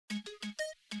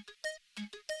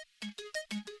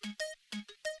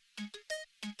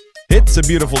It's a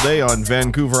beautiful day on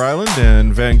Vancouver Island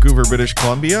and Vancouver, British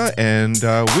Columbia, and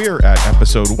we're at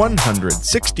episode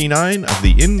 169 of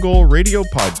the In Goal Radio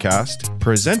podcast,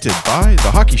 presented by The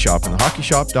Hockey Shop and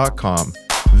thehockeyshop.com.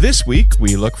 This week,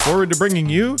 we look forward to bringing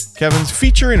you Kevin's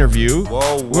feature interview.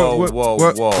 Whoa.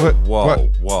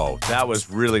 That was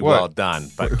really well done.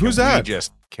 But who's that?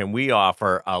 Can we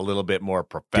offer a little bit more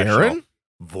professional Darren?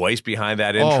 Voice behind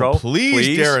that intro? Oh,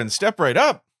 please, Darren, step right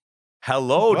up.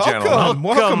 Hello, Welcome. gentlemen.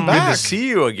 Welcome back. Good to see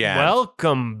you again.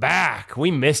 Welcome back.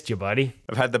 We missed you, buddy.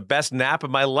 I've had the best nap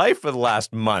of my life for the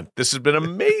last month. This has been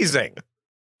amazing.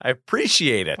 I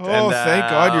appreciate it. Oh, thank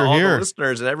God you're all here. The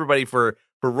listeners and everybody for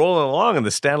rolling along in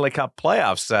the Stanley Cup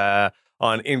playoffs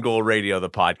on In Goal Radio, the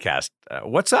podcast.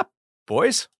 What's up,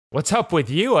 boys? What's up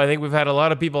with you? I think we've had a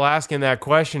lot of people asking that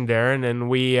question, Darren, and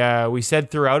we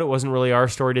said throughout it wasn't really our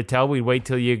story to tell. We'd wait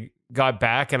till you got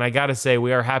back, and I got to say,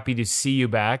 we are happy to see you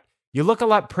back. You look a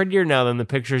lot prettier now than the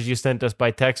pictures you sent us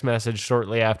by text message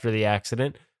shortly after the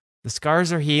accident. The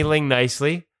scars are healing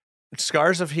nicely.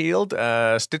 Scars have healed.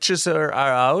 Stitches are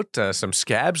out. Some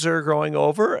scabs are growing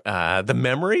over. The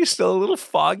memory is still a little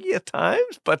foggy at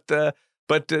times,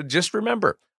 but just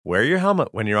remember, wear your helmet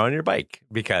when you're on your bike,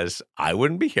 because I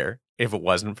wouldn't be here if it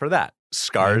wasn't for that.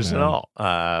 Scars and all.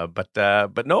 But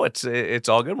no, it's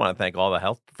all good. I want to thank all the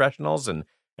health professionals and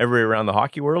everybody around the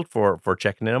hockey world for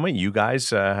checking in on me. You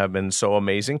guys have been so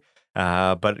amazing.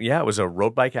 But yeah, it was a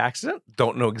road bike accident.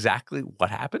 Don't know exactly what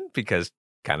happened because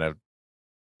kind of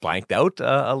blanked out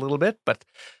a little bit, but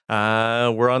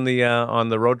we're on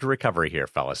the road to recovery here,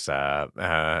 fellas,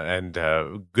 and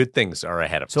good things are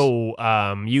ahead of us. So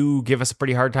you give us a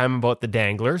pretty hard time about the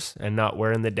danglers and not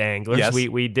wearing the danglers. Yes.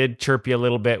 We did chirp you a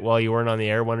little bit while you weren't on the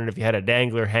air, wondering if you had a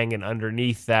dangler hanging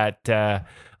underneath that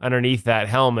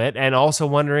helmet, and also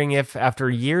wondering if after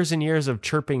years and years of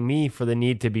chirping me for the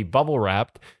need to be bubble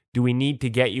wrapped, do we need to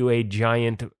get you a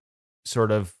giant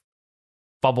sort of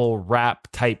bubble wrap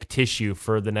type tissue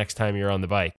for the next time you're on the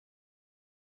bike?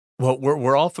 Well,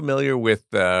 we're all familiar with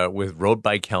road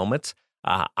bike helmets.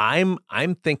 I'm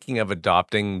thinking of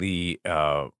adopting the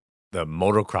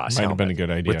motocross Might have helmet been a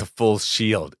good idea. with the full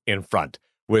shield in front,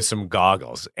 with some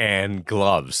goggles and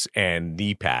gloves and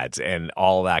knee pads and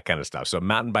all that kind of stuff. So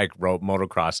mountain bike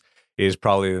motocross is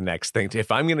probably the next thing.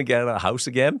 If I'm going to get out of the house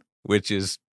again, which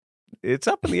is it's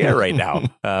up in the air right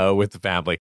now with the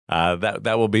family.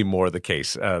 That will be more the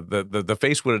case. The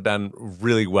face would have done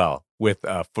really well with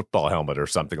a football helmet or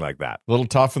something like that. A little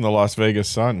tough in the Las Vegas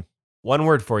sun. One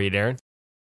word for you, Darren.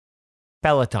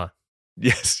 Peloton.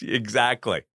 Yes,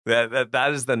 exactly. That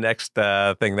is the next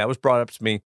thing that was brought up to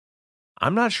me.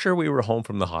 I'm not sure we were home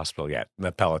from the hospital yet. And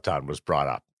the Peloton was brought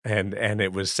up, and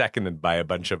it was seconded by a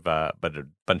bunch of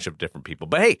different people.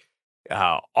 But hey.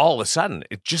 All of a sudden,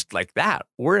 it's just like that.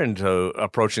 We're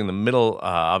approaching the middle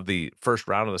of the first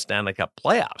round of the Stanley Cup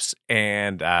playoffs,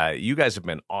 and you guys have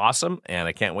been awesome, and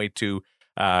I can't wait to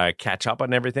catch up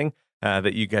on everything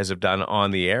that you guys have done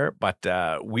on the air. But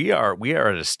we are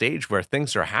at a stage where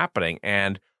things are happening,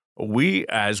 and we,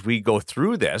 as we go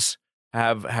through this,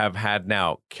 have had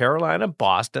now Carolina,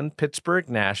 Boston, Pittsburgh,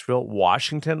 Nashville,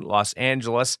 Washington, Los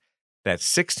Angeles. That's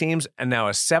 6 teams, and now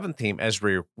a 7th team as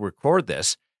we record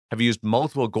this. Have used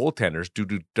multiple goaltenders due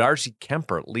to Darcy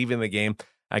Kemper leaving the game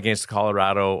against the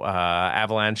Colorado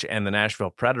Avalanche and the Nashville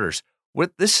Predators.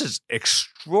 This is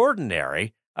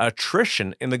extraordinary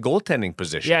attrition in the goaltending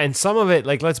position. Yeah, and some of it,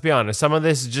 like, let's be honest, some of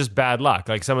this is just bad luck.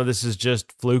 Like, some of this is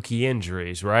just fluky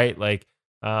injuries, right? Like,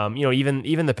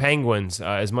 even the Penguins,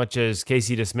 as much as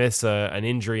Casey DeSmith's an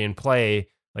injury in play,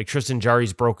 like Tristan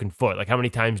Jarry's broken foot. Like, how many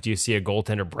times do you see a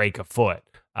goaltender break a foot?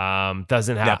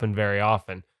 Doesn't happen very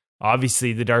often.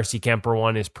 Obviously, the Darcy Kemper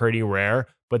one is pretty rare,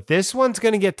 but this one's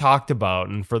going to get talked about.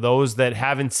 And for those that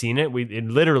haven't seen it, it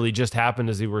literally just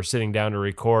happened as we were sitting down to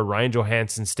record. Ryan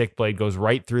Johansson's stick blade goes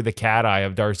right through the cat eye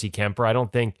of Darcy Kemper. I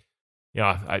don't think,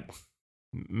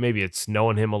 maybe it's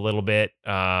knowing him a little bit,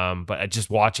 but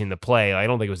just watching the play, I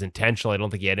don't think it was intentional. I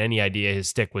don't think he had any idea his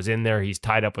stick was in there. He's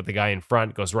tied up with the guy in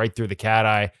front, goes right through the cat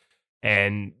eye.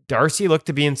 And Darcy looked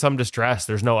to be in some distress.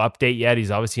 There's no update yet. He's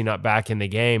obviously not back in the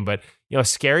game, but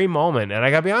scary moment. And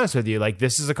I gotta be honest with you, like,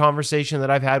 this is a conversation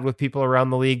that I've had with people around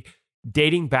the league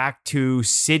dating back to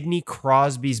Sidney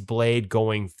Crosby's blade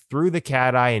going through the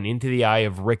cat eye and into the eye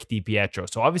of Rick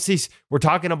DiPietro. So obviously we're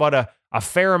talking about a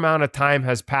fair amount of time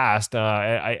has passed.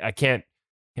 I can't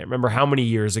remember how many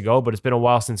years ago, but it's been a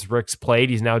while since Rick's played.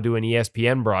 He's now doing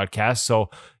ESPN broadcasts. So,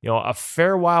 a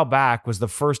fair while back was the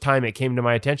first time it came to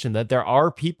my attention that there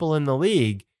are people in the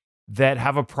league that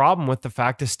have a problem with the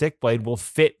fact a stick blade will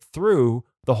fit through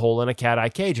the hole in a cat eye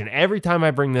cage. And every time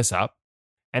I bring this up,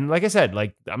 and like I said,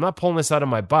 like, I'm not pulling this out of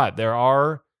my butt, there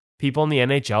are people in the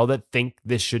NHL that think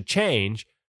this should change.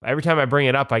 Every time I bring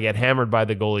it up, I get hammered by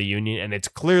the goalie union, and it's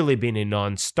clearly been a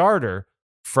non-starter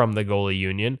from the goalie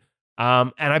union.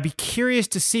 And I'd be curious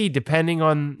to see, depending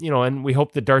on, and we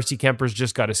hope that Darcy Kemper's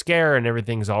just got a scare and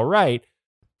everything's all right.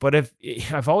 But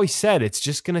I've always said it's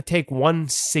just going to take one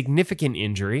significant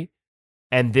injury,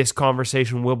 and this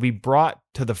conversation will be brought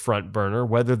to the front burner,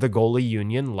 whether the goalie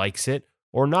union likes it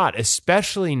or not,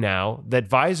 especially now that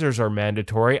visors are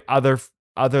mandatory, other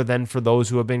than for those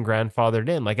who have been grandfathered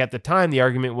in. Like at the time, the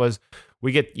argument was,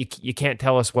 you can't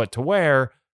tell us what to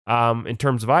wear. In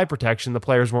terms of eye protection, the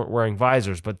players weren't wearing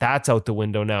visors, but that's out the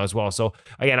window now as well. So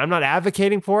again, I'm not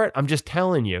advocating for it. I'm just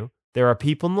telling you, there are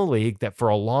people in the league that for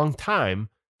a long time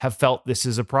have felt this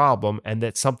is a problem and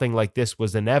that something like this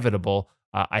was inevitable.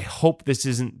 I hope this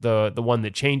isn't the one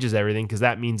that changes everything, because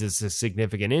that means it's a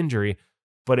significant injury,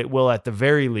 but it will at the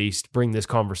very least bring this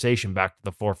conversation back to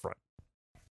the forefront.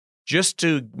 Just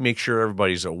to make sure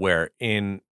everybody's aware,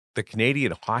 in the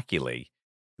Canadian Hockey League,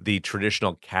 the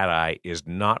traditional cat eye is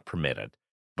not permitted,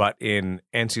 but in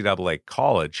NCAA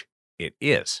college, it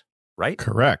is, right?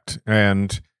 Correct.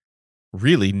 And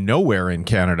really nowhere in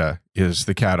Canada is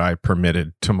the cat eye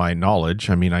permitted, to my knowledge.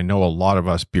 I mean, I know a lot of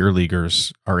us beer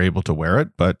leaguers are able to wear it,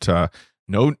 but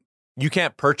no. You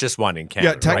can't purchase one in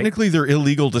Canada. Yeah, technically they're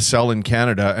illegal to sell in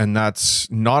Canada, and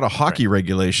that's not a hockey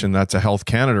regulation. That's a Health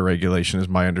Canada regulation, is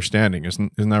my understanding.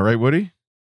 Isn't that right, Woody?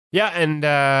 Yeah, and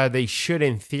they should,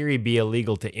 in theory, be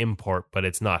illegal to import, but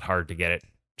it's not hard to get it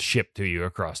shipped to you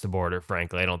across the border,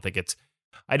 frankly. I don't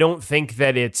think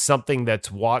that it's something that's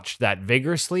watched that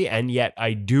vigorously, and yet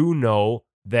I do know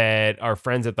that our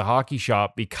friends at the hockey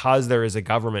shop, because there is a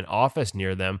government office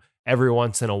near them, every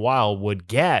once in a while would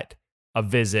get a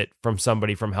visit from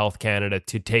somebody from Health Canada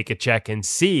to take a check and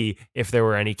see if there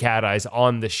were any cat eyes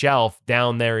on the shelf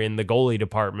down there in the goalie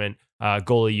department,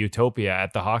 Goalie Utopia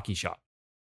at the hockey shop.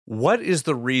 What is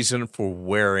the reason for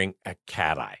wearing a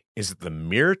cat eye? Is it the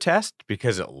mirror test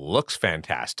because it looks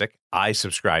fantastic? I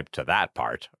subscribe to that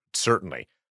part, certainly.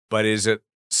 But is it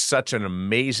such an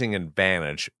amazing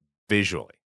advantage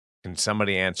visually? Can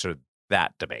somebody answer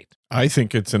that debate? I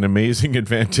think it's an amazing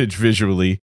advantage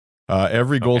visually.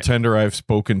 Every goaltender I've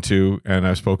spoken to, and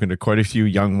I've spoken to quite a few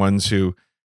young ones who,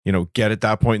 get at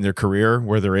that point in their career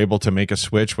where they're able to make a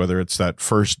switch, whether it's that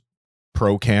first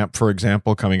pro camp, for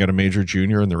example, coming out of major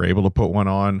junior, and they're able to put one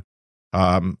on.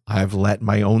 I've let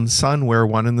my own son wear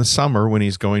one in the summer when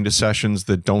he's going to sessions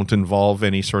that don't involve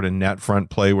any sort of net front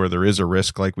play where there is a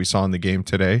risk like we saw in the game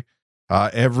today.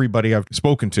 Everybody I've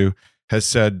spoken to has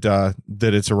said that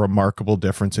it's a remarkable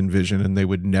difference in vision, and they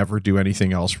would never do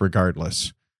anything else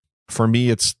regardless. For me,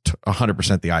 it's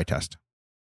 100% the eye test,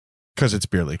 because it's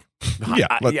beer league.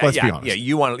 Let's be honest. Yeah,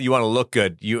 you want to look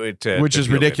good, which is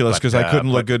ridiculous, because I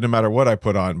couldn't look good no matter what I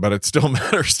put on, but it still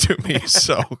matters to me.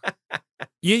 So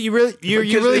you really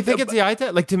think it's the eye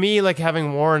test? Like, to me, like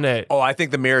having worn it. Oh, I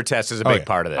think the mirror test is a big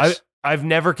part of this. I've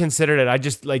never considered it. I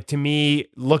just, like, to me,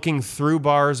 looking through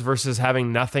bars versus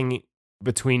having nothing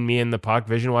between me and the puck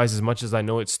vision wise, as much as I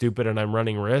know it's stupid and I'm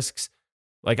running risks.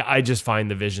 Like, I just find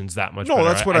the visions that much better. No,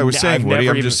 that's what I was saying, Woody.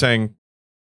 I'm just saying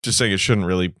it shouldn't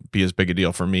really be as big a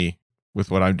deal for me with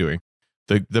what I'm doing.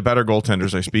 The better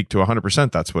goaltenders I speak to,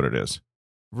 100%, that's what it is.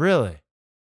 Really?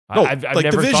 No, I've like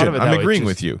never the vision. thought of it that I'm way. agreeing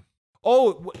with you.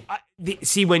 Oh,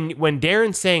 see, when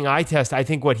Darren's saying eye test, I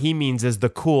think what he means is the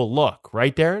cool look,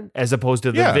 right, Darren? As opposed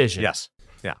to the vision. Yes.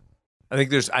 Yeah. I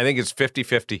think it's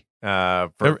 50-50.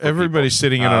 Everybody's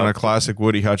sitting in on a classic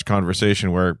Woody Hutch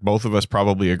conversation where both of us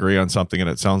probably agree on something, and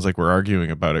it sounds like we're arguing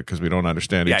about it because we don't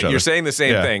understand each other. Yeah, you're saying the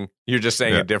same thing. You're just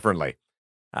saying it differently.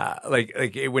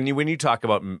 Like when you talk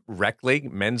about rec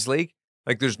league, men's league,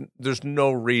 like there's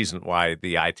no reason why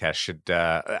the eye test should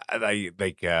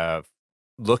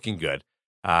looking good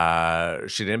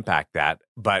should impact that,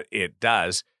 but it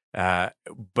does.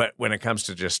 But when it comes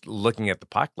to just looking at the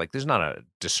puck, like there's not a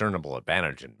discernible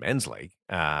advantage in men's league.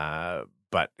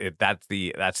 But that's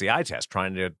the eye test,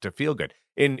 trying to feel good.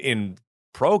 In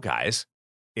pro guys,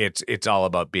 it's all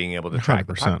about being able to track 100%.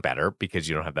 The puck better because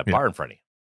you don't have that bar in front of you.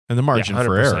 And the margin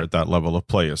for error at that level of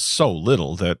play is so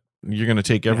little that you're going to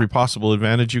take every possible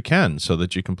advantage you can so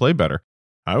that you can play better.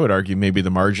 I would argue maybe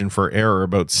the margin for error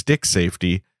about stick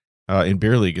safety in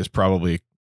beer league is probably,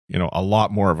 a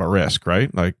lot more of a risk,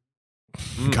 right? Like,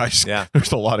 guys,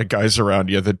 there's a lot of guys around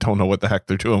you that don't know what the heck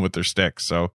they're doing with their sticks.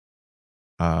 So,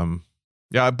 but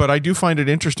I do find it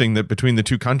interesting that between the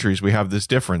two countries, we have this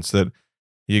difference that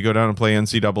you go down and play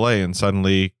NCAA and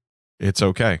suddenly it's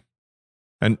okay.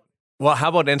 And well, how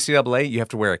about NCAA? You have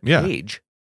to wear a cage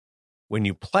when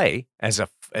you play as a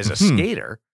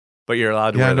skater, but you're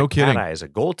allowed to wear the cat eye as a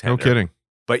goaltender. No kidding.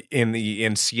 But in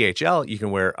CHL, you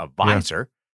can wear a visor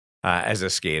as a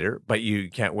skater, but you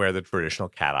can't wear the traditional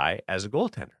cat eye as a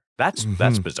goaltender. That's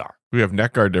bizarre. We have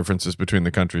neck guard differences between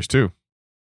the countries too.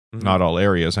 Not all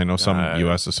areas. I know some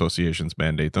U.S. associations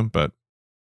mandate them, but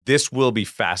this will be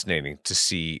fascinating to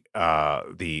see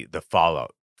the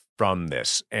fallout from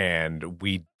this. And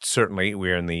we're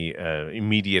in the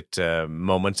immediate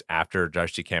moments after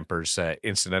Darcy Kemper's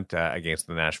incident against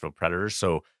the Nashville Predators.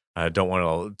 So I don't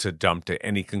want to jump to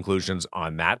any conclusions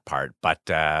on that part, but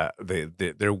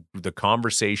the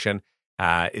conversation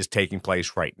is taking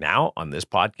place right now on this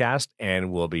podcast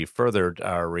and will be furthered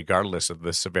regardless of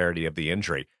the severity of the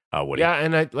injury. Woody. Yeah,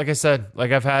 and like I said,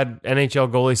 I've had NHL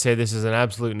goalies say this is an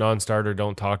absolute non-starter,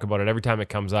 don't talk about it every time it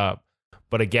comes up.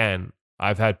 But again,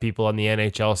 I've had people on the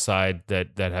NHL side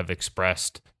that have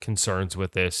expressed concerns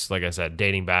with this, like I said,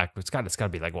 dating back. It's got to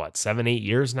be like, 7-8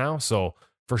 years now? So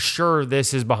for sure,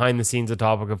 this is behind the scenes a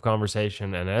topic of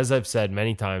conversation. And as I've said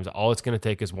many times, all it's going to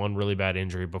take is one really bad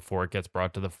injury before it gets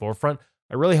brought to the forefront.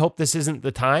 I really hope this isn't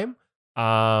the time.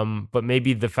 But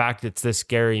maybe the fact it's this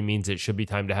scary means it should be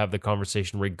time to have the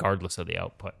conversation regardless of the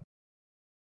output.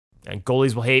 And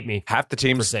goalies will hate me half the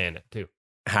teams for saying it too.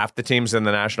 Half the teams in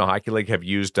the National Hockey League have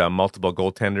used multiple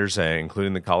goaltenders,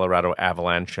 including the Colorado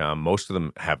Avalanche. Most of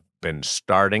them have been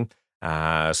starting,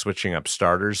 switching up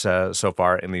starters so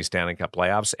far in the Stanley Cup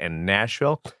playoffs. And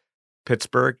Nashville,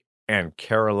 Pittsburgh, and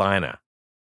Carolina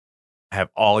have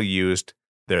all used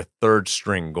their third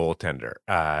string goaltender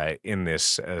in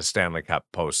this Stanley Cup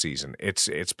postseason.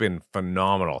 It's been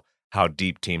phenomenal how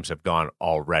deep teams have gone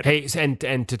already. Hey,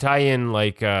 and to tie in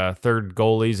like third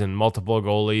goalies and multiple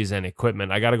goalies and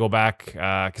equipment, I got to go back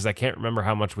because I can't remember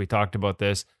how much we talked about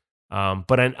this.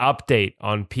 But an update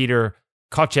on Peter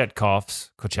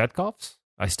Kochetkov's.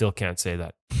 I still can't say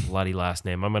that bloody last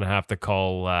name. I'm going to have to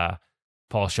call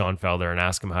Paul Schoenfelder and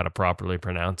ask him how to properly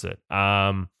pronounce it.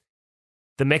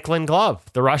 The Micklin glove,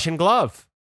 the Russian glove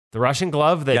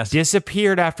that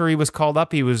disappeared after he was called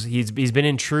up. He's been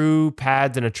in true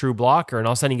pads and a true blocker, and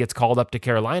all of a sudden he gets called up to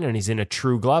Carolina and he's in a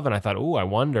true glove. And I thought, I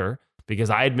wonder,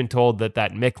 because I had been told that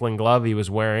Micklin glove he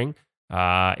was wearing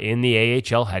in the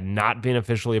AHL had not been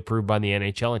officially approved by the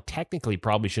NHL, and technically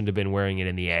probably shouldn't have been wearing it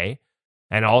in the A.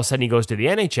 And all of a sudden he goes to the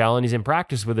NHL and he's in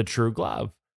practice with a true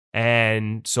glove.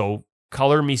 And so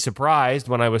color me surprised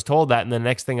when I was told that. And the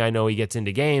next thing I know, he gets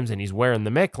into games and he's wearing the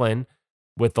Micklin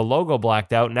with the logo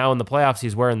blacked out. Now in the playoffs,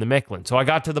 he's wearing the Micklin. So I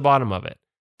got to the bottom of it.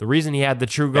 The reason he had the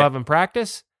true glove in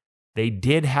practice, they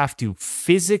did have to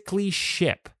physically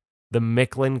ship the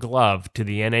Micklin glove to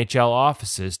the NHL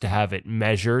offices to have it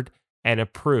measured and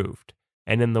approved.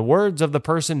 And in the words of the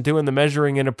person doing the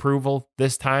measuring and approval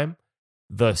this time,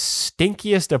 the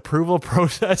stinkiest approval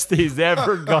process he's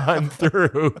ever gone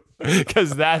through,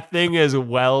 because that thing is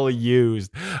well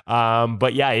used.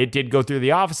 But yeah, it did go through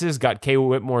the offices, got Kay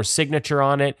Whitmore's signature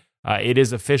on it. It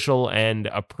is official and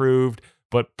approved.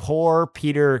 But poor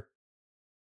Peter,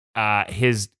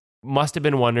 must have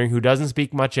been wondering, who doesn't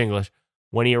speak much English,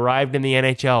 when he arrived in the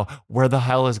NHL, where the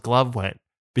hell his glove went,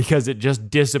 because it just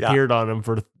disappeared on him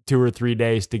for 2 or 3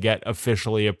 days to get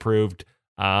officially approved.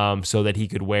 So that he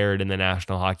could wear it in the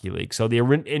National Hockey League. So the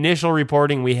initial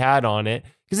reporting we had on it,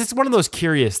 because it's one of those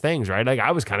curious things, right? Like I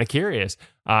was kind of curious.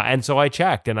 And so I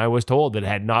checked and I was told that it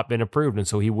had not been approved. And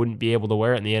so he wouldn't be able to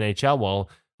wear it in the NHL. Well,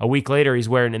 a week later, he's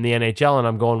wearing it in the NHL and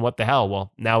I'm going, what the hell?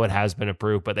 Well, now it has been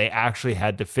approved, but they actually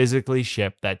had to physically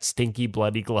ship that stinky,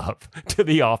 bloody glove to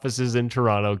the offices in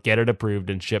Toronto, get it approved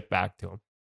and shipped back to him.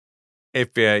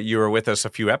 If you were with us a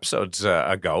few episodes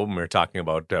ago when we were talking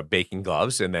about baking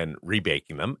gloves and then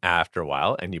rebaking them after a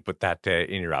while, and you put that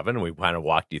in your oven, and we kind of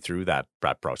walked you through that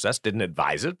process. Didn't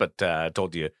advise it, but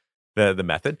told you the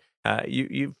method.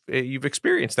 You've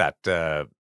experienced that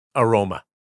aroma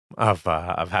of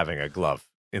having a glove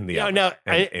in the oven.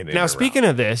 Now, speaking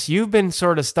of this, you've been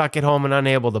sort of stuck at home and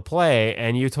unable to play,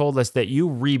 and you told us that you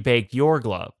rebaked your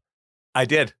glove. I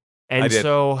did. And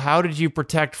so how did you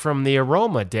protect from the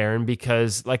aroma, Darren?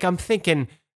 Because I'm thinking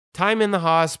time in the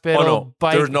hospital. Oh,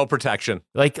 no, there was no protection.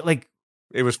 Like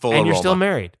it was full and aroma. You're still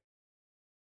married.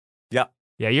 Yeah.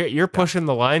 Yeah, you're pushing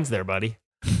the lines there, buddy.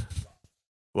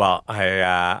 Well,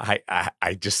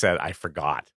 I just said I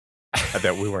forgot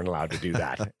that we weren't allowed to do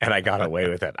that, and I got away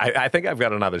with it. I think I've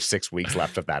got another 6 weeks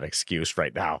left of that excuse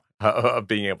right now of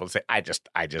being able to say I just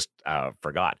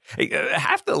forgot.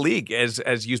 Half the league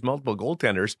has used multiple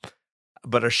goaltenders.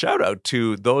 But a shout out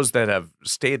to those that have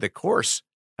stayed the course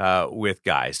with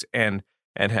guys and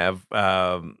have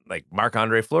like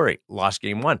Marc-Andre Fleury lost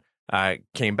game 1,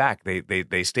 came back.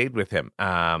 They stayed with him.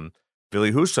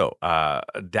 Billy Husso,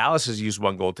 Dallas has used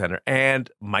one goaltender,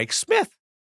 and Mike Smith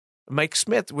Mike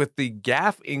Smith, with the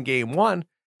gaff in game one,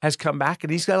 has come back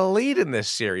and he's got a lead in this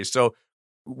series. So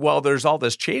while there's all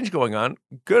this change going on,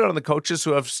 good on the coaches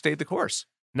who have stayed the course.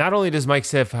 Not only does Mike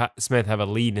Smith have a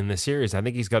lead in the series, I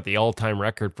think he's got the all-time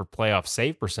record for playoff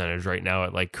save percentage right now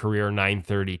at like career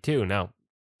 932. Now,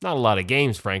 not a lot of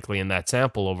games, frankly, in that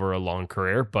sample over a long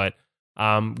career, but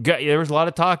there was a lot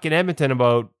of talk in Edmonton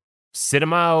about sit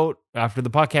him out after the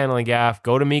puck handling gaff,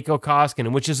 go to Mikko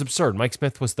Koskinen, which is absurd. Mike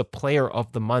Smith was the player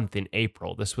of the month in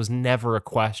April. This was never a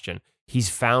question. He's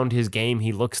found his game.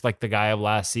 He looks like the guy of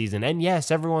last season. And yes,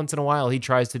 every once in a while, he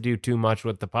tries to do too much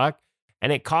with the puck,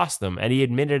 and it cost them. And he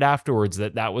admitted afterwards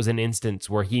that that was an instance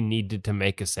where he needed to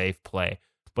make a safe play.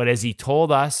 But as he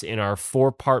told us in our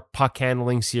 4-part puck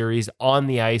handling series on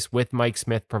the ice with Mike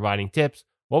Smith providing tips,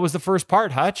 what was the first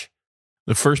part, Hutch?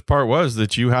 The first part was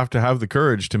that you have to have the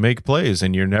courage to make plays,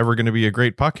 and you're never going to be a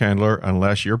great puck handler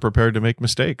unless you're prepared to make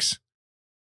mistakes.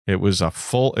 It was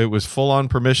full on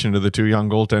permission to the two young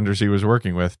goaltenders he was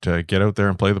working with to get out there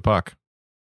and play the puck.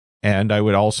 And I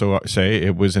would also say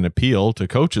it was an appeal to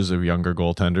coaches of younger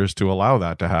goaltenders to allow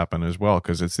that to happen as well,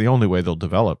 because it's the only way they'll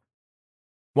develop.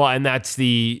 Well, and that's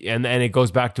and it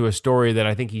goes back to a story that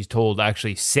I think he's told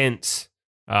actually since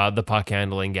the puck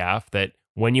handling gaff, that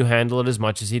when you handle it as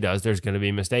much as he does, there's going to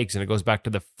be mistakes. And it goes back to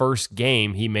the first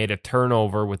game. He made a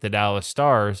turnover with the Dallas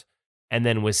Stars and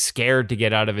then was scared to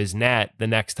get out of his net the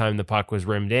next time the puck was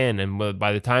rimmed in. And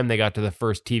by the time they got to the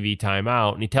first TV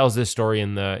timeout, and he tells this story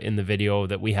in the video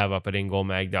that we have up at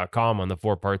ingoalmag.com on the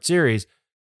 4-part series,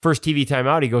 first TV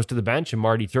timeout, he goes to the bench, and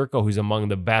Marty Turco, who's among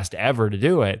the best ever to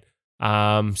do it,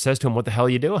 says to him, "What the hell are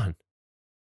you doing?"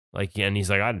 And he's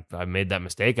like, I made that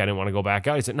mistake. I didn't want to go back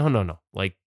out. He said, no.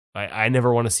 I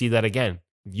never want to see that again.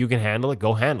 If you can handle it,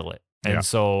 go handle it. And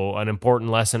so an important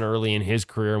lesson early in his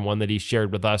career, and one that he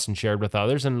shared with us and shared with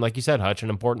others. And like you said, Hutch, an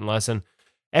important lesson.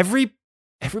 Every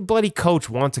bloody coach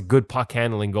wants a good puck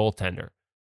handling goaltender.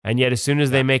 And yet as soon as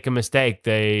they make a mistake,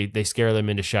 they scare them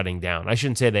into shutting down. I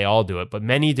shouldn't say they all do it, but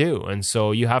many do. And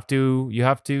so you have to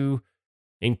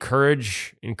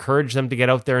encourage them to get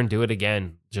out there and do it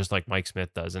again, just like Mike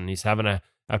Smith does. And he's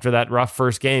after that rough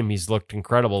first game, he's looked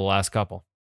incredible the last couple.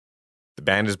 The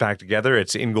band is back together.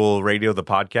 It's In Goal Radio, the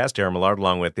podcast. Aaron Millard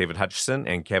along with David Hutchison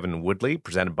and Kevin Woodley,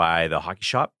 presented by The Hockey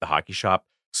Shop. The Hockey Shop,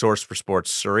 source for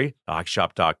sports Surrey,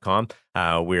 thehockeyshop.com.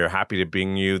 We're happy to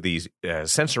bring you the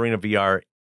Sense Arena VR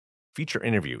feature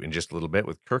interview in just a little bit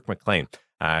with Kirk McLean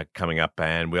coming up.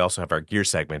 And we also have our gear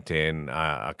segment in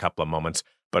a couple of moments.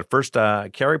 But first,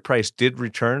 Carey Price did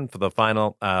return for the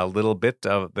final little bit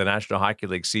of the National Hockey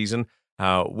League season.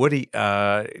 Woody,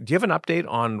 do you have an update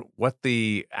on what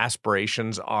the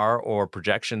aspirations are or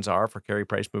projections are for Carey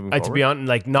Price moving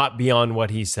forward? Not beyond what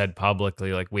he said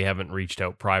publicly. We haven't reached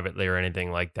out privately or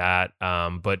anything like that.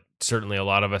 But certainly a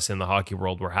lot of us in the hockey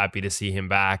world were happy to see him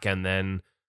back. And then,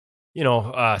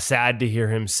 sad to hear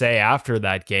him say after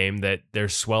that game that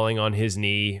there's swelling on his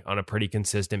knee on a pretty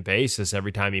consistent basis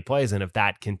every time he plays. And if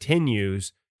that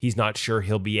continues, he's not sure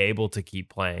he'll be able to keep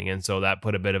playing. And so that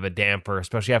put a bit of a damper,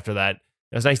 especially after that.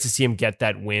 It was nice to see him get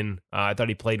that win. I thought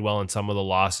he played well in some of the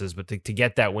losses, but to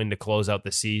get that win to close out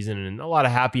the season, and a lot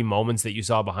of happy moments that you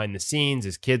saw behind the scenes,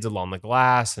 his kids along the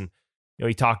glass. And,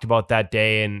 he talked about that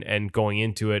day and going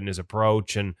into it and his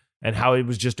approach and how it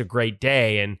was just a great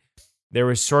day. And there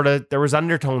was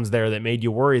undertones there that made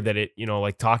you worry that it,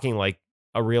 talking like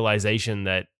a realization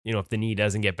that, if the knee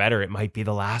doesn't get better, it might be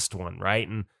the last one. Right.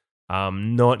 And,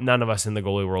 none of us in the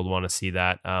goalie world want to see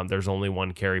that. There's only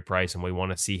one Carey Price, and we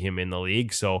want to see him in the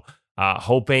league. So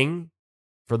hoping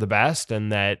for the best,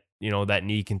 and that that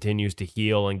knee continues to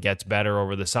heal and gets better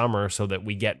over the summer, so that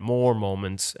we get more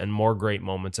moments and more great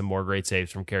saves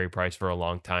from Carey Price for a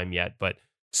long time yet. But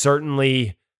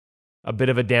certainly a bit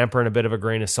of a damper and a bit of a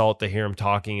grain of salt to hear him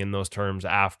talking in those terms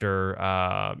after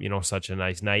such a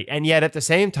nice night, and yet at the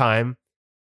same time,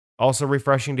 also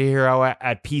refreshing to hear how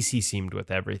at peace he seemed with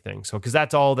everything. So, because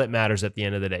that's all that matters at the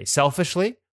end of the day.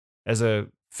 Selfishly, as a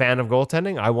fan of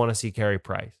goaltending, I want to see Carey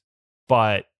Price.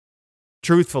 But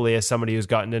truthfully, as somebody who's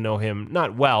gotten to know him,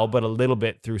 not well, but a little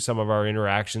bit through some of our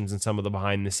interactions and some of the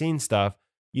behind the scenes stuff,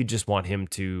 you just want him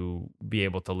to be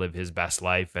able to live his best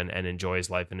life and enjoy his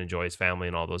life and enjoy his family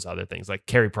and all those other things. Like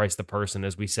Carey Price, the person,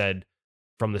 as we said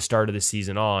from the start of the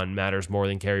season on, matters more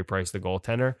than Carey Price, the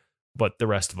goaltender. But the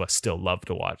rest of us still love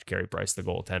to watch Carey Price, the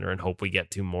goaltender, and hope we get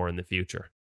to more in the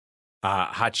future.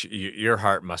 Hutch, your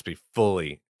heart must be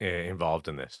fully involved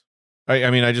in this.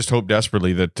 I just hope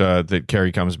desperately that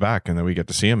Carey comes back and that we get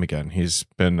to see him again. He's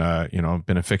been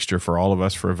been a fixture for all of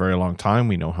us for a very long time.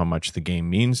 We know how much the game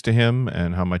means to him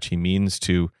and how much he means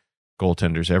to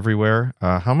goaltenders everywhere.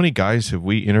 How many guys have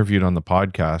we interviewed on the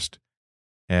podcast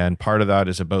And part of that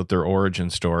is about their origin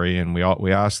story. And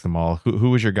we asked them all,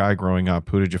 who was your guy growing up?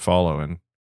 Who did you follow? And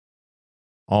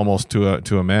almost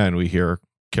to a man, we hear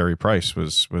Carey Price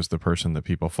was the person that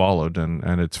people followed,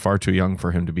 and it's far too young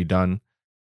for him to be done.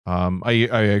 I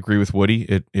agree with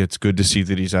Woody. It's good to see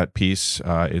that he's at peace.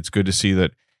 It's good to see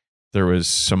that there was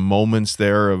some moments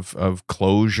there of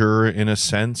closure in a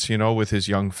sense, with his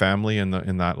young family in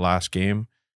that last game,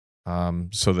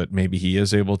 so that maybe he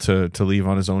is able to leave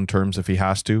on his own terms if he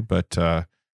has to. But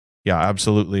yeah,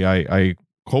 absolutely. I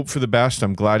hope for the best.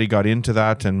 I'm glad he got into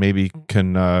that and maybe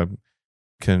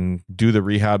can do the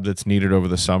rehab that's needed over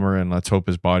the summer, and let's hope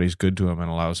his body's good to him and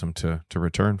allows him to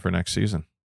return for next season.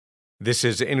 This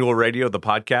is In Goal Radio, the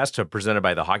podcast presented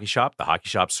by The Hockey Shop, the Hockey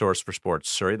Shop source for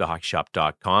sports Surrey,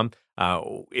 thehockeyshop.com.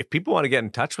 If people want to get in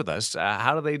touch with us,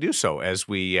 how do they do so as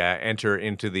we enter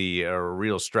into the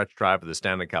real stretch drive of the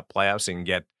Stanley Cup playoffs and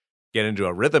get into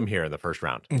a rhythm here in the first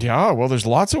round? Yeah, well, there's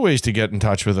lots of ways to get in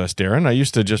touch with us, Darren. I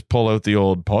used to just pull out the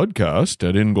old podcast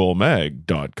at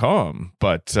ingoalmag.com,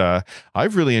 but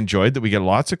I've really enjoyed that we get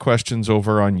lots of questions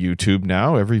over on YouTube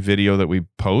now. Every video that we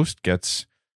post gets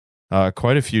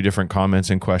quite a few different comments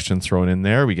and questions thrown in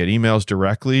there. We get emails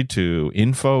directly to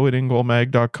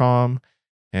info@ingoalmag.com.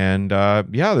 And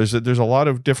yeah, there's a lot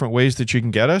of different ways that you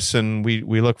can get us, and we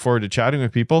look forward to chatting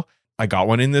with people. I got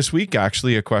one in this week,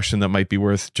 actually, a question that might be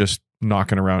worth just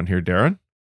knocking around here, Darren.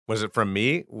 Was it from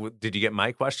me? Did you get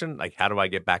my question? Like, how do I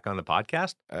get back on the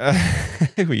podcast?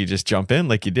 Well, you just jump in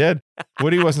like you did.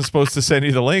 Woody wasn't supposed to send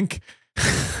you the link.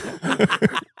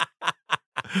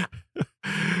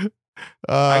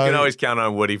 I can always count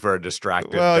on Woody for a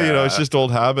distracted. Well, it's just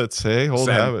old habits, hey? Old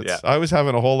habits. Yeah. I was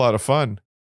having a whole lot of fun.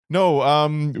 No,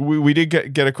 we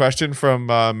did get a question from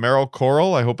Meryl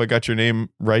Coral. I hope I got your name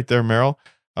right there, Meryl,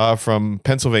 from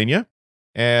Pennsylvania,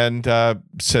 and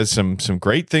says some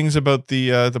great things about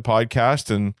the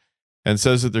podcast, and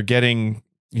says that they're getting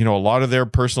a lot of their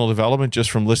personal development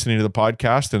just from listening to the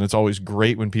podcast, and it's always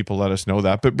great when people let us know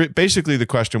that. But basically, the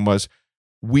question was,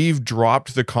 we've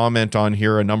dropped the comment on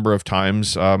here a number of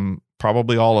times,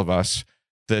 probably all of us,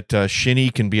 that shinny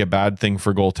can be a bad thing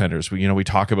for goaltenders. We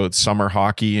talk about summer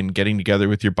hockey and getting together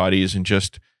with your buddies and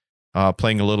just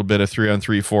playing a little bit of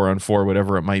 3-on-3, 4-on-4,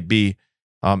 whatever it might be,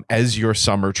 as your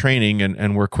summer training.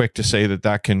 And we're quick to say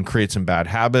that can create some bad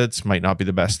habits, might not be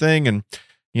the best thing. And,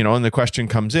 and the question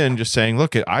comes in just saying,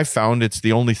 look, I found it's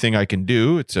the only thing I can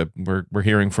do. We're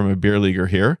hearing from a beer leaguer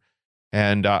here.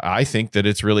 And I think that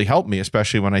it's really helped me,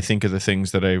 especially when I think of the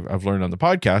things that I've learned on the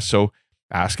podcast. So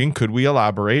asking, could we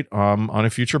elaborate on a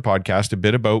future podcast a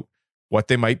bit about what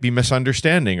they might be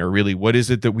misunderstanding, or really what is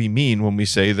it that we mean when we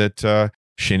say that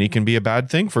shinny can be a bad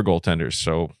thing for goaltenders?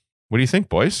 So what do you think,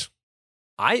 boys?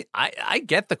 I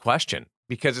get the question,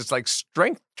 because it's like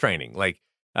strength training, like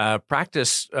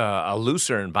practice a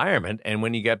looser environment. And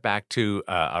when you get back to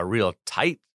a real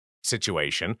tight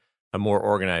situation, a more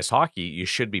organized hockey, you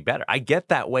should be better. I get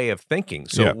that way of thinking.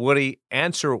 So yeah. Woody,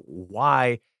 answer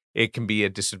why it can be a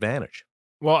disadvantage.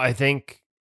 Well, I think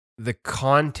the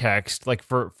context, like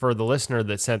for the listener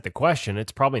that sent the question,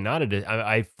 it's probably not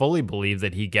I fully believe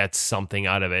that he gets something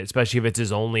out of it, especially if it's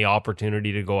his only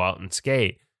opportunity to go out and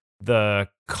skate. The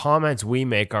comments we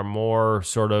make are more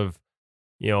sort of,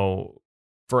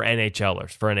 for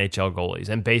NHLers, for NHL goalies,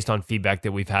 and based on feedback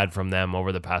that we've had from them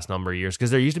over the past number of years,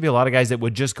 because there used to be a lot of guys that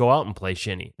would just go out and play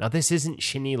shinny. Now, this isn't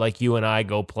shinny like you and I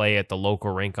go play at the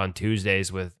local rink on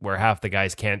Tuesdays where half the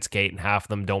guys can't skate and half of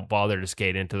them don't bother to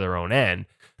skate into their own end.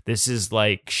 This is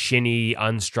like shinny,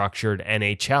 unstructured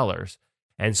NHLers.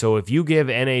 And so if you give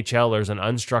NHLers an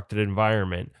unstructured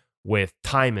environment with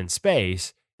time and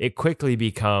space, it quickly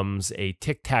becomes a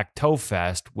tic-tac-toe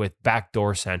fest with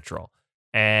backdoor central.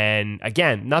 And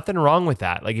again, nothing wrong with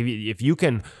that. Like if you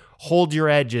can hold your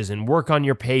edges and work on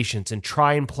your patience and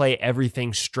try and play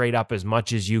everything straight up as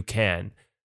much as you can,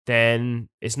 then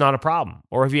it's not a problem.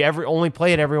 Or if you only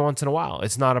play it every once in a while,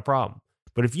 it's not a problem.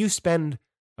 But if you spend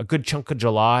a good chunk of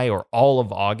July or all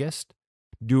of August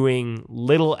doing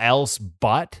little else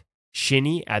but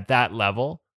shinny at that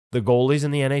level, the goalies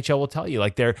in the NHL will tell you,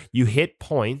 you hit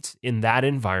points in that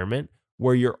environment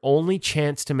where your only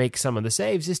chance to make some of the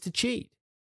saves is to cheat.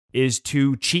 Is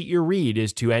to cheat your read,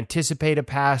 is to anticipate a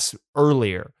pass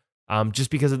earlier, just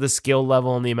because of the skill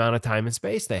level and the amount of time and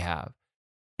space they have.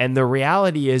 And the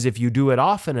reality is, if you do it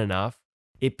often enough,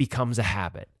 it becomes a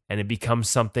habit, and it becomes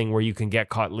something where you can get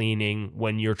caught leaning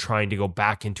when you're trying to go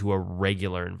back into a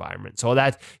regular environment. So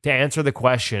that, to answer the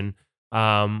question,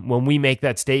 when we make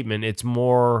that statement, it's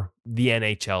more the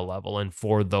NHL level and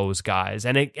for those guys.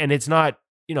 And it's not,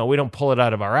 we don't pull it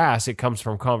out of our ass. It comes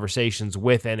from conversations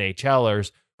with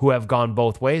NHLers who have gone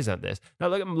both ways on this. Now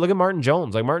look at Martin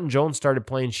Jones. Like Martin Jones started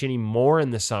playing shinny more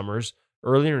in the summers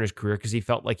earlier in his career because he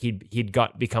felt like he'd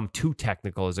become too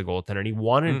technical as a goaltender, and he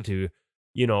wanted to,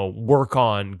 work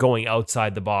on going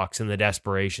outside the box and the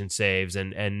desperation saves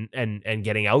and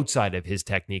getting outside of his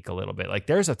technique a little bit. Like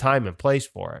there's a time and place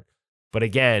for it. But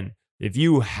again, if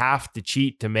you have to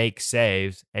cheat to make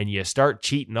saves and you start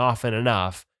cheating often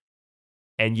enough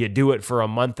and you do it for a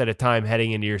month at a time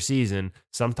heading into your season,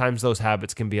 sometimes those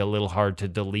habits can be a little hard to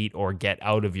delete or get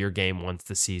out of your game once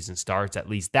the season starts. At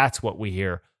least that's what we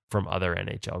hear from other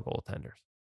NHL goaltenders.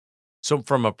 So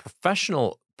from a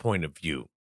professional point of view,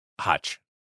 Hutch,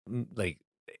 like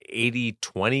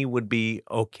 80-20 would be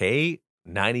okay,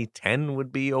 90-10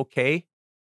 would be okay.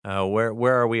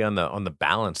 Where are we on the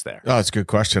balance there? Oh, that's a good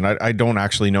question. I don't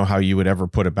actually know how you would ever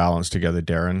put a balance together,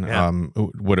 Darren. Yeah.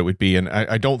 What it would be, and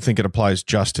I don't think it applies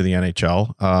just to the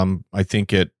NHL. I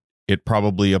think it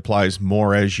probably applies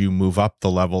more as you move up the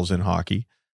levels in hockey.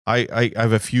 I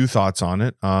have a few thoughts on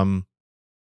it.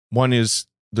 One is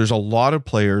there's a lot of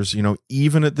players,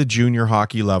 even at the junior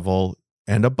hockey level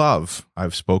and above.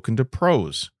 I've spoken to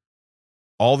pros.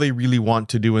 All they really want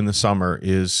to do in the summer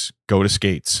is go to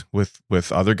skates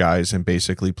with other guys and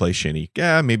basically play shinny.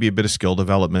 Yeah, maybe a bit of skill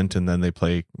development, and then they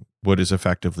play what is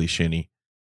effectively shinny.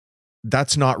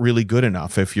 That's not really good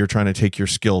enough if you're trying to take your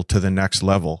skill to the next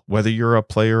level, whether you're a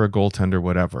player, a goaltender,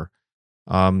 whatever.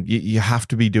 You have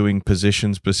to be doing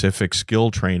position-specific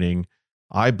skill training,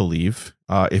 I believe,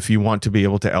 if you want to be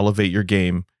able to elevate your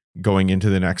game going into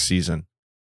the next season.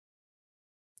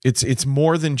 It's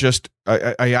more than just.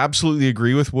 I absolutely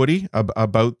agree with Woody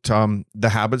about the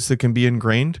habits that can be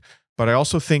ingrained, but I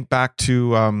also think back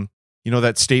to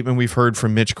that statement we've heard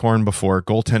from Mitch Korn before.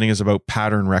 Goaltending is about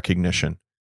pattern recognition,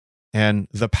 and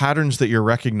the patterns that you're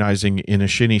recognizing in a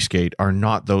shinny skate are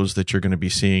not those that you're going to be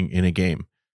seeing in a game.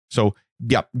 So,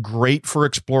 yeah, great for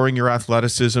exploring your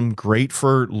athleticism, great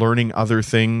for learning other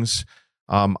things.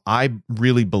 I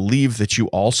really believe that you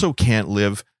also can't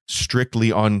live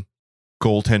strictly on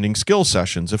goaltending skill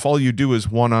sessions. If all you do is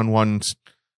one-on-one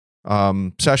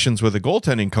sessions with a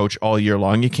goaltending coach all year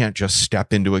long, you can't just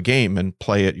step into a game and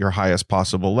play at your highest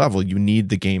possible level. You need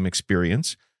the game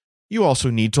experience. You also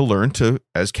need to learn to,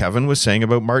 as Kevin was saying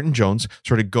about Martin Jones,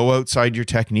 sort of go outside your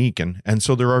technique. And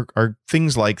so there are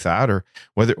things like that, or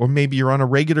maybe you're on a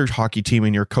regular hockey team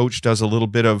and your coach does a little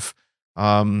bit of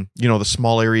the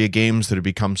small area games that have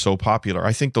become so popular.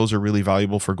 I think those are really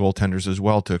valuable for goaltenders as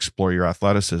well to explore your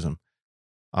athleticism.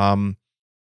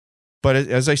 But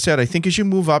as I said, I think as you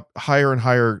move up higher and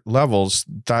higher levels,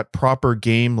 that proper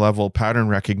game level pattern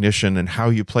recognition and how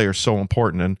you play are so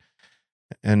important.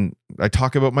 And I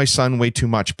talk about my son way too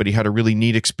much, but he had a really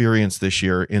neat experience this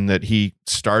year in that he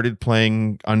started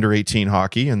playing under 18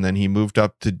 hockey, and then he moved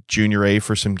up to junior A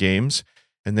for some games,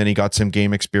 and then he got some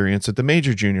game experience at the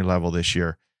major junior level this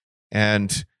year.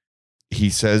 And he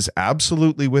says,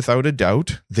 absolutely, without a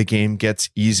doubt, the game gets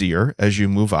easier as you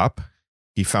move up.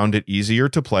 He found it easier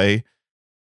to play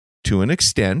to an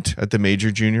extent at the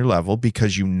major junior level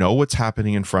because you know what's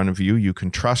happening in front of you. You can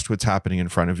trust what's happening in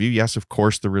front of you. Yes, of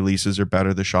course, the releases are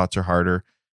better. The shots are harder.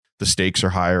 The stakes are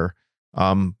higher.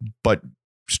 But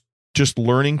just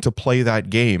learning to play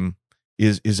that game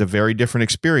is a very different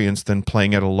experience than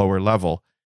playing at a lower level.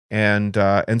 And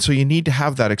so you need to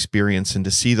have that experience and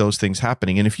to see those things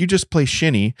happening. And if you just play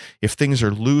shinny, if things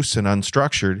are loose and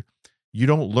unstructured, you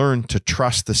don't learn to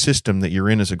trust the system that you're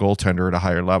in as a goaltender at a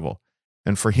higher level.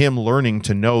 And for him, learning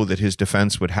to know that his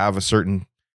defense would have a certain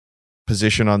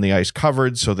position on the ice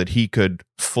covered so that he could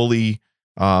fully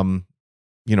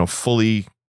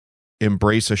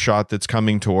embrace a shot that's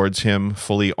coming towards him,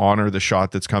 fully honor the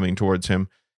shot that's coming towards him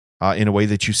in a way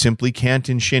that you simply can't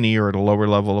in shinny or at a lower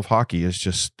level of hockey is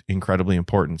just incredibly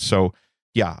important. So,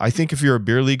 yeah, I think if you're a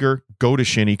beer leaguer, go to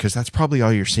shinny because that's probably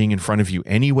all you're seeing in front of you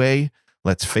anyway.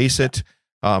 Let's face it,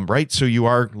 right? So you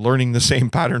are learning the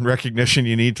same pattern recognition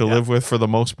you need to live with for the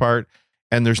most part.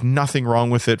 And there's nothing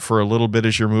wrong with it for a little bit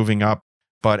as you're moving up.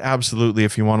 But absolutely,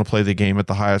 if you want to play the game at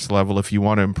the highest level, if you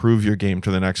want to improve your game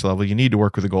to the next level, you need to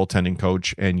work with a goaltending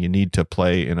coach and you need to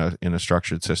play in a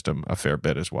structured system a fair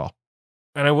bit as well.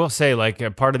 And I will say, like, a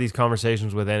part of these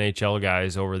conversations with NHL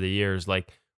guys over the years,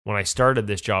 like when I started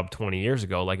this job 20 years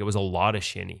ago, like it was a lot of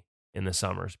shinny in the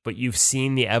summers, but you've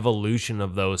seen the evolution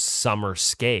of those summer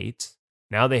skates.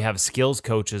 Now they have skills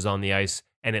coaches on the ice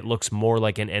and it looks more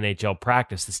like an NHL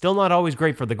practice. It's still not always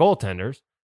great for the goaltenders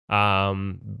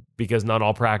because not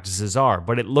all practices are,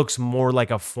 but it looks more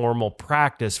like a formal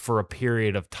practice for a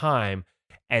period of time.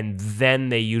 And then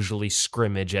they usually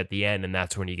scrimmage at the end, and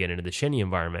that's when you get into the shinny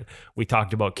environment. We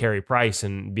talked about Carey Price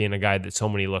and being a guy that so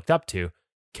many looked up to.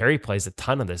 Kerry plays a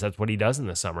ton of this. That's what he does in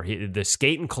the summer. The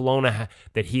skate in Kelowna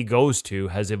that he goes to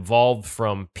has evolved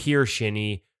from pure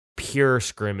shinny, pure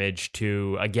scrimmage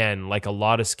to, again, like a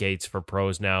lot of skates for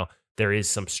pros now, there is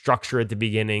some structure at the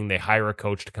beginning. They hire a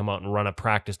coach to come out and run a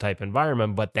practice type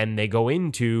environment, but then they go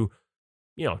into,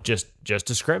 just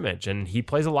a scrimmage. And he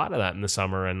plays a lot of that in the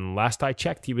summer. And last I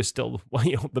checked, he was still,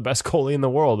 the best goalie in the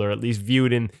world, or at least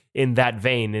viewed in that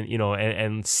vein,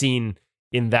 and seen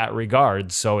in that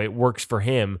regard. So it works for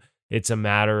him. It's a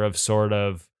matter of sort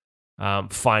of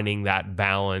finding that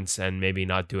balance and maybe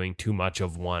not doing too much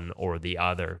of one or the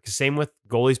other. Same with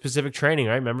goalie specific training.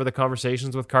 I remember the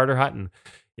conversations with Carter Hutton.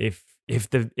 If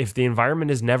the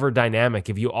environment is never dynamic,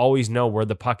 if you always know where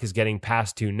the puck is getting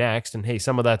passed to next, and hey,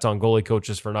 some of that's on goalie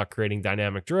coaches for not creating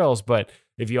dynamic drills, but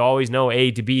if you always know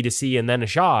A to B to C and then a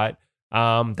shot,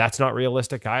 that's not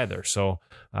realistic either. So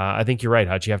I think you're right,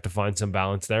 Hutch. You have to find some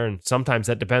balance there. And sometimes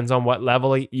that depends on what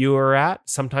level you are at.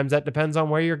 Sometimes that depends on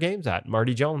where your game's at.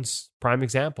 Marty Jones, prime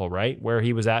example, right? Where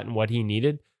he was at and what he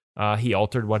needed. He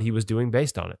altered what he was doing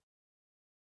based on it.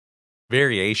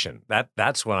 Variation.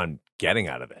 That's what I'm getting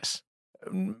out of this.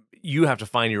 You have to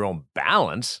find your own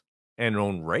balance and your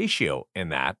own ratio in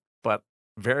that. But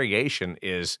variation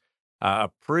is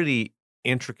a pretty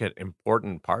intricate,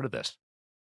 important part of this.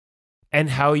 And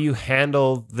how you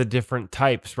handle the different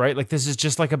types, right? Like this is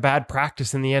just like a bad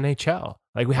practice in the NHL.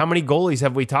 Like how many goalies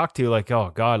have we talked to? Like,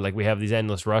 oh God, like we have these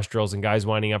endless rush drills and guys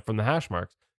winding up from the hash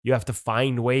marks. You have to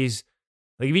find ways.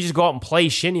 Like if you just go out and play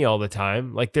shinny all the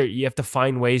time, like you have to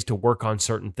find ways to work on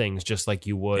certain things, just like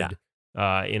you would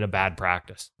in a bad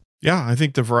practice. Yeah, I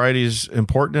think the variety is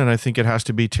important, and I think it has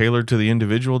to be tailored to the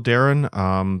individual,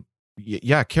 Darren.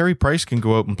 Carey Price can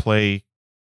go out and play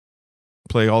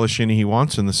all the shinny he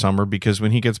wants in the summer, because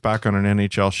when he gets back on an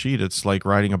NHL sheet, it's like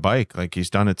riding a bike. Like he's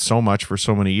done it so much for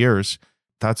so many years.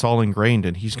 That's all ingrained,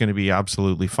 and he's going to be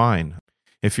absolutely fine.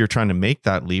 If you're trying to make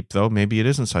that leap, though, maybe it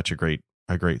isn't such a great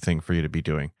thing for you to be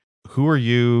doing. Who are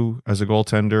you as a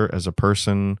goaltender, as a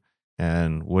person,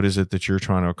 and what is it that you're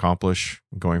trying to accomplish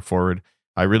going forward?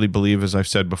 I really believe, as I've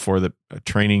said before, that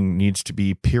training needs to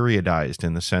be periodized,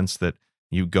 in the sense that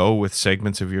you go with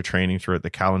segments of your training throughout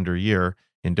the calendar year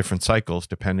in different cycles,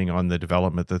 depending on the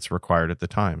development that's required at the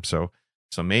time. So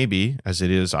maybe, as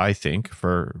it is, I think,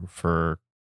 for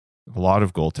a lot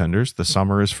of goaltenders, the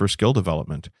summer is for skill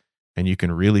development, and you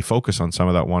can really focus on some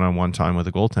of that one-on-one time with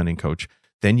a goaltending coach.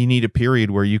 Then you need a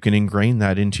period where you can ingrain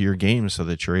that into your game so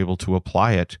that you're able to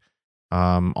apply it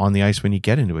on the ice when you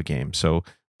get into a game. So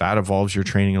that evolves your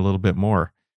training a little bit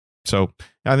more. So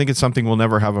I think it's something we'll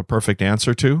never have a perfect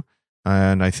answer to.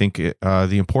 And I think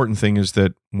the important thing is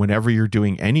that whenever you're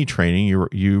doing any training,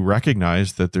 you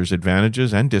recognize that there's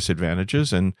advantages and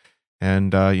disadvantages, and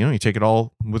you take it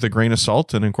all with a grain of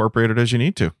salt and incorporate it as you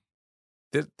need to.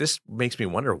 This makes me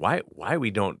wonder why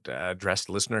we don't address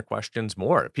listener questions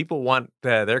more. If people want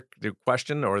their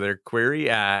question or their query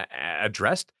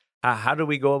addressed, how do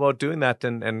we go about doing that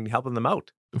and helping them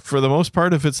out? For the most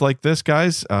part, if it's like this,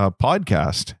 guys,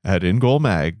 podcast at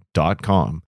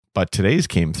ingoalmag.com. But today's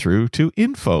came through to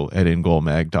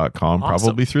info@ingoalmag.com, Awesome.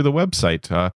 Probably through the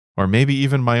website, or maybe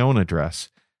even my own address.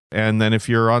 And then if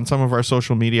you're on some of our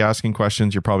social media asking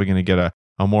questions, you're probably going to get a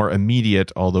more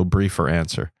immediate, although briefer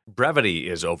answer. Brevity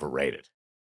is overrated,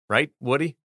 right,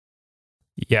 Woody?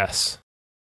 Yes,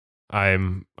 I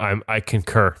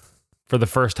concur. For the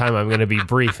first time, I'm going to be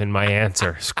brief in my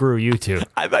answer. Screw you two.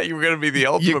 I thought you were going to be the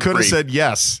ultimate. You could have brief. said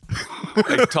yes.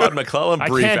 Like Todd McClellan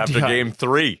brief after do- Game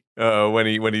 3 when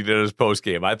he did his post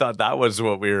game. I thought that was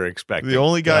what we were expecting. The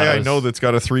only guy I know that's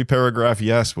got a 3-paragraph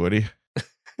yes, Woody.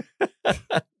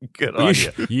 Good on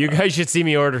you. You guys should see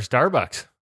me order Starbucks.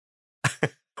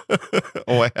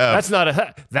 Oh, I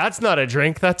have. That's not a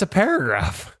drink. That's a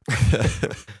paragraph.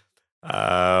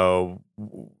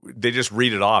 They just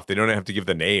read it off. They don't have to give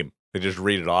the name. They just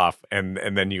read it off, and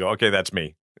then you go, okay, that's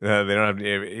me. They don't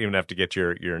even have to get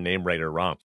your name right or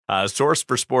wrong. Source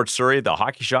for Sports Surrey, The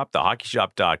Hockey Shop,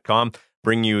 thehockeyshop.com,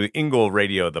 bring you In Goal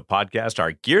Radio, the podcast.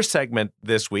 Our gear segment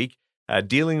this week,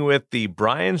 dealing with the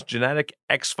Brian's Genetic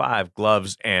X5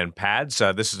 gloves and pads.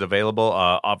 This is available,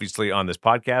 obviously, on this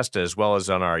podcast as well as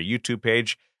on our YouTube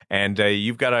page. And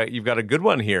you've got a good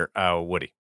one here,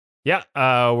 Woody. Yeah,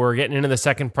 we're getting into the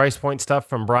second price point stuff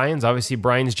from Brian's. Obviously,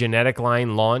 Brian's Genetic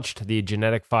line launched. The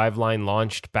Genetic 5 line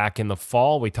launched back in the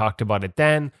fall. We talked about it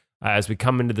then. As we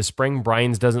come into the spring,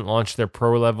 Brian's doesn't launch their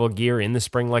pro-level gear in the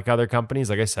spring like other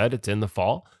companies. Like I said, it's in the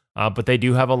fall. But they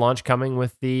do have a launch coming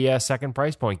with the second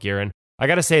price point gear. And I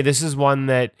got to say, this is one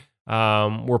that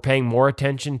we're paying more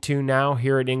attention to now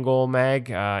here at InGoal Mag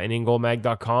and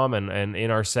InGoalMag.com and in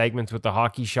our segments with the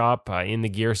Hockey Shop, in the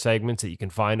gear segments that you can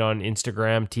find on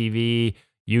Instagram, TV,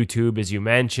 YouTube, as you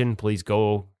mentioned. Please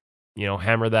go,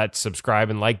 hammer that subscribe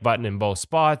and like button in both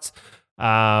spots.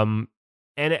 And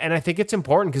I think it's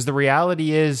important because the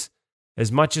reality is,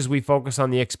 as much as we focus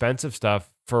on the expensive stuff,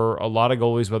 for a lot of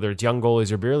goalies, whether it's young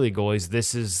goalies or beer league goalies,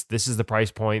 this is the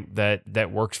price point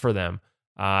that works for them.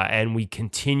 And we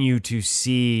continue to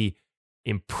see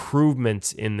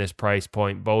improvements in this price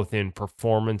point, both in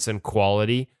performance and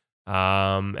quality.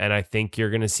 And I think you're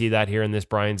going to see that here in this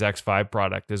Brian's X5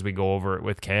 product as we go over it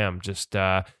with Cam. Just,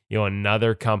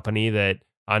 another company that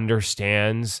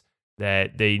understands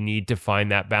that they need to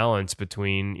find that balance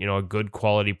between, a good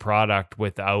quality product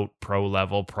without pro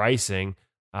level pricing.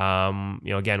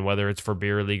 Again, whether it's for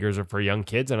beer leaguers or for young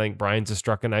kids, and I think Brian's has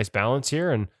struck a nice balance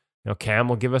here. And, Cam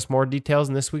will give us more details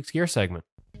in this week's gear segment.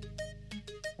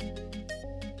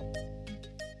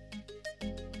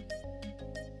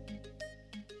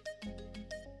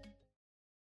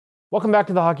 Welcome back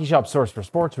to the Hockey Shop Source for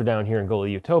Sports. We're down here in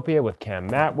Goalie Utopia with Cam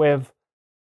Matwiv.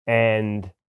 And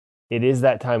it is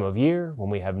that time of year when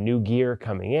we have new gear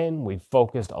coming in. We've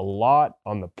focused a lot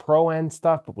on the pro end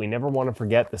stuff, but we never want to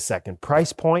forget the second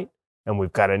price point. And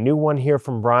we've got a new one here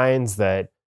from Brian's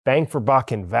that bang for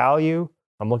buck and value.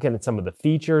 I'm looking at some of the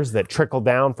features that trickle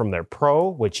down from their pro,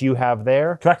 which you have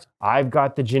there. Correct. I've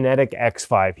got the Genetic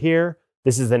X5 here.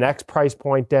 This is the next price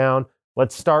point down.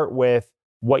 Let's start with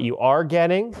what you are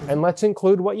getting, and let's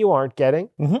include what you aren't getting,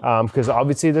 because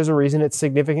obviously there's a reason it's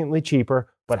significantly cheaper.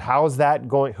 But how's that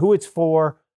going? Who it's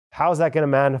for? How's that going to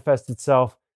manifest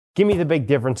itself? Give me the big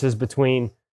differences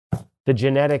between the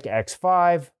Genetic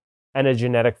X5 and a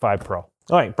Genetic 5 Pro. All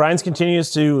right, Brian's continues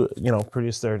to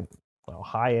produce their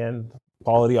high-end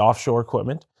quality offshore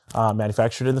equipment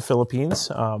manufactured in the Philippines.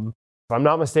 If I'm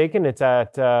not mistaken, it's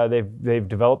at they've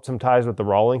developed some ties with the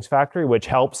Rawlings factory, which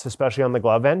helps, especially on the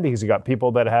glove end, because you got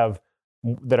people that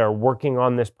are working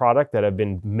on this product that have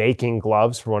been making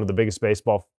gloves for one of the biggest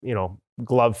baseball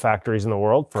glove factories in the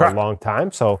world for Correct. a long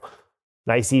time. So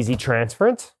nice, easy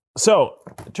transference. So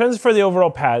transfer the overall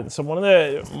pad. So one of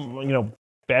the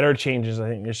better changes I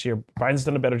think this year, Brian's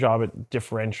done a better job at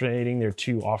differentiating their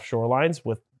two offshore lines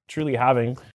with truly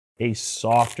having a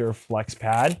softer flex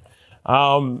pad.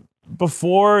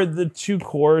 Before, the two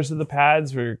cores of the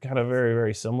pads were kind of very,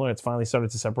 very similar. It's finally started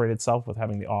to separate itself with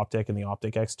having the Optic and the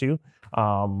Optic X2,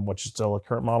 which is still a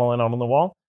current model and out on the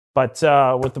wall. But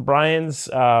with the Brian's,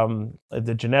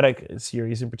 the Genetic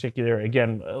series in particular,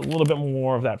 again, a little bit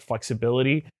more of that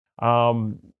flexibility.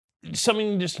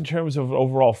 Something just in terms of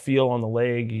overall feel on the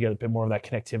leg, you get a bit more of that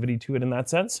connectivity to it in that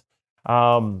sense.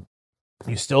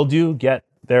 You still do get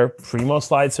their Primo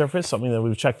slide surface, something that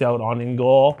we've checked out on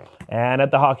InGoal and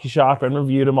at the Hockey Shop and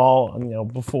reviewed them all,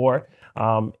 before.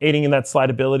 Aiding in that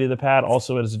slidability of the pad,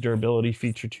 also it has a durability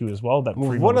feature too as well. That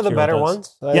Primo one of the better does.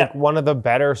 ones. I think one of the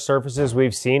better surfaces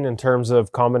we've seen in terms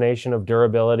of combination of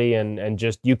durability and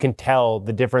just you can tell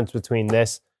the difference between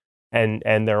this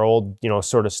and their old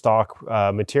sort of stock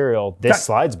material. This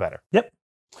slides better. Yep.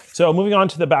 So moving on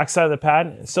to the backside of the pad,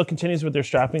 it still continues with their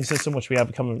strapping system, which we have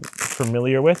become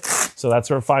familiar with. So that's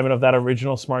a refinement of that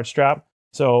original Smart Strap.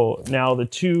 So now the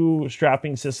two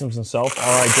strapping systems themselves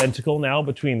are identical now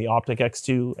between the Optic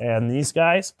X2 and these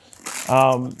guys.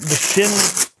 The shin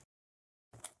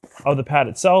of the pad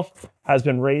itself has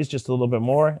been raised just a little bit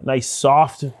more. Nice,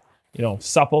 soft,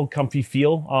 supple, comfy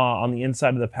feel on the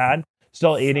inside of the pad.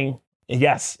 Still aiding in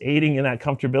that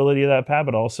comfortability of that pad,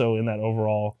 but also in that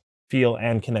overall feel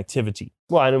and connectivity.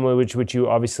 Well, and which you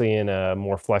obviously in a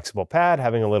more flexible pad,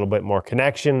 having a little bit more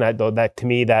connection. That to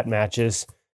me that matches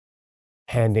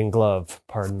hand in glove.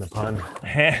 Pardon the pun.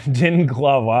 Hand in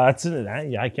glove. Wow, I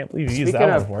can't believe you used that Speaking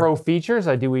one of before. pro features,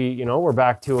 we're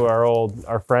back to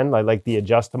our friend. I like the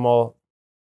adjustable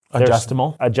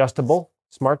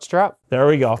smart strap. There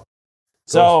we go.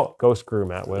 So go screw,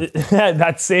 Matt. With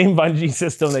that same bungee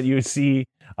system that you see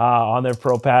on their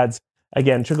pro pads,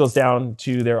 again, trickles down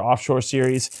to their offshore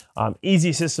series.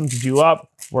 Easy system to do up,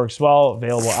 works well,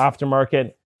 available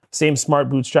aftermarket. Same smart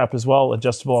boot strap as well,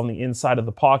 adjustable on the inside of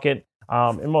the pocket.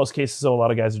 In most cases, though, a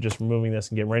lot of guys are just removing this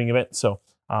and getting rid of it. So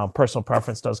personal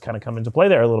preference does kind of come into play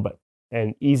there a little bit.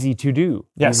 And easy to do,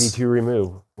 yes. Easy to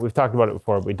remove. We've talked about it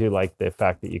before, but we do like the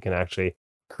fact that you can actually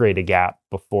create a gap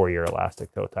before your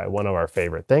elastic toe tie. One of our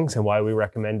favorite things and why we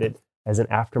recommend it as an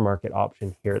aftermarket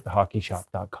option here at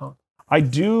thehockeyshop.com. I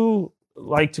do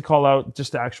like to call out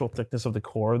just the actual thickness of the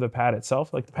core of the pad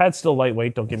itself. Like the pad's still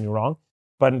lightweight, don't get me wrong,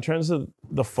 But in terms of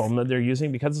the foam that they're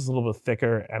using, because it's a little bit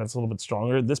thicker and it's a little bit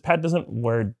stronger, this pad doesn't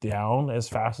wear down as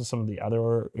fast as some of the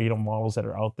other models that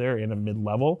are out there in a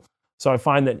mid-level. So I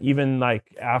find that even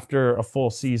like after a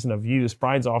full season of use,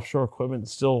 Brian's offshore equipment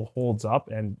still holds up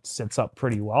and sits up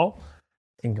pretty well.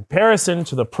 In comparison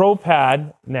to the Pro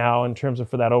Pad now, in terms of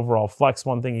for that overall flex,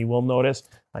 one thing you will notice,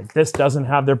 like this doesn't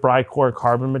have their Bri-Core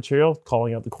carbon material,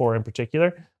 calling out the core in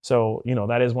particular. So,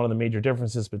 that is one of the major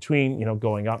differences between,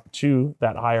 going up to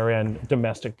that higher end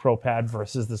domestic Pro Pad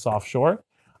versus this offshore.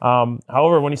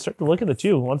 However, when you start to look at the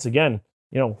two, once again,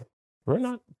 we're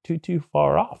not too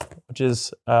far off, which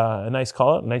is a nice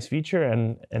call out, a nice feature,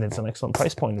 and it's an excellent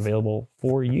price point available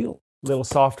for you. A little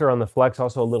softer on the flex,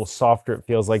 also a little softer, it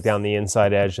feels like, down the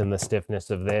inside edge than the stiffness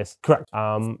of this. Correct.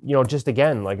 Just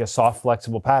again, like a soft,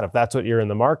 flexible pad. If that's what you're in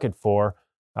the market for,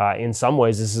 in some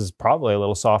ways, this is probably a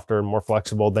little softer and more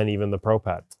flexible than even the Pro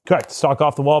Pad. Correct. Stock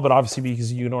off the wall, but obviously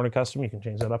because you can order custom, you can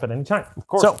change that up at any time. Of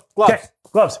course. So, gloves. Okay,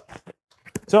 gloves.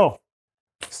 So,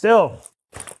 still,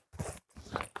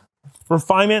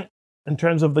 refinement in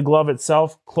terms of the glove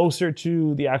itself, closer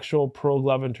to the actual Pro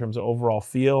glove in terms of overall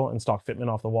feel and stock fitment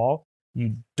off the wall.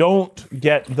 You don't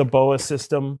get the BOA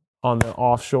system on the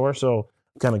offshore, so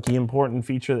kind of key important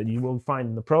feature that you will find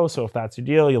in the Pro. So if that's your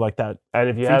deal, you like that. And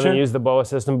if you haven't used the BOA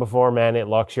system before, man, it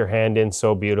locks your hand in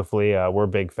so beautifully. We're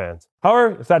big fans.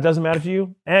 However, if that doesn't matter to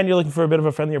you and you're looking for a bit of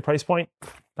a friendlier price point,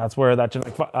 that's where that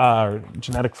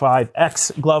Genetic 5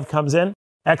 X glove comes in.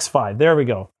 X5, there we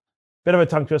go. Bit of a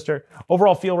tongue twister.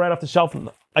 Overall feel right off the shelf.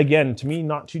 Again, to me,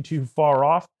 not too far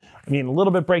off. I mean, a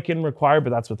little bit break-in required,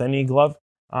 but that's with any glove.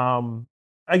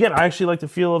 Again, I actually like the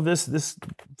feel of this. This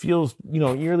feels,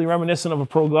 eerily reminiscent of a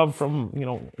Pro glove from,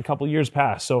 a couple years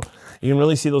past. So you can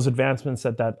really see those advancements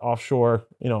that offshore,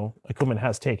 equipment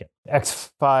has taken.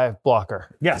 X5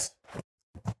 blocker. Yes.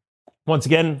 Once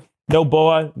again, no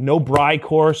BOA, no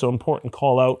Bri-Core, so important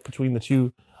call out between the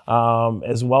two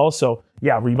as well. So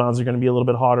yeah, rebounds are going to be a little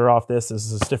bit hotter off this. This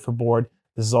is a stiffer board.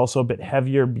 This is also a bit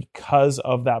heavier because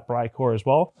of that Bri-Core as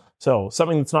well. So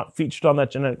something that's not featured on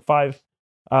that Genetic 5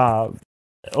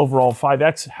 overall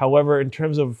 5X. However, in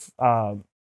terms of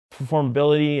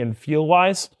performability and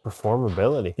feel-wise.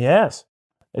 Performability? Yes.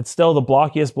 It's still the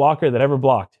blockiest blocker that ever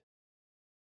blocked.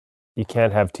 You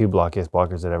can't have two blockiest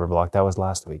blockers that ever blocked. That was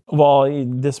last week. Well,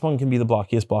 this one can be the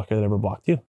blockiest blocker that ever blocked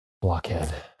too.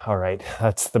 Blockhead. All right.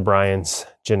 That's the Brian's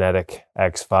Genetic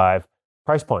X5.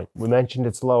 Price point. We mentioned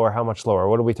it's lower. How much lower?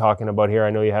 What are we talking about here?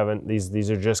 I know you haven't, these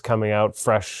are just coming out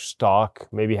fresh stock.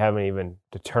 Maybe you haven't even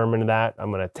determined that. I'm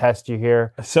going to test you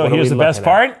here. So here's the best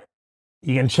part.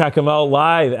 You can check them out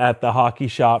live at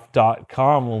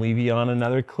thehockeyshop.com. We'll leave you on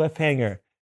another cliffhanger.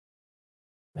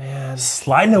 Man.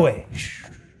 Sliding away.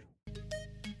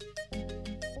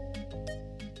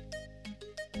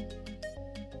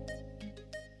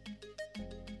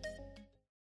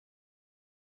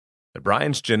 The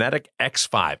Brian's Genetic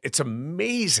X5. It's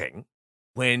amazing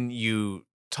when you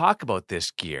talk about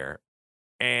this gear,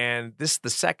 and this is the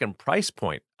second price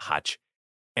point, Hutch,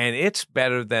 and it's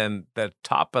better than the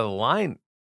top of the line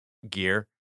gear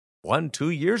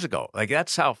 1-2 years ago. Like,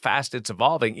 that's how fast it's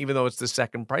evolving, even though it's the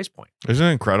second price point. Isn't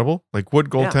it incredible? Like what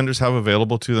goaltenders have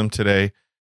available to them today.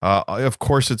 Of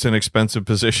course, it's an expensive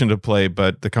position to play,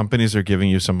 but the companies are giving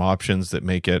you some options that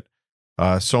make it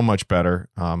so much better.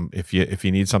 If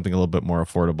you need something a little bit more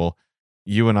affordable,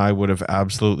 you and I would have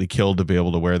absolutely killed to be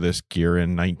able to wear this gear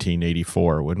in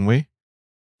 1984, wouldn't we?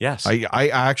 Yes. I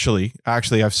actually,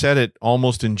 I've said it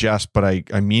almost in jest, but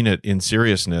I mean it in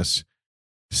seriousness.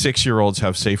 6-year-olds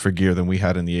have safer gear than we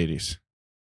had in the 80s.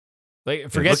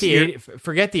 Like forget the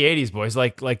 80s, boys.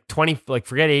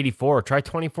 Forget 84. Try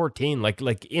 2014.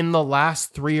 Like in the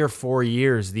last 3 or 4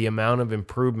 years, the amount of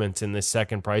improvements in this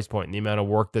second price point and the amount of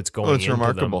work that's going into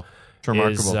remarkable. them it's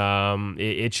remarkable.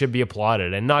 It should be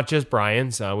applauded, and not just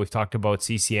Brian's. We've talked about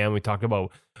CCM. We talked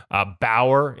about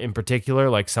Bauer in particular.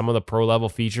 Like some of the pro level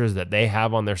features that they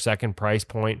have on their second price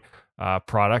point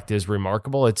product is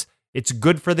remarkable. It's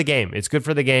good for the game. It's good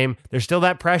for the game. There's still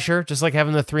that pressure, just like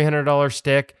having the $300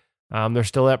 stick. There's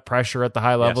still that pressure at the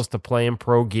high levels to play in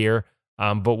pro gear.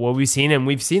 But what we've seen, and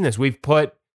we've seen this, we've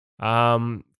put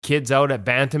kids out at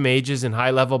bantam ages and high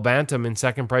level bantam in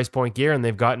second price point gear, and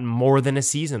they've gotten more than a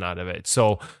season out of it.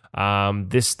 So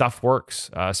this stuff works,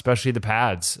 especially the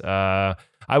pads. I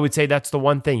would say that's the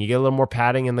one thing. You get a little more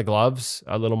padding in the gloves,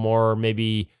 a little more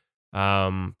maybe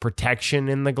protection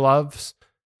in the gloves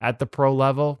at the pro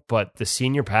level, but the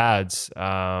senior pads,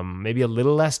 maybe a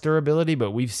little less durability,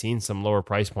 but we've seen some lower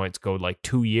price points go like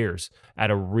 2 years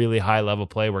at a really high level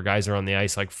play where guys are on the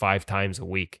ice like 5 times a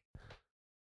week.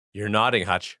 You're nodding,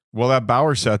 Hutch. Well, that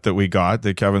Bauer set that we got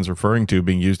that Kevin's referring to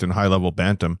being used in high-level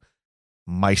bantam,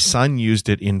 my son used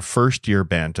it in first-year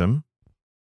bantam,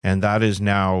 and that is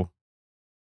now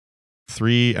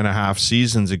 3.5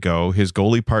 seasons ago. His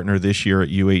goalie partner this year at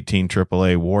U18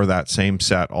 AAA wore that same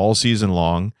set all season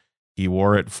long. He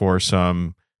wore it for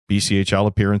some BCHL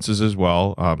appearances as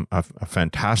well. A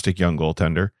fantastic young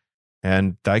goaltender.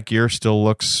 And that gear still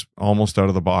looks almost out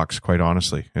of the box, quite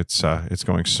honestly. It's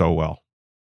going so well.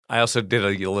 I also did a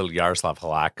little Yaroslav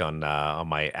Halak on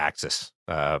my Axis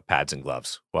pads and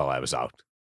gloves while I was out.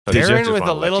 So Darren with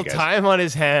a little time on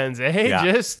his hands,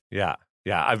 eh? Yeah.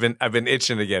 I've been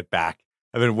itching to get back.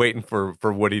 I've been waiting for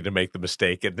Woody to make the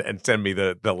mistake and send me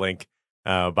the link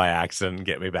by accident and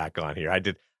get me back on here. I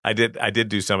did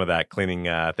do some of that cleaning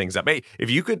things up. Hey,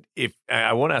 if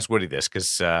I won't ask Woody this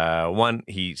because one,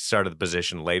 he started the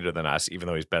position later than us, even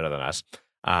though he's better than us.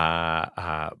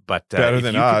 But better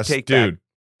than us,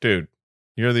 dude.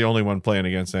 You're the only one playing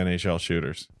against NHL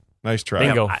shooters. Nice try.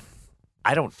 Bingo.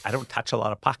 I don't touch a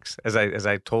lot of pucks, as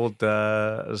I told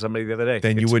somebody the other day.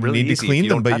 Then you wouldn't really need to clean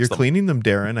them, but you're them. cleaning them,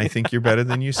 Darren. I think you're better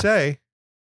than you say.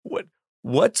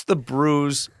 What's the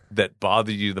bruise that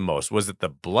bothered you the most? Was it the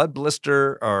blood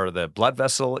blister or the blood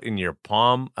vessel in your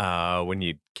palm when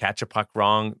you catch a puck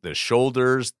wrong? The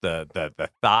shoulders, the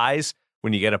thighs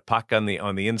when you get a puck on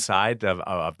the inside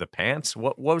of the pants?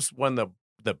 What was one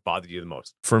that bothered you the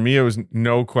most? For me, it was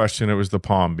no question. It was the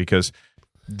palm, because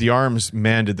the arms,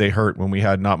 man, did they hurt when we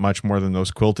had not much more than those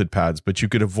quilted pads, but you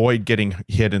could avoid getting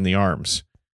hit in the arms.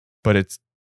 But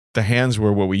the hands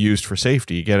were what we used for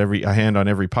safety. You get a hand on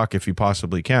every puck if you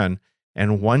possibly can.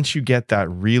 And once you get that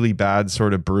really bad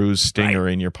sort of bruise stinger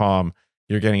in your palm,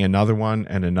 you're getting another one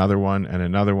and another one and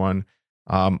another one.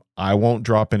 I won't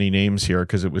drop any names here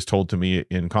because it was told to me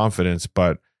in confidence,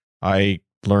 but I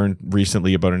learned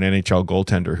recently about an NHL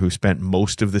goaltender who spent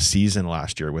most of the season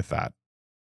last year with that,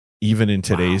 even in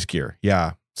today's gear.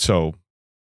 Yeah. So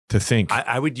to think.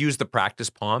 I would use the practice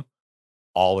palm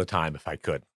all the time if I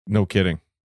could. No kidding.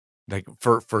 Like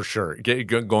for sure.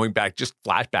 Going back, just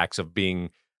flashbacks of being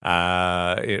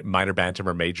minor bantam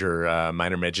or major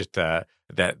minor midget.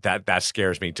 That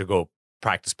scares me to go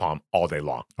practice palm all day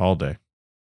long. All day.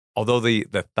 Although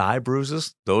the thigh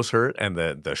bruises, those hurt, and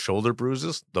the shoulder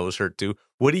bruises, those hurt too.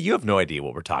 Woody, you have no idea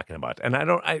what we're talking about, and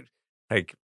I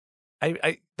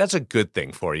that's a good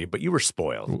thing for you, but you were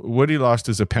spoiled. Woody lost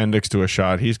his appendix to a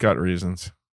shot. He's got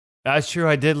reasons. That's true.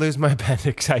 I did lose my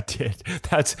appendix. I did.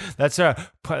 That's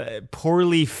a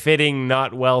poorly fitting,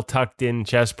 not well tucked in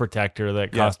chest protector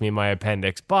that cost me my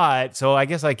appendix. But so I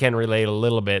guess I can relate a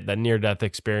little bit. That near death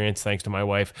experience, thanks to my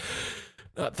wife.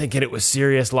 Not thinking it was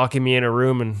serious, locking me in a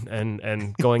room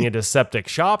and going into septic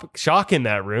shock in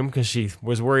that room because she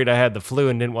was worried I had the flu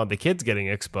and didn't want the kids getting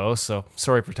exposed. So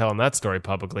sorry for telling that story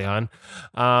publicly, hon.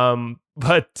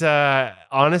 But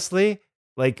honestly,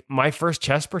 like my first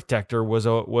chest protector was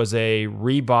a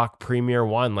Reebok Premier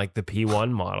One, like the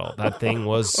P1 model. That thing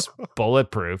was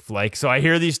bulletproof. Like, so I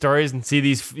hear these stories and see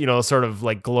these, sort of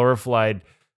like glorified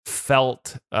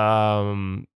felt,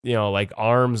 like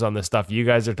arms on the stuff you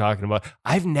guys are talking about.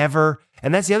 I've never,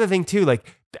 and that's the other thing too.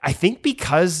 Like, I think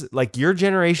because like your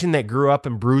generation that grew up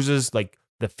in bruises, like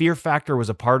the fear factor was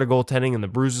a part of goaltending and the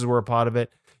bruises were a part of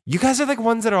it. You guys are like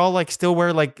ones that are all like still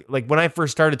wear like when I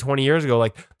first started 20 years ago,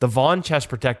 like the Vaughn chest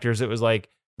protectors, it was like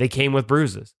they came with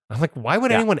bruises. I'm like, why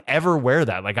would anyone ever wear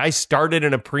that? Like I started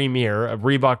in a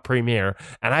Reebok Premier,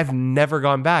 and I've never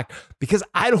gone back because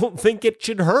I don't think it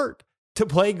should hurt to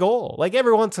play goal. Like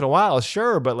every once in a while,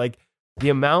 sure, but like the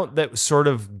amount that sort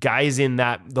of guys in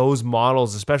those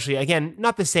models, especially again,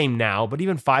 not the same now, but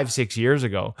even 5-6 years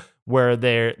ago, where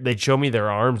they'd show me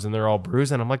their arms and they're all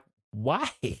bruised, and I'm like, why?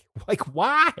 Like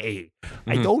why?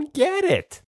 I don't get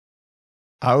it.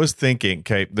 I was thinking,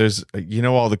 okay, there's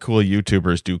all the cool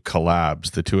YouTubers do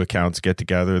collabs. The two accounts get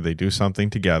together, they do something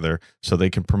together so they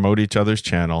can promote each other's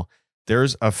channel.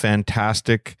 There's a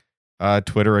fantastic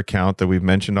Twitter account that we've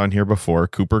mentioned on here before,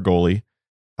 Cooper Goalie,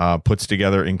 puts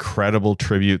together incredible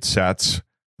tribute sets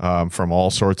from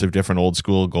all sorts of different old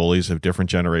school goalies of different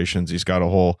generations. He's got a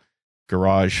whole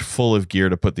garage full of gear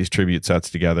to put these tribute sets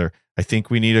together. I think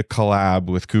we need a collab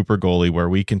with Cooper Goalie where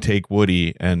we can take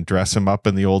Woody and dress him up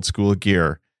in the old school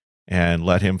gear and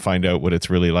let him find out what it's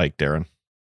really like, Darren.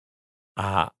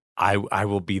 I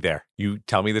will be there. You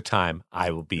tell me the time,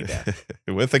 I will be there.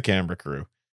 With a camera crew.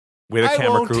 With a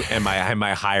camera crew and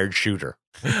my hired shooter.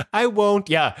 I won't.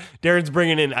 Yeah. Darren's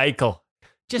bringing in Eichel.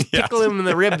 Just tickle him in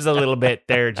the ribs a little bit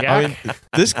there, Jack. I mean,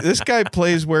 this guy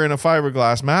plays wearing a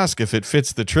fiberglass mask if it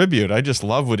fits the tribute. I just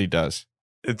love what he does.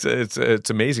 It's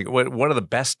amazing. One of the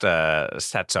best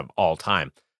sets of all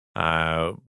time.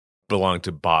 belonged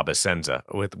to Bob Essenza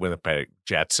with Winnipeg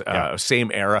Jets. Same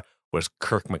era was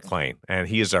Kirk McLean, and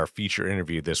he is our feature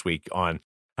interview this week on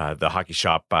the Hockey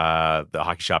Shop, the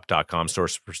hockeyshop.com,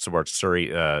 Source for Sports Surrey,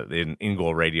 in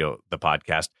Goal Radio, the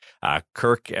podcast.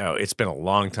 Kirk, it's been a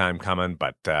long time coming,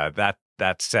 but that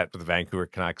set with the Vancouver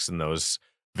Canucks in those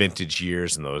vintage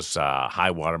years and those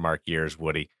high watermark years,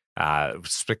 Woody,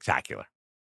 spectacular.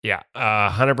 Yeah,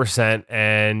 100%.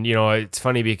 And, it's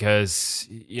funny because,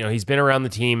 he's been around the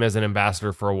team as an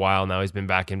ambassador for a while now. He's been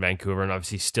back in Vancouver and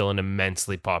obviously still an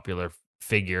immensely popular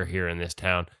figure here in this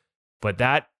town. But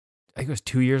that, I think it was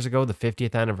 2 years ago, the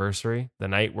 50th anniversary, the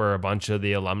night where a bunch of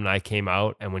the alumni came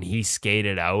out, and when he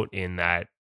skated out in that,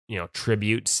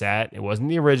 tribute set, it wasn't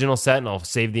the original set, and I'll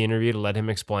save the interview to let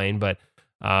him explain, but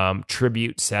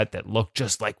tribute set that looked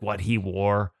just like what he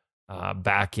wore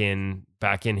back in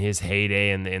his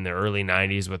heyday in the early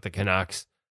 90s with the Canucks.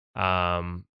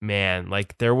 Man,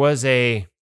 like there was an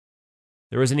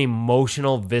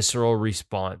emotional, visceral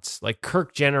response. Like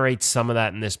Kirk generates some of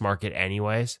that in this market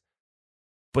anyways,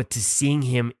 but to seeing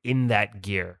him in that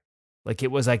gear, like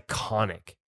it was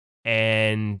iconic,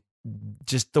 and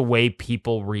just the way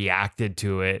people reacted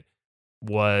to it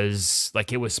was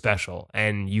like, it was special,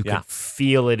 and you could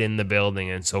feel it in the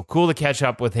building. And so cool to catch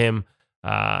up with him.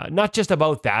 Not just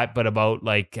about that, but about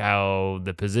like how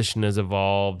the position has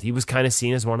evolved. He was kind of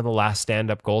seen as one of the last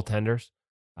stand-up goaltenders.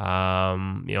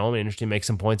 Interesting to make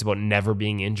some points about never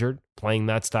being injured playing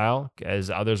that style,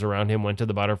 as others around him went to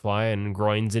the butterfly and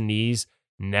groins and knees,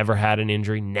 never had an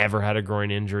injury, never had a groin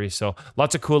injury. So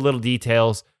lots of cool little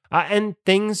details and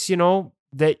things,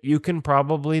 that you can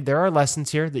probably, there are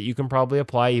lessons here that you can probably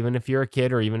apply even if you're a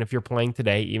kid or even if you're playing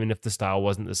today, even if the style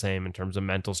wasn't the same in terms of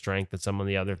mental strength and some of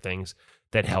the other things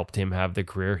that helped him have the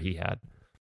career he had.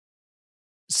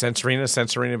 Sensorina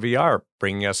VR,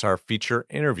 bringing us our feature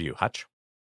interview. Hutch?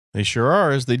 They sure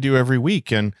are, as they do every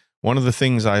week. And one of the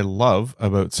things I love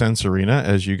about Sensorina,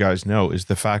 as you guys know, is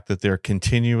the fact that they're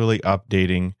continually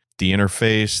updating the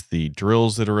interface, the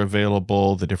drills that are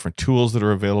available, the different tools that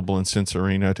are available in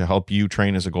Sensorina to help you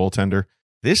train as a goaltender.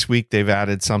 This week, they've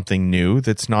added something new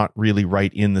that's not really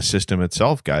right in the system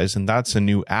itself, guys, and that's a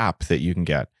new app that you can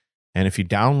get. And if you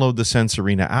download the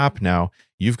Sensorina app now,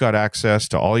 you've got access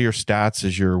to all your stats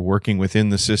as you're working within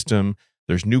the system.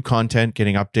 There's new content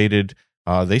getting updated,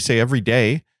 they say every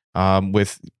day,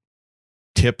 with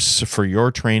tips for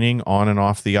your training on and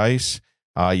off the ice.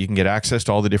 You can get access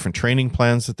to all the different training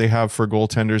plans that they have for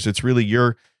goaltenders. It's really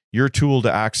your tool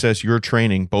to access your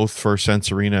training, both for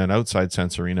Sensorina and outside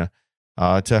Sensorina,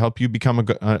 to help you become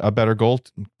a better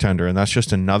goaltender. And that's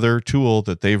just another tool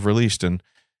that they've released. And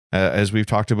as we've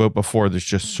talked about before, there's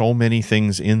just so many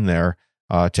things in there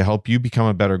to help you become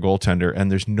a better goaltender.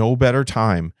 And there's no better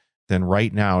time than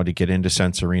right now to get into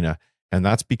Sensorina. And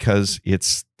that's because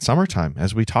it's summertime,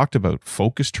 as we talked about.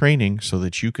 Focus training so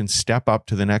that you can step up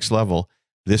to the next level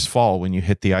this fall when you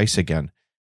hit the ice again.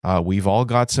 We've all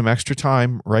got some extra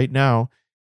time right now.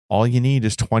 All you need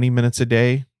is 20 minutes a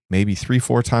day, maybe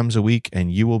 3-4 times a week,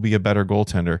 and you will be a better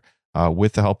goaltender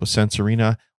with the help of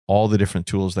Sensorina, all the different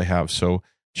tools they have. So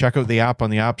check out the app on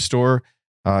the App Store,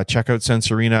 check out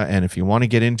Sensorina, and if you want to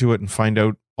get into it and find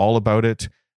out all about it,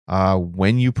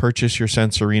 when you purchase your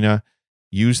Sensorina,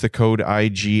 use the code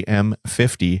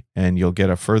IGM50 and you'll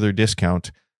get a further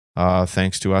discount.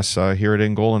 Thanks to us here at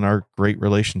In Goal and our great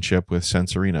relationship with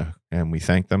Sensorina. And we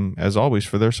thank them, as always,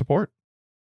 for their support.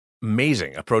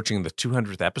 Amazing. Approaching the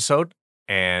 200th episode,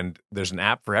 and there's an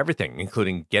app for everything,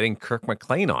 including getting Kirk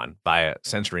McLean on via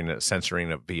Sensorina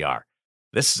VR.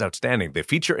 This is outstanding. The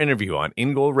feature interview on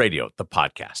In Goal Radio, the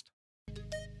podcast.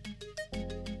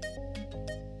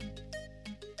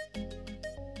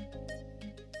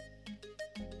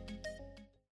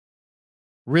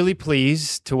 Really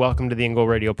pleased to welcome to the In Goal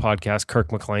Radio podcast,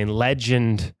 Kirk McLean,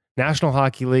 legend, National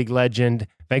Hockey League legend,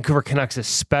 Vancouver Canucks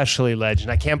especially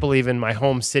legend. I can't believe in my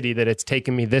home city that it's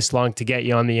taken me this long to get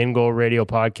you on the In Goal Radio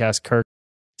podcast, Kirk.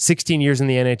 16 years in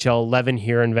the NHL, 11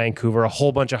 here in Vancouver, a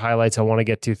whole bunch of highlights I want to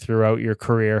get to throughout your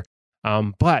career.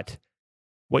 But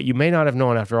what you may not have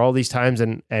known after all these times,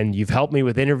 and you've helped me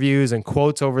with interviews and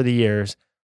quotes over the years,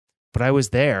 but I was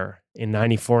there in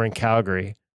 94 in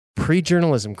Calgary,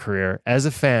 pre-journalism career, as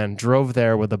a fan, drove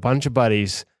there with a bunch of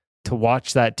buddies to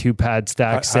watch that 2-pad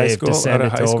stack save to send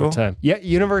it to overtime. Yeah,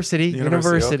 university.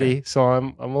 Okay. So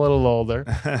I'm a little older.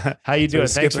 How you doing?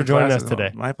 Thanks for joining us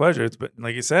today. My pleasure. It's been,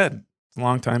 like you said, it's a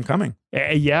long time coming.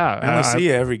 Yeah. I only see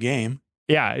you every game.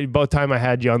 Yeah, about time I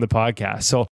had you on the podcast.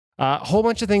 So a whole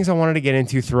bunch of things I wanted to get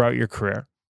into throughout your career.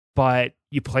 but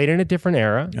you played in a different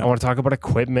era. Yeah. I want to talk about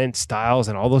equipment, styles,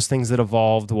 and all those things that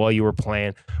evolved while you were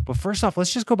playing. But first off,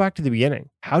 let's just go back to the beginning.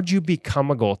 How'd you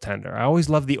become a goaltender? I always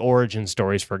love the origin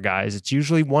stories for guys. It's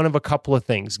usually one of a couple of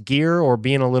things, gear or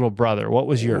being a little brother. What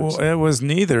was yours? Well, it was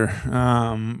neither.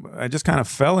 I just kind of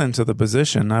fell into the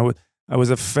position. I was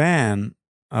a fan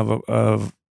of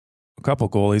a couple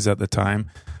goalies at the time.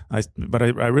 But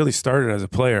I really started as a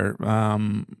player.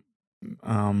 And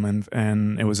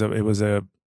it was a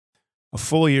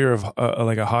full year of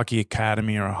like a hockey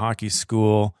academy or a hockey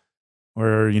school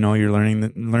where you're learning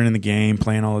the game,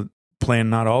 playing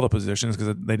not all the positions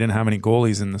because they didn't have any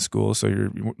goalies in the school, so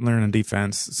you're learning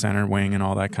defense, center, wing, and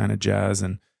all that kind of jazz,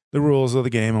 and the rules of the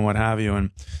game and what have you.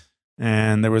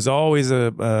 And there was always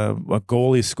a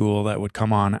goalie school that would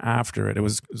come on after it. It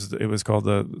was called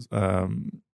the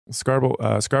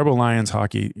Scarborough Lions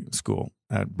Hockey School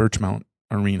at Birchmount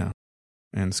Arena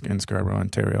in Scarborough,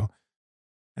 Ontario.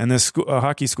 And this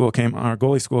hockey school our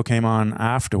goalie school came on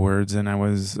afterwards. And I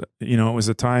was, it was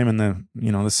a time in the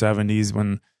 70s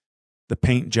when the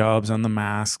paint jobs on the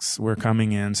masks were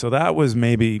coming in. So that was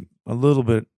maybe a little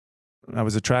bit, I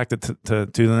was attracted to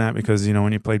that because,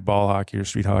 when you played ball hockey or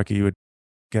street hockey, you would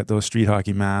get those street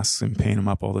hockey masks and paint them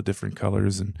up all the different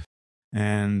colors.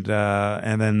 And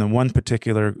then the one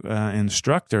particular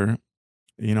instructor,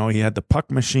 he had the puck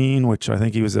machine, which I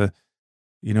think he was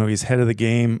he's head of the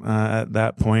game at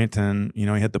that point, and he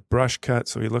had the brush cut,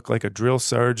 so he looked like a drill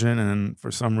sergeant. And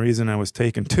for some reason, I was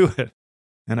taken to it,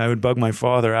 and I would bug my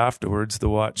father afterwards to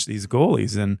watch these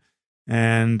goalies.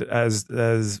 And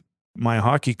as my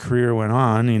hockey career went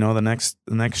on, the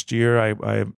next year,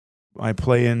 I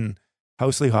play in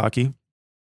Housley hockey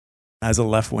as a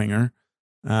left winger.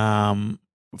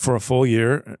 For a full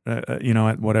year,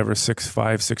 at whatever,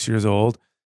 6 years old.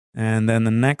 And then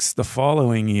the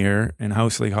following year in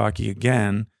Housley hockey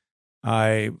again,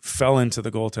 I fell into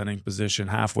the goaltending position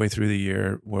halfway through the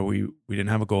year where we didn't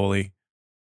have a goalie,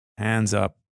 hands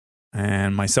up,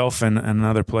 and myself and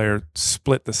another player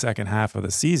split the second half of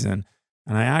the season.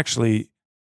 And I actually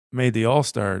made the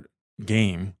All-Star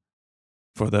game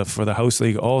for the House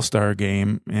League All-Star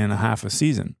game in a half a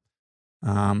season.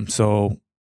 So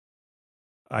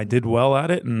I did well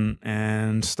at it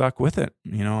and stuck with it.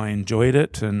 I enjoyed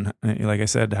it, and like I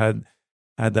said, had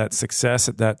that success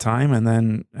at that time. And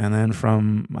then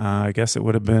from I guess it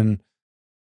would have been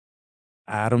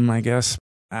Adam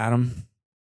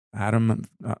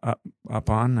up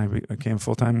on. I became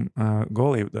full-time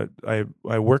goalie.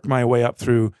 I worked my way up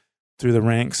through the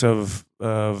ranks of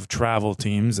travel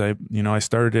teams. I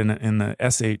started in the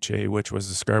SHA, which was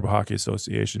the Scarborough Hockey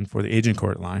Association, for the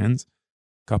Agincourt Lions.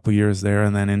 Couple years there,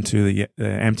 and then into the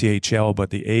MTHL, but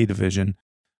the A division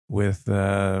with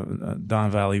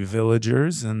Don Valley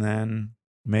Villagers, and then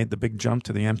made the big jump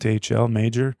to the MTHL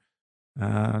major,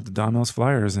 the Don Mills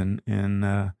Flyers in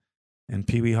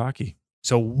Pee Wee hockey.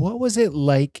 So what was it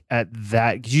like at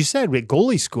that? Because you said with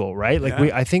goalie school, right? Like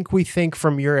Yeah. I think we think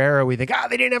from your era, we think,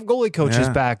 they didn't have goalie coaches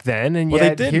Yeah. back then, and Well,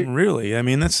 yet they didn't really. I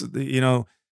mean, that's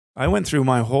I went through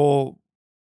my whole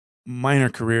minor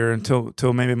career until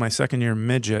maybe my second year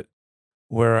midget,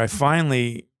 where I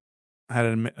finally had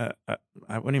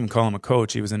I wouldn't even call him a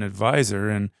coach. He was an advisor,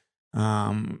 and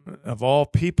of all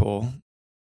people,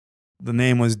 the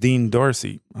name was Dean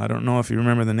Dorsey. I don't know if you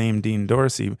remember the name Dean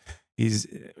Dorsey.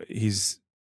 He's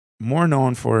more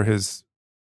known for his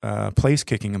place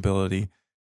kicking ability,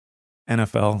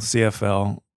 NFL,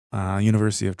 CFL,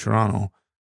 University of Toronto.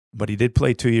 But he did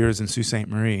play 2 years in Sault Ste.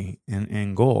 Marie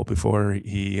in goal before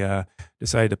he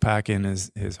decided to pack in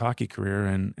his hockey career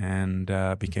and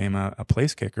became a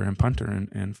place kicker and punter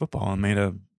in football, and made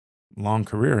a long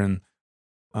career in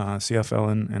CFL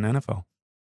and NFL.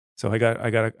 So I got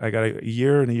a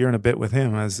year and a bit with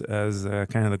him as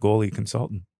kind of the goalie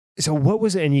consultant. So what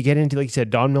was it? And you get into, like you said,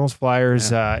 Don Mills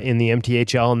Flyers in the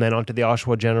MTHL, and then onto the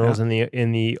Oshawa Generals in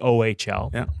the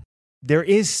OHL. Yeah. There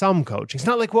is some coaching. It's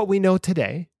not like what we know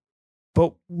today,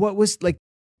 but what was like?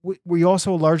 Were you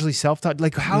also largely self-taught?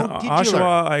 Like how did you learn?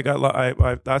 Oshawa,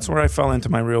 I that's where I fell into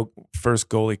my real first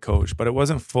goalie coach, but it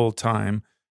wasn't full time.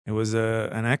 It was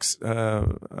an ex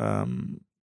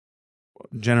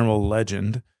general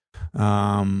legend.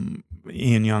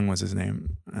 Ian Young was his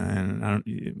name, and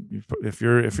if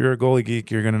you're a goalie geek,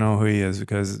 you're gonna know who he is,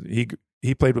 because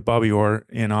he played with Bobby Orr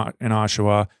in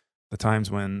Oshawa, the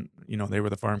times when they were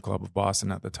the Farm Club of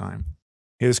Boston at the time.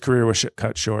 His career was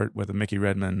cut short with a Mickey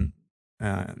Redmond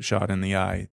shot in the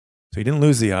eye, so he didn't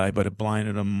lose the eye, but it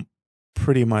blinded him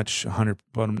pretty much about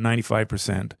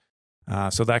 95%.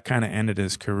 So that kind of ended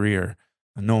his career.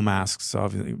 No masks,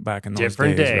 obviously, back in those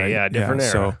Different days, day, right? different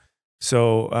era.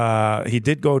 So he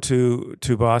did go to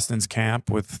Boston's camp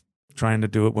with trying to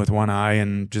do it with one eye,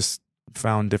 and just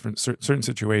found different certain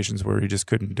situations where he just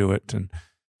couldn't do it, and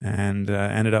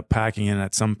ended up packing in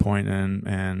at some point,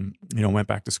 and went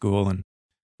back to school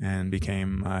and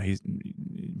became an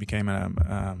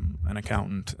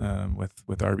accountant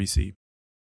with RBC.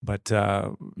 But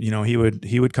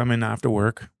he would come in after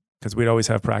work, because we'd always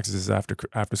have practices after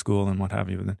school and what have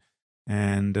you.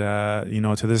 And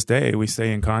to this day we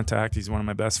stay in contact. He's one of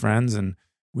my best friends, and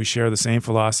we share the same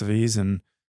philosophies and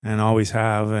always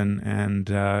have. And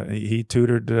he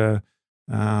tutored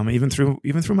even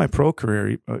through my pro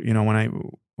career.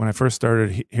 When I first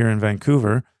started here in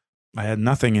Vancouver, I had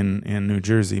nothing in New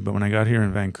Jersey. But when I got here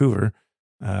in Vancouver,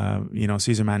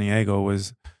 Cesar Maniego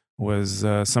was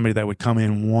somebody that would come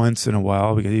in once in a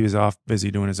while, because he was off busy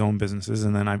doing his own businesses.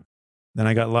 And then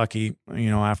I got lucky,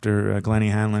 after Glennie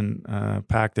Hanlon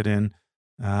packed it in.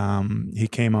 He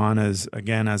came on as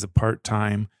a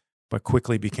part-time, but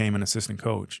quickly became an assistant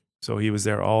coach. So he was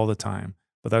there all the time.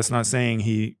 But that's not saying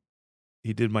he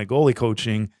did my goalie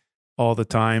coaching all the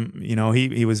time.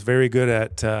 He was very good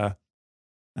at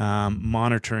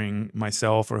monitoring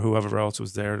myself or whoever else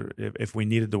was there. If we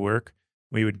needed the work,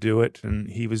 we would do it. And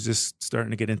he was just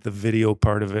starting to get into the video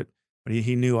part of it. But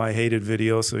he knew I hated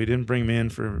video, so he didn't bring me in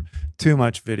for too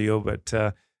much video. But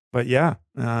yeah,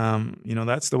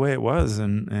 that's the way it was,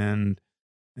 and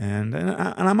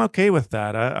I'm okay with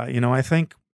that. I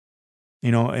think,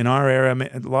 in our era,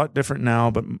 a lot different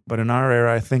now, but in our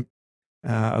era, I think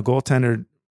a goaltender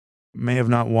may have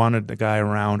not wanted the guy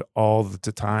around all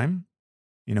the time.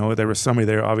 There was somebody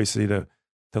there obviously to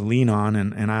lean on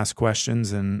and ask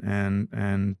questions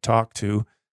and talk to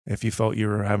if you felt you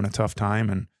were having a tough time,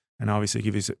 and obviously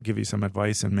give you some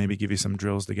advice and maybe give you some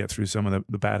drills to get through some of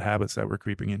the bad habits that were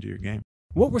creeping into your game.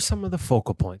 What were some of the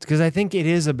focal points? Because I think it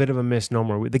is a bit of a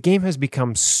misnomer. The game has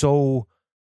become so,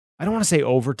 I don't want to say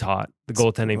overtaught, the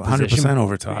goaltending 100% position. 100%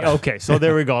 overtaught. Okay, so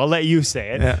there we go. I'll let you say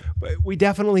it. Yeah. But we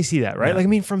definitely see that, right? Yeah.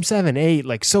 Like, from 7,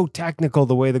 8, so technical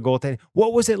the way the goaltending.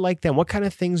 What was it like then? What kind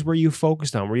of things were you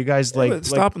focused on? Were you guys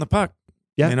stopping the puck?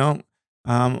 Yeah.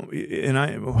 And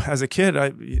I, as a kid,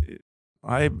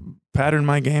 I patterned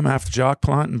my game after Jacques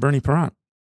Plante and Bernie Parent.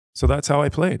 So that's how I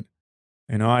played.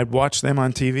 I'd watch them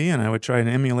on TV and I would try and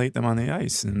emulate them on the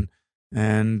ice. And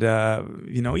even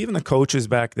the coaches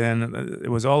back then, it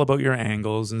was all about your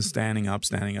angles and standing up.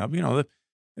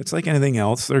 It's like anything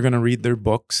else. They're going to read their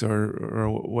books or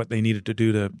what they needed to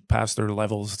do to pass their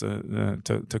levels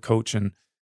to coach in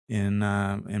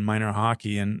minor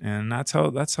hockey. And that's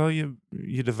how you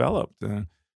developed.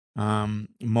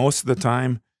 Most of the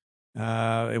time,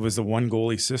 it was a one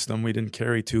goalie system. We didn't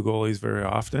carry two goalies very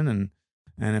often,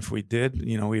 and if we did,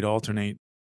 we'd alternate,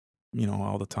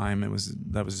 all the time.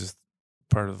 That was just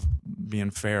part of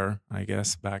being fair, I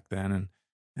guess, back then.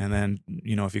 And then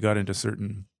if you got into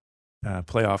certain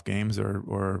playoff games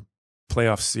or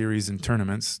playoff series and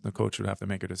tournaments, the coach would have to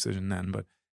make a decision then. But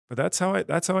that's how I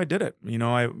did it.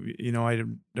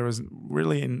 There was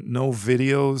really no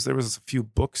videos. There was a few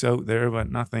books out there, but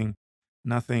nothing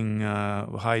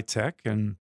high tech.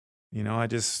 And I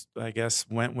just, I guess,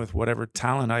 went with whatever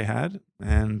talent I had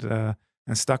and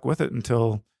stuck with it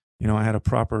until I had a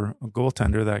proper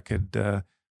goaltender that could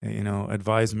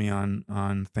advise me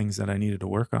on things that I needed to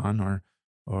work on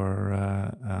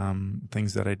or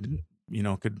things that I didn't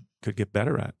could get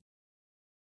better at.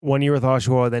 1 year with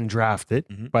Oshawa, then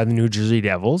drafted by the New Jersey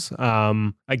Devils.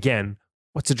 Again,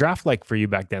 what's a draft like for you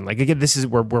back then? Like, again,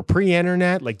 we're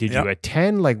pre-internet. Like, did you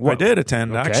attend? Like, what? I did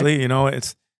attend. Okay. Actually,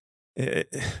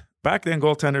 back then,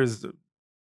 goaltenders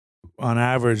on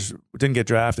average didn't get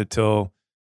drafted till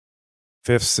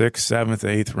 5th, 6th, 7th,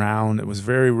 8th round. It was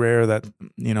very rare that a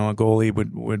goalie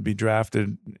would be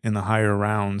drafted in the higher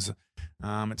rounds.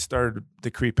 It started to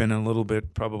creep in a little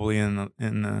bit, probably in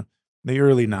the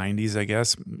early 90s, I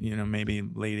guess. Maybe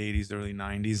late 80s, early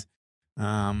 90s.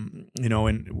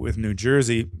 With New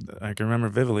Jersey, I can remember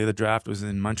vividly, the draft was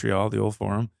in Montreal, the old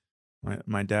Forum.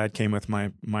 My dad came with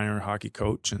my minor hockey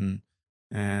coach, and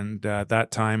at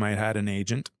that time I had an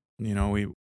agent.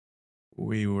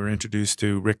 We were introduced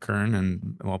to Rick Kern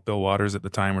and Bill Waters at the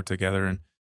time were together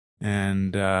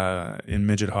and in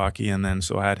midget hockey, and then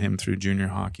so I had him through junior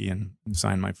hockey and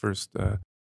signed my first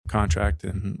contract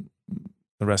and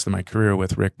the rest of my career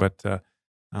with Rick. But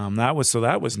that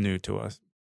was new to us.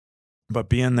 But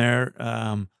being there,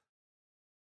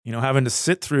 having to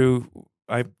sit through,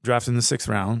 I drafted in the 6th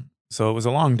round, so it was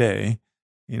a long day.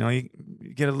 You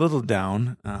get a little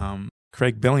down.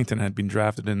 Craig Billington had been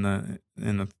drafted in the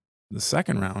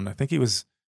 2nd round. I think he was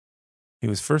He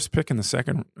was first pick in the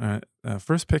second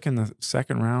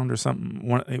round or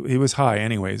something. He was high,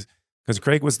 anyways, because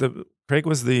Craig was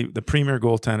the premier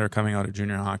goaltender coming out of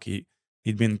junior hockey.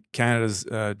 He'd been Canada's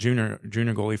junior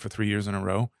goalie for 3 years in a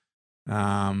row,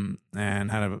 and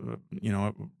had a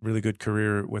really good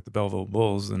career with the Belleville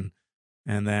Bulls, and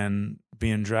then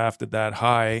being drafted that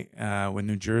high with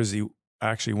New Jersey,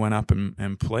 actually went up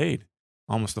and played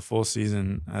almost a full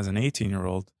season as an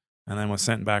 18-year-old, and then was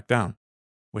sent back down,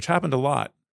 which happened a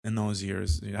lot in those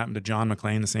years. It happened to John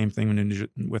McLean, the same thing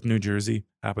with New Jersey.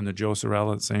 Happened to Joe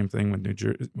Sorella, the same thing with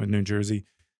New Jersey.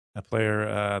 A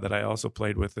player that I also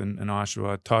played with in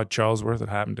Oshawa, Todd Charlesworth. It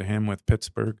happened to him with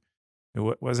Pittsburgh.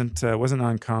 It wasn't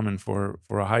uncommon for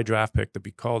a high draft pick to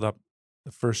be called up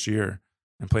the first year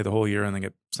and play the whole year and then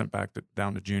get sent back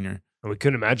down to junior. We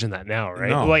couldn't imagine that now, right?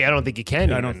 No. Well, I don't think you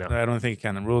can. I don't think you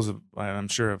can. The rules, I'm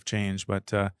sure, have changed,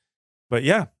 but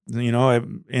yeah,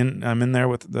 I'm in there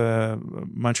with the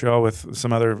Montreal with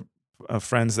some other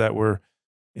friends that were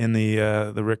in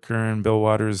the Rick Curran, Bill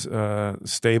Waters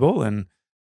stable, and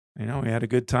we had a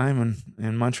good time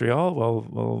in Montreal.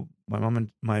 Well, my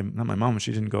mom not my mom,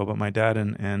 she didn't go, but my dad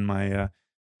and my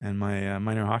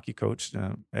minor hockey coach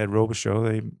Ed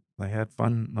Robichaud, they had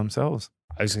fun themselves.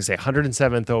 I was going to say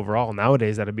 107th overall.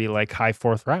 Nowadays, that'd be like high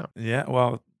 4th round. Yeah,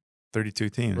 well, 32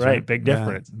 teams. Right, big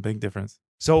difference. Yeah, big difference.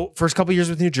 So first couple years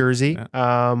with New Jersey,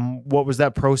 what was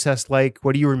that process like?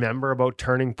 What do you remember about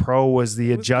turning pro? Was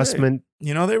the adjustment?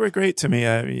 Great. They were great to me.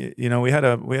 We had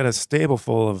a stable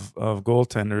full of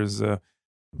goaltenders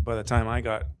by the time I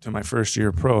got to my first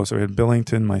year pro. So we had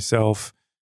Billington, myself,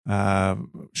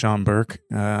 Sean Burke,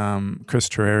 Chris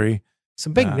Terreri.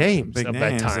 Some big names of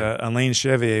that time. Alain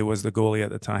Chevier was the goalie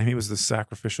at the time. He was the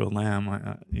sacrificial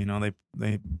lamb.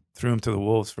 They threw him to the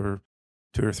wolves for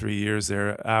 2 or 3 years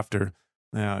there after.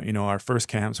 Our first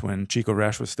camps when Chico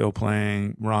Resch was still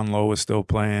playing, Ron Lowe was still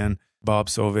playing, Bob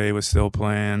Sauvé was still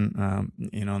playing,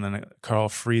 and then Carl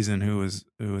Friesen, who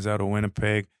was out of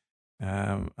Winnipeg,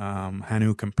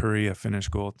 Hanu Kampuri, a Finnish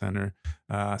goaltender,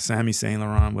 Sammy Saint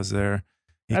Laurent was there.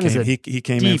 He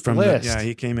came in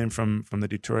from the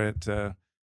Detroit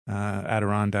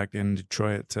Adirondack and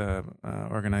Detroit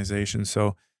organization.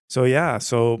 So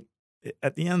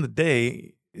at the end of the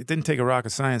day, it didn't take a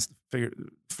rocket science to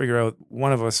figure out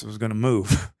one of us was going to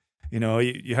move.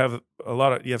 You have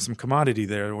some commodity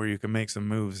there where you can make some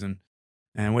moves, and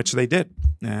which they did,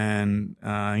 and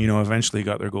eventually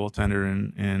got their goaltender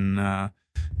in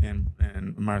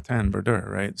Martin Brodeur,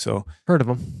 right? So heard of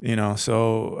him.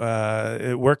 So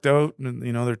it worked out.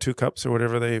 Their 2 cups or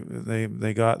whatever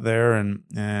they got there, and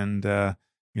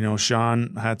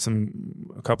Sean had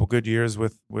a couple good years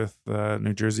with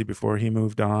New Jersey before he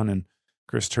moved on, and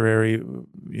Chris Terreri,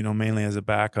 mainly as a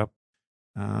backup,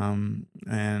 and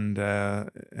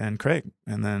Craig,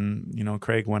 and then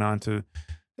Craig went on to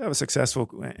have a successful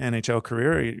NHL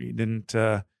career. He didn't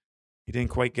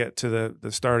quite get to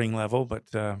the starting level, but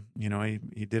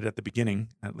he did at the beginning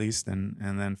at least, and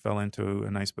then fell into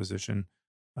a nice position,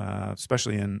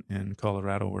 especially in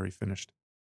Colorado where he finished.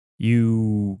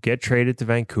 You get traded to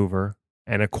Vancouver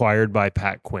and acquired by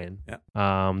Pat Quinn,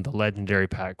 the legendary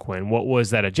Pat Quinn. What was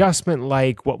that adjustment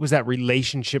like? What was that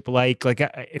relationship like? Like,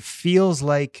 it feels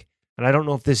like, and I don't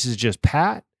know if this is just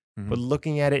Pat, but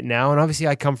looking at it now, and obviously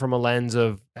I come from a lens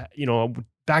of,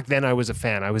 back then I was a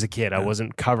fan. I was a kid. I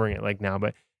wasn't covering it like now, but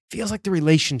it feels like the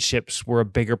relationships were a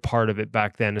bigger part of it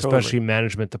back then, especially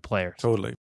management to players.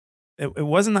 Totally. It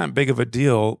wasn't that big of a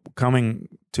deal coming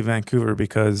to Vancouver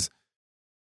because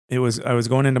I was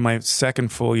going into my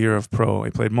second full year of pro. I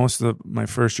played most of my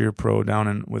first year pro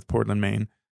down with Portland, Maine,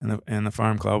 and the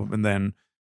farm club, and then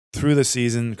through the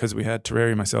season, because we had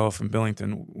Terreri, myself, and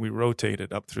Billington, we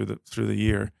rotated up through the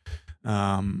year.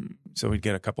 So we'd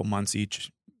get a couple months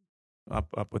each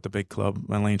up with the big club.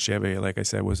 Alain Chevier, like I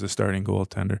said, was the starting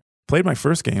goaltender. Played my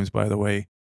first games, by the way,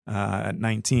 at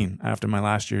 19. After my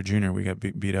last year junior, we got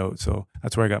beat out. So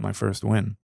that's where I got my first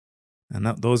win. And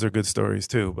those are good stories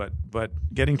too. But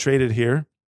getting traded here,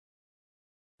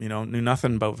 knew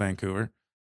nothing about Vancouver.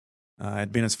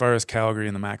 I'd been as far as Calgary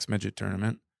in the Max Midget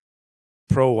tournament.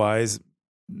 Pro-wise,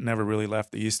 never really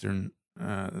left the Eastern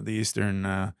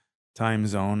time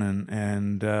zone,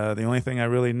 and the only thing I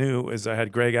really knew is I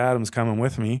had Greg Adams coming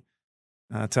with me,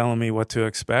 telling me what to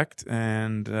expect,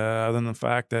 and other than the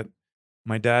fact that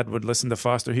my dad would listen to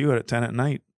Foster Hewitt at 10 at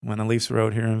night when the Leafs were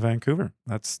out here in Vancouver.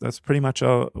 That's pretty much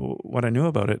all what I knew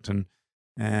about it,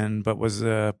 but was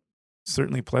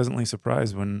certainly pleasantly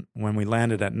surprised when we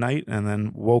landed at night and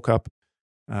then woke up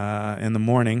in the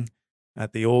morning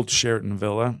at the old Sheraton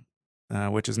Villa,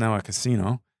 which is now a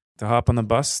casino. hop on the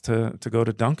bus to go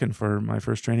to Duncan for my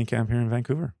first training camp here in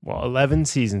Vancouver. Well, 11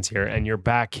 seasons here, and you're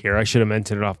back here. I should have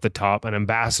mentioned it off the top. An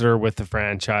ambassador with the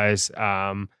franchise,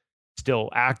 still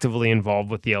actively involved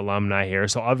with the alumni here.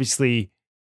 So obviously,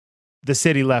 the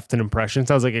city left an impression.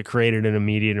 Sounds like it created an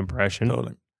immediate impression.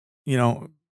 Totally. You know,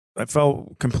 I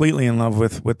fell completely in love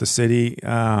with the city.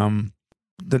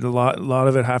 Did a lot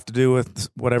of it have to do with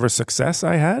whatever success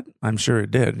I had? I'm sure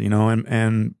it did, you know,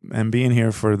 and being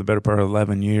here for the better part of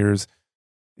 11 years,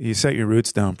 you set your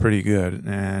roots down pretty good,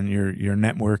 and you're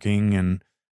networking and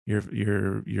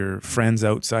your friends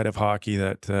outside of hockey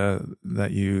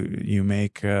that you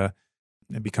make, it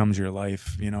becomes your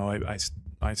life. You know,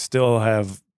 I still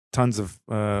have tons of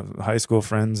high school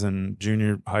friends and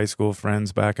junior high school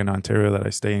friends back in Ontario that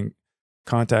I stay in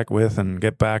contact with and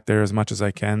get back there as much as I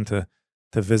can to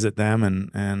visit them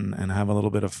and have a little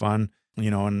bit of fun, you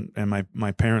know, and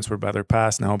my parents were, they're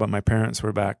passed now, but my parents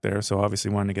were back there. So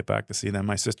obviously wanted to get back to see them.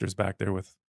 My sister's back there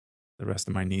with the rest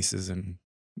of my nieces and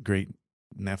great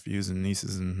nephews and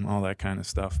nieces and all that kind of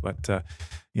stuff. But,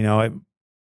 you know,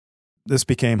 this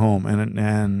became home,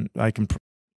 and I can,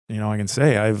 you know, I can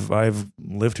say I've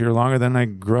lived here longer than I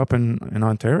grew up in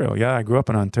Ontario. Yeah, I grew up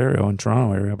in Ontario, in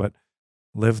Toronto area, but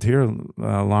lived here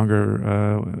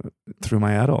longer through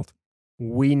my adult.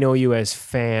 We know you as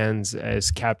fans as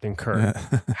Captain Kirk.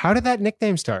 How did that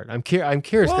nickname start? I'm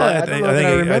curious. Well,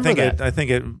 I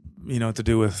think it, you know, to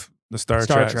do with the Star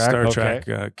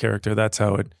Trek character. That's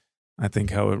how it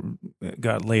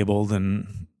got labeled,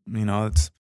 and you know,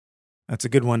 that's a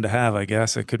good one to have, I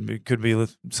guess. It could be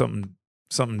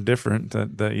something different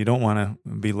that you don't want to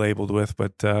be labeled with,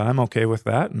 but I'm okay with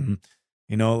that. And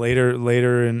you know,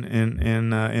 later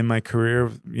in my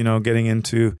career, you know, getting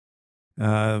into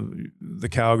the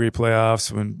Calgary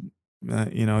playoffs when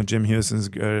you know, Jim Houston's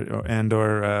you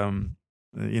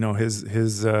know,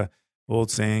 his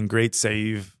old saying, great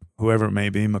save, whoever it may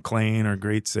be, McLean or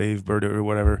great save, Bird or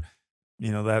whatever,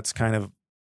 you know, that's kind of,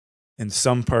 in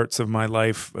some parts of my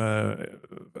life,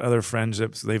 other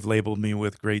friendships, they've labeled me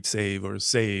with great save or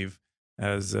save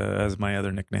as my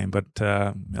other nickname, but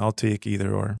I'll take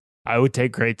either or. I would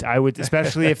take great. I would,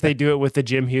 especially if they do it with the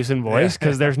Jim Houston voice,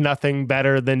 because there's nothing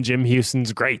better than Jim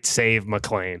Houston's great save,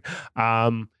 McLean.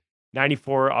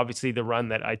 94, obviously the run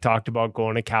that I talked about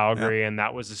going to Calgary, and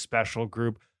that was a special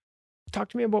group. Talk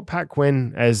to me about Pat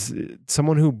Quinn as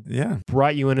someone who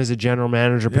brought you in as a general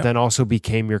manager, but then also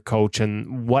became your coach,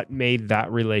 and what made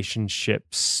that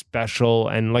relationship special.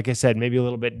 And like I said, maybe a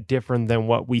little bit different than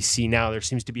what we see now. There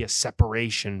seems to be a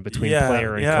separation between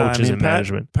player and coaches and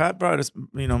management. Pat brought us,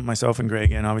 you know, myself and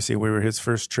Greg, and obviously we were his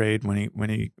first trade when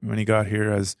he got here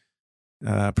as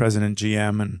president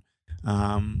GM, and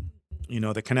you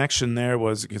know, the connection there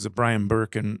was because of Brian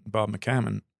Burke and Bob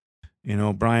McCammon. You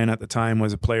know, Brian at the time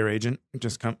was a player agent,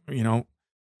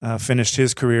 finished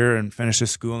his career and finished his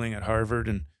schooling at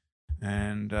Harvard,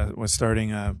 and was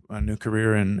starting a new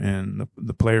career in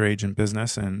the player agent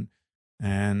business. And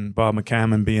Bob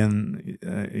McCammon, being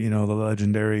you know, the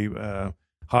legendary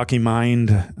hockey mind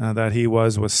that he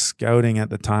was scouting at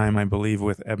the time, I believe,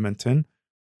 with Edmonton.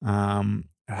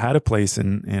 Had a place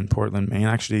in Portland, Maine.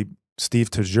 Actually, Steve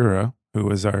Tajura, who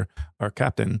was our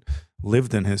captain,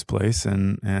 lived in his place,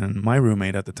 and my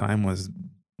roommate at the time was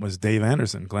Dave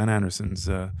Anderson, Glenn Anderson's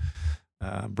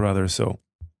brother. So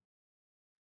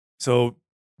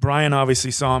Brian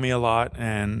obviously saw me a lot,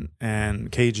 and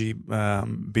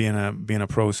KG being a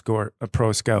pro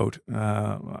scout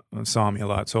saw me a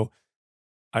lot. So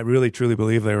I really truly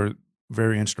believe they were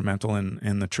very instrumental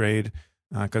in the trade,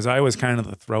 because I was kind of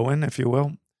the throw-in, if you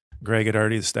will. Greg had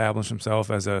already established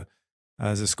himself as a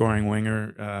scoring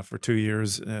winger for 2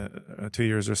 years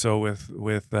or so with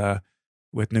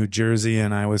New Jersey,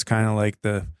 and I was kind of like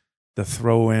the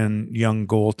throw-in young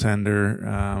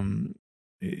goaltender.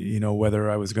 You know, whether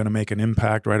I was going to make an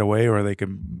impact right away or they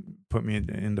could put me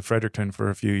into Fredericton for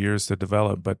a few years to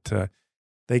develop, but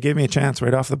they gave me a chance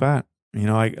right off the bat. You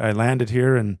know, I landed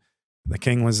here, and the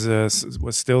King was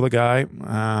still the guy.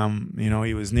 You know,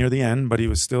 he was near the end, but he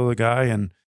was still the guy,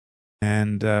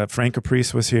 and Frank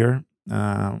Caprice was here.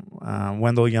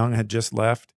 Wendell Young had just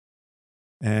left,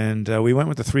 and we went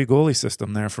with the 3 goalie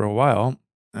system there for a while,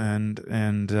 and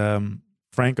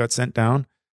Frank got sent down,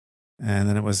 and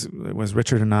then it was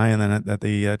Richard and I, and then at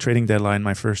the trading deadline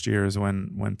my first year is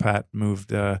when Pat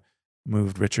moved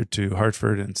Richard to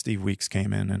Hartford, and Steve Weeks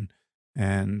came in,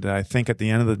 and I think at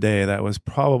the end of the day that was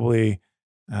probably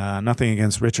nothing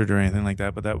against Richard or anything like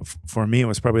that, but that for me it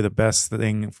was probably the best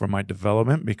thing for my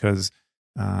development, because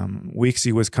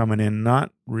Weeksy was coming in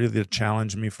not really to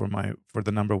challenge me for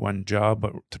the number one job,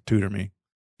 but to tutor me.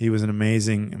 he was an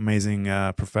amazing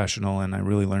professional, and I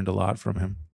really learned a lot from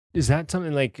him. Is that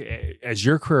something like, as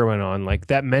your career went on, like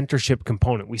that mentorship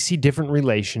component? We see different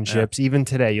relationships. Even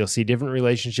today, you'll see different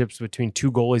relationships between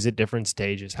two goalies at different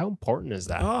stages. How important is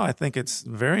that? Oh, I think it's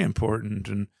very important.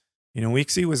 And,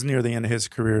 Weeksy was near the end of his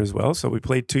career as well. So we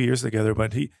played 2 years together,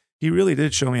 but he really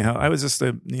did show me how I was just,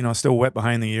 still wet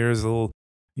behind the ears, a little,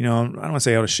 I don't want to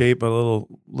say out of shape, but a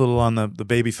little on the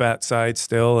baby fat side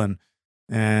still. And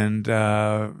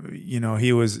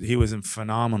he was in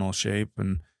phenomenal shape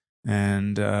and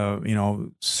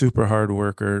super hard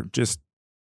worker, just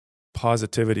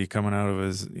positivity coming out of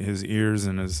his ears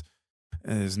and his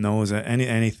nose,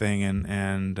 anything.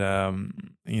 And I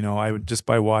would, just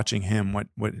by watching him, what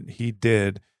he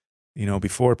did,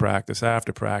 before practice,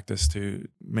 after practice, to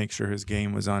make sure his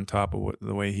game was on top of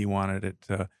the way he wanted it.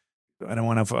 I don't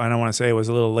want to say it was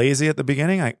a little lazy at the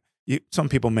beginning. Some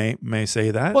people may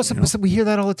say that. Well, so we hear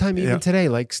that all the time, even today.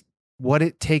 Like, what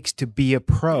it takes to be a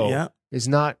pro is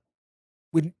not.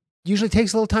 Usually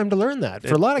takes a little time to learn that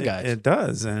for a lot of guys. It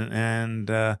does,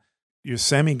 and you're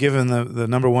semi-given the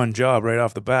number one job right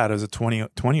off the bat as a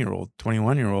 20-year-old,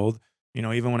 21-year-old.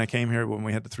 Even when I came here, when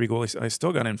we had the 3 goalies, I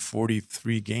still got in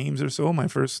 43 games or so my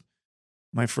first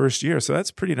year. So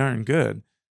that's pretty darn good.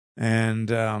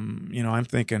 And I'm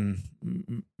thinking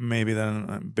maybe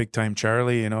then big time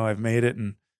Charlie. I've made it,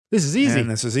 and this is easy.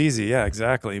 And this is easy, yeah,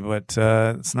 exactly. But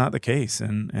it's not the case,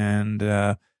 and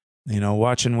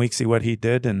watching Weeksy, what he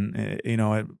did, and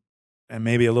and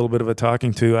maybe a little bit of a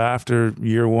talking to after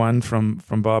year 1 from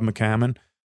Bob McCammon.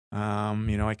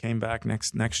 I came back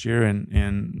next year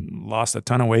and lost a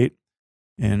ton of weight,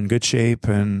 in good shape,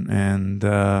 and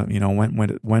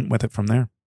went with it from there.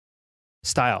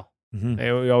 Style.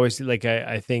 Mm-hmm. We always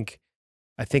I think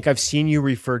I've seen you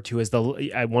referred to as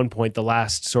at one point the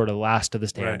last of the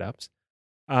stand-ups.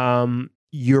 Right.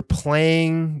 You're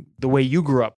playing the way you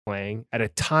grew up playing at a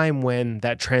time when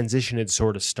that transition had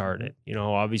sort of started,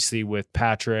 obviously with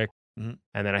Patrick. Mm-hmm.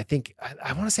 And then I think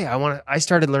I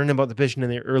started learning about the position in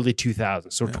the early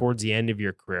 2000s. So towards the end of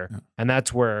your career. Yeah. And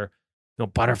that's where,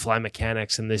 butterfly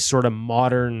mechanics and this sort of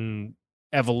modern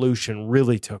evolution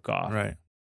really took off. Right.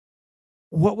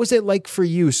 What was it like for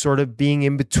you, sort of being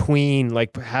in between,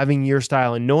 like having your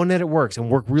style and knowing that it works and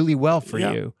worked really well for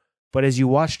you? But as you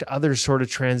watched others sort of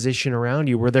transition around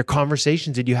you, were there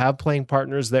conversations? Did you have playing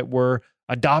partners that were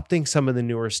adopting some of the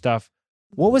newer stuff?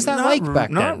 What was that like back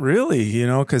then? Not really,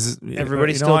 because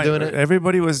everybody's still doing it.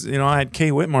 Everybody was, I had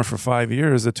Kay Whitmore for 5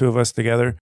 years, the two of us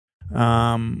together,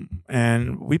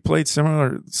 and we played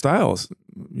similar styles.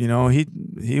 We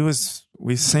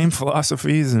same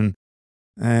philosophies and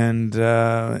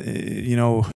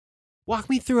Walk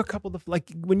me through a couple of,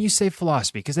 when you say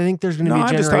philosophy, because I think there's going to be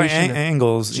a just generation.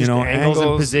 Angles, angles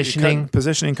and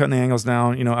positioning. Cutting the angles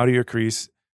down, out of your crease,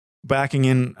 backing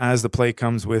in as the play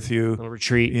comes with you. A little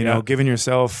retreat. Giving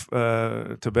yourself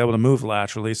to be able to move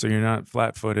laterally so you're not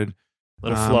flat-footed.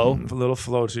 A little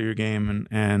flow to your game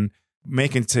and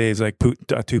making saves like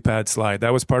a 2-pad slide.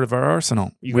 That was part of our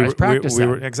arsenal. You guys practiced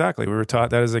that. Exactly. We were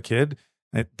taught that as a kid.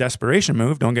 A desperation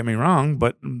move, don't get me wrong,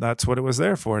 but that's what it was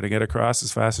there for, to get across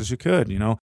as fast as you could.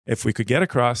 If we could get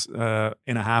across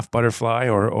in a half butterfly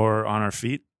or on our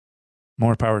feet,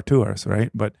 more power to us, right?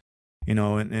 But,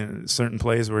 in certain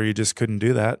plays where you just couldn't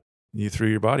do that, you threw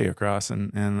your body across,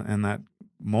 and that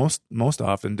most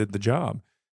often did the job.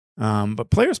 But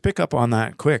players pick up on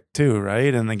that quick too,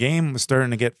 right? And the game was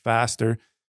starting to get faster.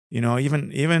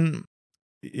 Even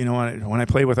when I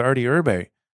played with Artie Urbe,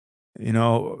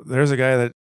 there's a guy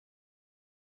that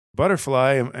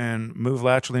butterfly and move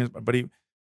laterally, but you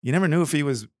never knew if he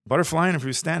was butterflying or if he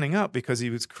was standing up, because he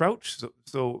was crouched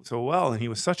so well, and he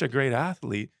was such a great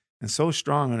athlete and so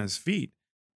strong on his feet.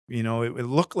 It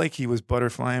looked like he was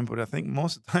butterflying, but I think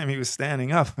most of the time he was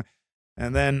standing up.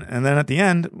 And then at the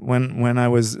end, when I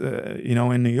was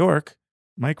in New York,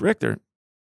 Mike Richter,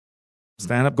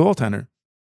 stand-up goaltender,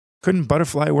 couldn't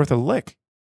butterfly worth a lick.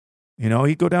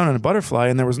 He'd go down on a butterfly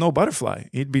and there was no butterfly.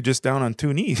 He'd be just down on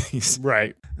 2 knees.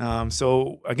 Right.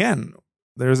 So again,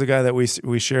 there's a guy that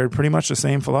we shared pretty much the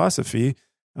same philosophy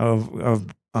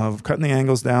of cutting the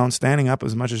angles down, standing up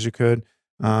as much as you could.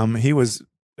 He was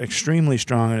extremely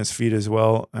strong on his feet as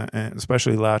well,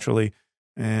 especially laterally,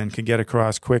 and could get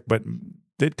across quick, but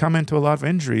did come into a lot of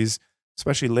injuries,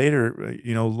 especially later,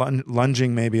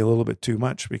 lunging maybe a little bit too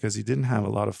much because he didn't have a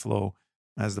lot of flow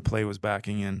as the play was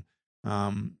backing in.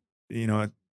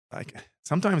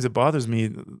 Sometimes it bothers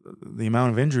me the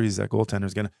amount of injuries that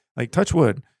goaltender's gonna, touch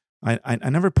wood. I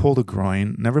never pulled a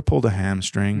groin, never pulled a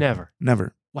hamstring. Never.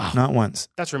 Wow. Not once.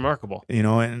 That's remarkable.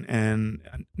 And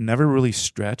never really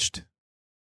stretched.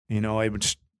 I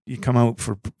would you come out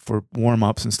for warm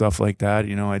ups and stuff like that.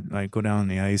 You know, I'd go down on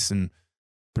the ice and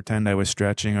pretend I was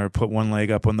stretching, or put one leg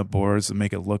up on the boards to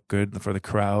make it look good for the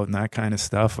crowd and that kind of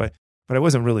stuff. But I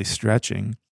wasn't really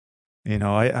stretching. You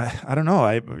know, I don't know.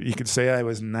 You could say I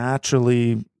was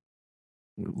naturally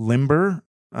limber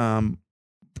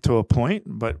to a point,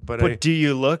 but do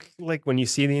you look like, when you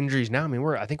see the injuries now? I mean,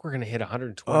 I think we're going to hit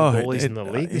 120 goalies in the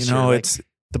league this year. Like,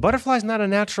 the butterfly's not a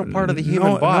natural part of the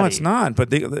human body. No, it's not. But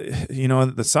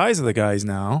the size of the guys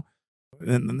now,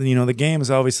 and you know, the game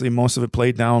is obviously most of it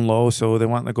played down low, so they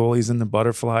want the goalies in the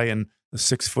butterfly and the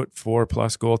 6'4"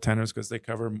 plus goaltenders because they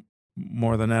cover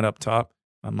more than that up top.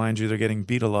 Mind you, they're getting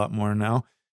beat a lot more now.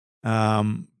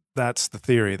 That's the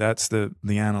theory. That's the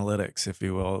analytics, if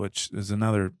you will, which is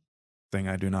another thing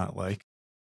I do not like.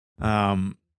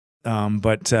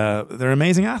 But they're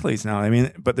amazing athletes now. I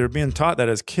mean, but they're being taught that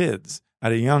as kids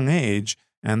at a young age,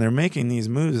 and they're making these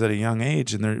moves at a young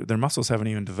age, and their muscles haven't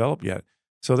even developed yet.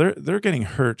 So they're getting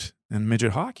hurt in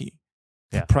midget hockey.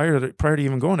 Yeah. Prior to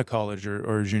even going to college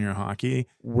or junior hockey,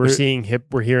 we're hearing hip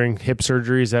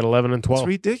surgeries at 11 and 12. It's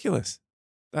ridiculous.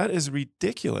 That is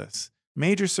ridiculous.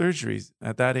 Major surgeries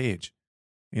at that age.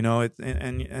 You know,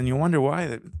 and you wonder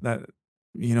why that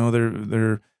you know,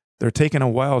 they're taking a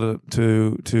while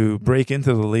to break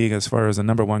into the league as far as a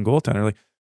number one goaltender. Like,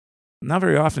 not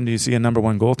very often do you see a number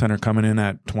one goaltender coming in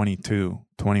at 22,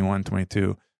 21,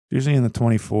 22. Usually in the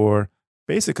 24,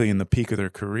 basically in the peak of their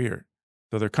career.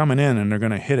 So they're coming in and they're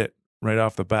going to hit it right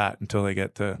off the bat until they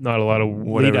get to not a lot of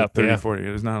lead up, 30, 40.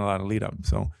 There's not a lot of lead up.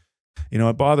 So, you know,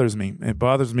 it bothers me. It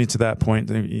bothers me to that point.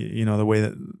 You know, the way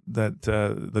that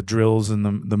the drills and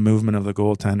the movement of the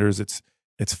goaltenders.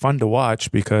 It's fun to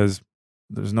watch because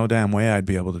there's no damn way I'd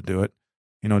be able to do it.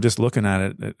 You know, just looking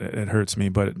at it hurts me.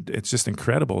 But it's just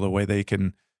incredible the way they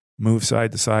can move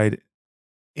side to side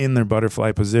in their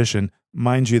butterfly position.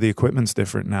 Mind you, the equipment's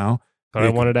different now. But I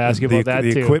wanted to ask you about that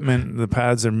too. The equipment, the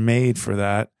pads are made for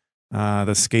that.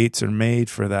 The skates are made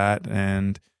for that.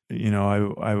 And, you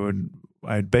know,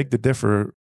 I'd beg to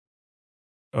differ.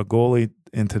 A goalie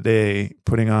in today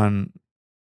putting on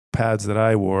pads that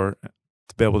I wore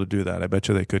to be able to do that. I bet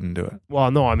you they couldn't do it.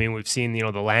 Well, no, I mean, we've seen, you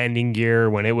know, the landing gear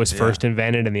when it was first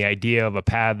invented, and the idea of a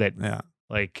pad that,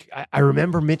 like, I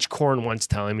remember Mitch Korn once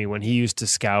telling me when he used to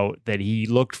scout that he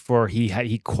looked for,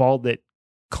 he called it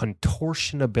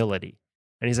contortionability.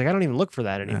 And he's like, I don't even look for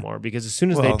that anymore because as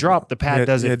soon as they drop, the pad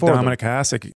does it for Dominic them.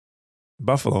 Hasek,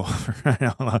 Buffalo,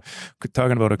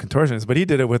 talking about a contortionist, but he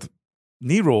did it with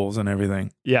knee rolls and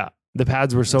everything. Yeah. The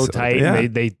pads were so tight. Yeah.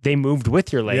 And they moved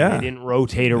with your leg. Yeah. They didn't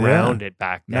rotate around it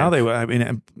back then.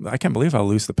 Now I can't believe how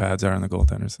loose the pads are on the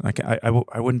goaltenders.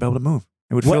 I wouldn't be able to move.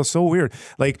 It would feel so weird.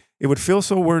 Like, it would feel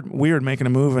so weird making a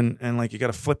move and like you got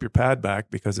to flip your pad back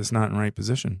because it's not in the right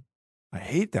position. I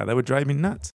hate that. That would drive me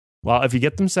nuts. Well, if you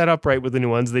get them set up right with the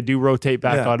new ones, they do rotate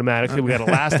back automatically. We got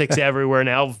elastics everywhere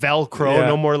now, Velcro,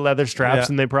 no more leather straps,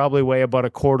 and they probably weigh about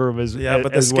a quarter of as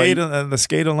but the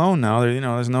skate alone now,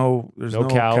 there's no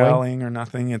cowling or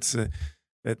nothing. It's you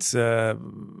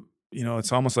know,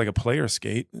 it's almost like a player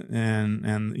skate,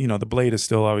 and you know, the blade is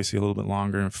still obviously a little bit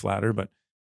longer and flatter, but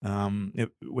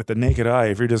with the naked eye,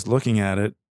 if you're just looking at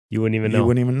it, you wouldn't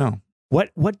even know.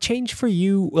 What changed for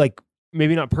you, like,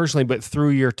 maybe not personally, but through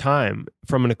your time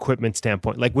from an equipment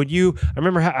standpoint? Like, I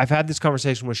remember I've had this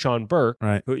conversation with Sean Burke,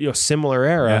 right? Who, you know, similar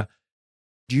era. Yeah.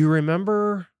 Do you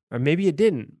remember, or maybe it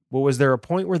didn't, but was there a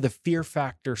point where the fear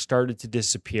factor started to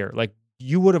disappear? Like,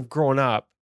 you would have grown up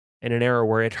in an era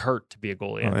where it hurt to be a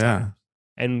goalie. Oh, yeah.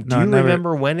 And do you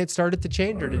remember when it started to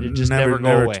change, or did it just never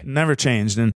go away? Never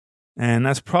changed. And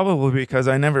that's probably because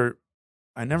I never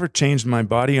changed my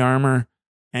body armor.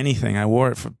 Anything. I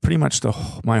wore it for pretty much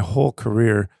my whole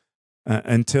career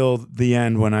until the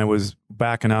end when I was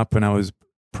backing up and I was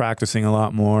practicing a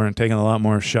lot more and taking a lot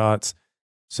more shots.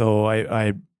 So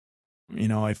I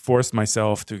forced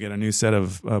myself to get a new set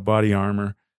of body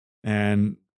armor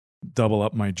and double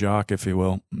up my jock, if you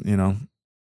will. You know,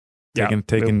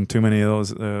 taking too many of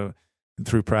those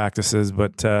through practices,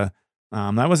 but that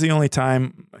was the only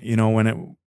time, you know,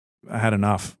 when I had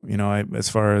enough. You know, as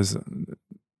far as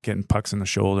getting pucks in the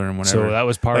shoulder and whatever. So that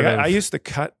was part of I used to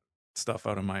cut stuff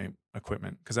out of my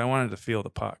equipment because I wanted to feel the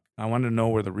puck. I wanted to know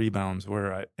where the rebounds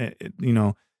were. You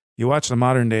know, you watch the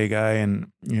modern day guy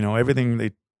and, you know, everything,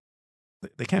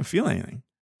 they can't feel anything.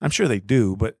 I'm sure they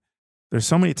do, but there's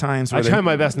so many times where I try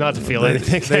my best not to feel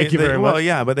anything. Thank you very much. Well,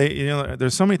 yeah, but you know,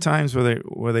 there's so many times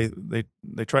where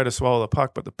they try to swallow the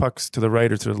puck, but the puck's to the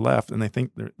right or to the left, and they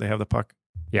think they have the puck.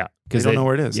 Yeah, because they don't know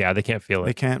where it is. Yeah, they can't feel it.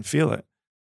 They can't feel it.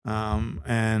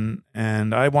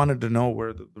 And I wanted to know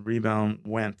where the rebound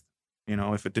went, you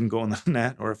know, if it didn't go in the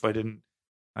net or if I didn't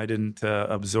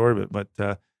absorb it.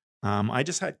 But I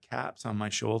just had caps on my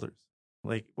shoulders.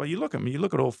 Like, well, you look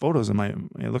at old photos of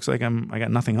it looks like I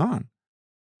got nothing on.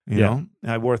 You know,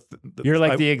 I wore. You're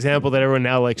like the example that everyone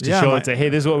now likes to show and say, "Hey,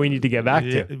 this is what we need to get back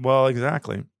to." Well,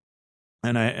 exactly.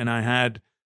 And I had,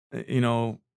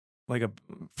 like a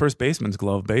first baseman's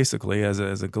glove, basically as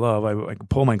a glove. I could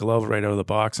pull my glove right out of the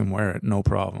box and wear it, no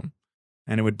problem.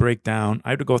 And it would break down.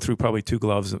 I had to go through probably 2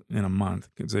 gloves in a month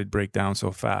because they'd break down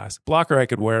so fast. Blocker I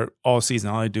could wear all season.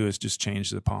 All I do is just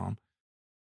change the palm.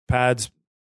 Pads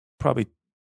probably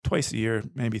twice a year,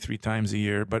 maybe 3 times a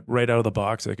year. But right out of the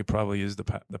box, I could probably use the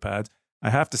pads.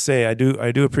 I have to say, I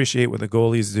do appreciate what the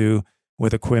goalies do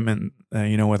with equipment.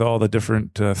 With all the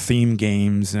different theme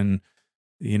games, and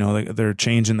they're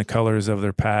changing the colors of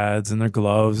their pads and their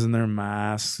gloves and their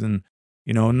masks, and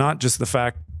not just the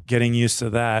fact getting used to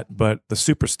that, but the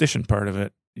superstition part of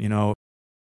it.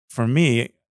 For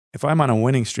me, if I'm on a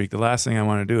winning streak, the last thing I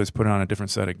want to do is put on a different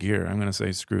set of gear. I'm going to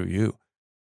say, screw you.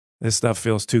 This stuff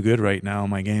feels too good right now.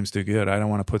 My game's too good. I don't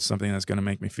want to put something that's going to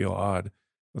make me feel odd.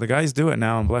 But the guys do it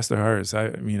now, and bless their hearts.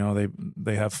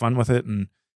 They have fun with it, and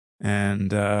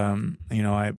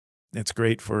it's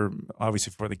great for,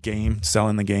 obviously, for the game,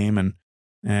 selling the game,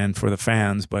 and for the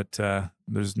fans, but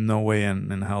there's no way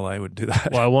in hell I would do that.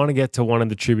 Well, I want to get to one of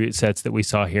the tribute sets that we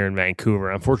saw here in Vancouver.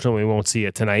 Unfortunately, we won't see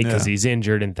it tonight because he's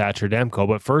injured in Thatcher Demko.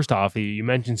 But first off, you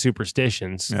mentioned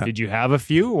superstitions. Yeah. Did you have a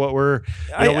few? What were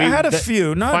I had a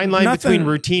few. Fine line between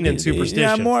routine and superstition.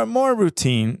 Yeah, more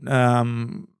routine.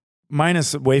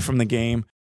 Minus away from the game.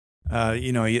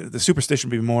 The superstition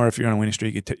would be more if you're on a winning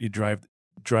streak. You drive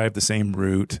the same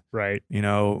route, right?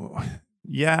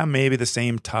 Maybe the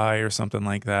same tie or something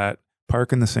like that.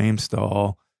 Park in the same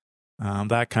stall,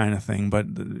 that kind of thing. But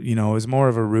it was more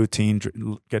of a routine.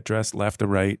 Get dressed left to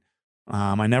right.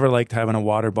 I never liked having a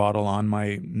water bottle on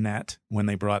my net when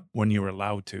you were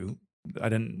allowed to.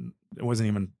 It wasn't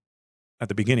even at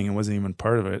the beginning. It wasn't even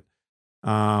part of it.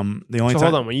 Hold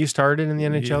on, when you started in the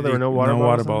NHL, there were no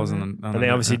water balls and they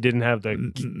obviously didn't have the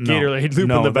Gatorade loop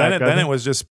in the back. Then it was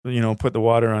just put the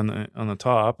water on the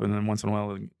top, and then once in a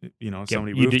while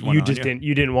somebody you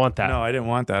didn't want that. No, I didn't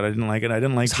want that. I didn't like it. I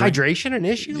didn't like Is hydration an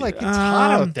issue? Like, it's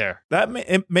hot out there.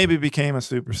 It maybe became a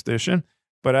superstition,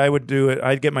 but I would do it.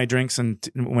 I'd get my drinks and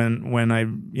when I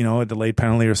a delayed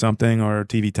penalty or something, or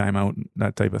TV timeout,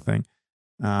 that type of thing.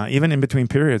 Even in between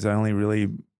periods,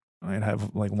 I'd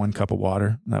have like 1 cup of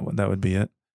water. That would be it.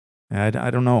 I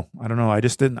don't know. I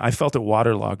just didn't. I felt it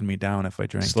waterlogged me down if I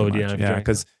drank too much. Down. Yeah,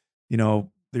 because the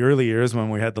early years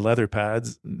when we had the leather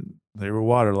pads, they were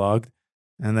waterlogged,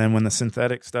 and then when the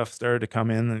synthetic stuff started to come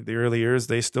in, the early years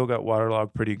they still got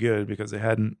waterlogged pretty good because they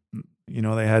hadn't. They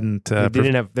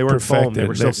weren't foam. They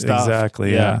were still stuffed.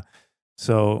 Exactly. Yeah.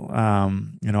 So I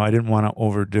didn't want to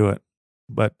overdo it,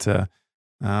 but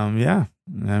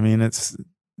it's.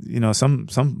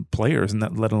 Some players,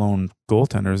 and let alone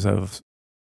goaltenders, have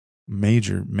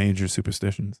major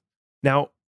superstitions. Now,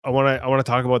 I want to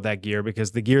talk about that gear,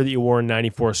 because the gear that you wore in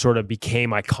 '94 sort of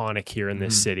became iconic here in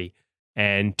this city.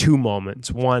 And 2 moments: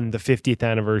 one, the 50th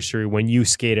anniversary when you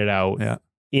skated out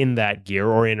in that gear,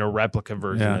 or in a replica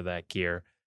version of that gear.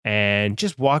 And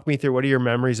just walk me through, what are your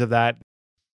memories of that?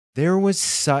 There was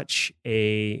such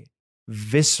a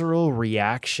visceral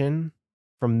reaction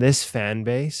from this fan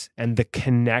base, and the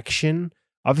connection.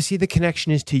 Obviously, the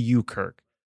connection is to you, Kirk,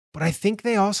 but I think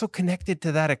they also connected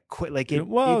to that. It became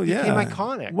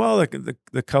iconic. Well,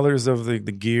 the colors of the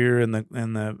gear and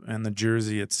the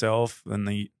jersey itself, and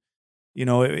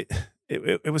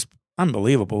it was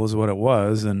unbelievable, is what it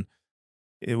was, and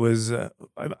it was. I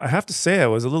have to say, I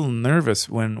was a little nervous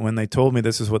when they told me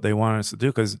this is what they wanted us to do,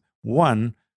 because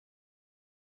one,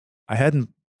 I hadn't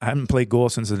played goal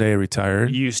since the day I retired.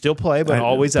 You still play, but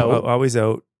always out. Always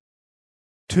out.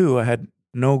 2, I had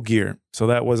no gear. So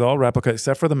that was all replica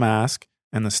except for the mask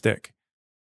and the stick.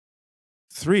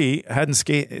 3, I hadn't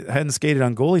skated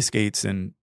on goalie skates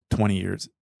in 20 years.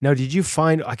 Now, did you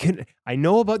find, I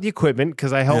know about the equipment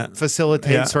because I helped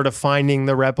facilitate sort of finding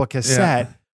the replica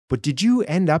set, but did you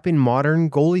end up in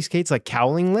modern goalie skates, like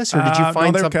cowlingless, or did you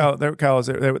find something? They were cows.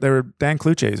 They were Dan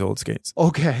Kluche's old skates.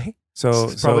 Okay.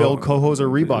 So probably old Cohos or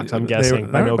Reeboks, I'm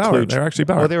guessing. They were actually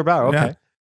Bauer. Oh, they were Bauer. Okay. Yeah.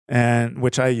 And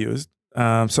which I used.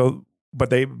 But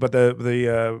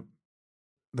the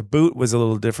boot was a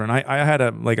little different. I had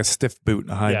a stiff boot,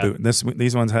 a high boot.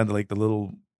 These ones had like the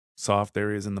little soft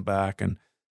areas in the back and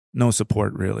no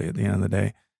support really at the end of the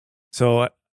day. So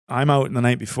I'm out the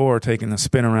night before taking a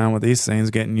spin around with these things,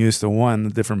 getting used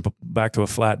to back to a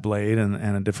flat blade and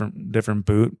a different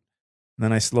boot. And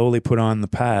then I slowly put on the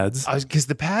pads. Because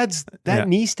the pads, that Yeah.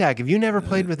 knee stack, if you never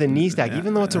played with a knee stack,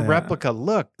 even though it's a Yeah. replica,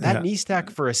 look, that Yeah. knee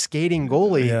stack for a skating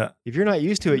goalie, Yeah. if you're not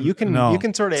used to it, you can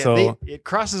sort of, So- it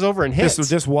crosses over and hits.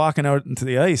 Just walking out into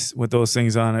the ice with those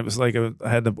things on, it was like I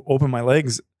had to open my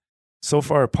legs so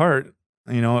far apart.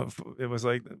 It was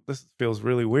like, this feels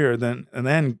really weird. And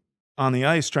then on the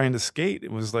ice trying to skate,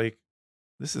 it was like,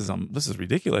 this is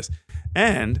ridiculous.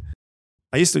 And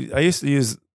I used to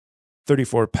use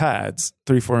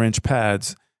 34-inch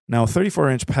pads. Now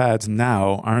 34-inch pads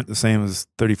now aren't the same as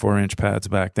 34-inch pads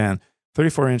back then.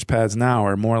 34-inch pads now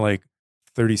are more like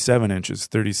 37 inches,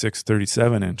 36,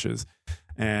 37 inches.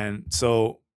 And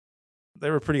so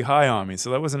they were pretty high on me. So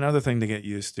that was another thing to get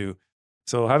used to.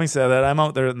 So having said that, I'm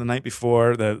out there the night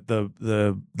before.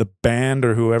 The band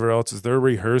or whoever else they're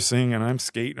rehearsing, and I'm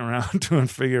skating around doing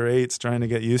figure eights, trying to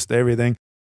get used to everything.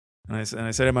 And I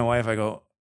said to my wife, I go,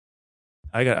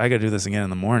 I got to do this again in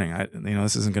the morning.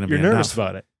 This isn't going to be You're nervous enough.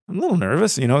 about it. I'm a little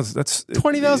nervous. That's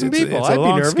 20,000 people. It's I'd a be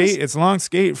long nervous. skate. It's a long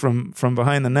skate from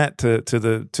behind the net to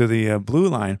the blue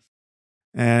line.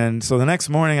 And so the next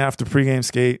morning after pregame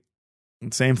skate,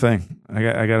 same thing. I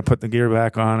got to put the gear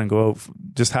back on and go out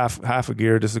just half a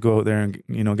gear just to go out there and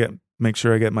make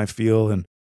sure I get my feel and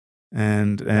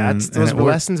Those were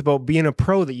lessons about being a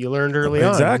pro that you learned early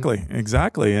on.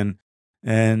 Exactly.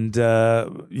 And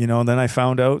then I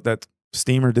found out that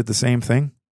Steamer did the same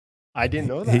thing. I didn't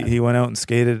know that. He went out and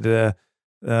skated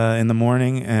in the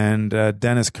morning, and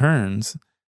Dennis Kearns,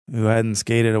 who hadn't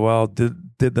skated a while, did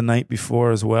the night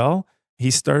before as well.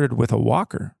 He started with a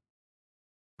walker.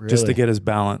 Just to get his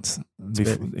balance.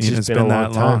 It's been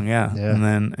that long, yeah. And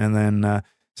then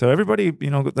so everybody,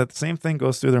 that same thing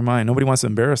goes through their mind. Nobody wants to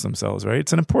embarrass themselves, right?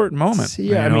 It's an important moment.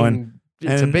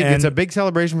 It's a big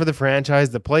celebration for the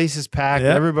franchise. The place is packed.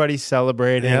 Yeah. Everybody's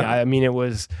celebrating. Yeah.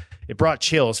 It brought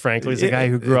chills, frankly, as a guy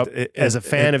who grew up as a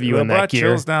fan of you in that brought gear.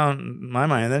 chills down my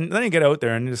mind. Then you get out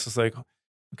there and it's just like,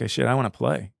 okay, shit, I want to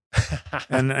play.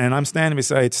 and I'm standing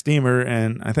beside Steamer,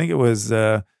 and I think it was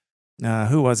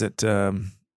who was it?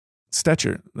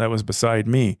 Stetcher that was beside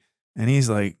me, and he's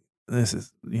like, this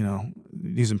is,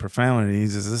 using profanity. He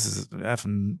says, this is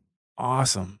effing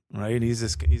awesome, right?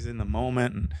 He's in the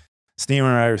moment, and Steamer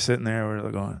and I are sitting there, we're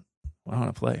going, I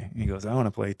want to play. And he goes, I want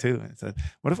to play too. And I said,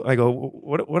 what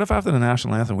if after the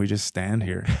national anthem we just stand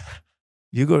here?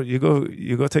 You go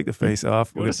take the face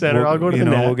off. Go to center, I'll go to the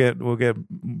net. We'll get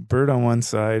Bird on one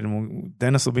side, and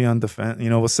Dennis will be on defense.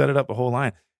 We'll set it up a whole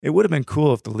line. It would have been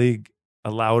cool if the league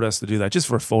allowed us to do that just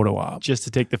for a photo op. Just to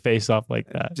take the face off like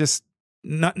that. Just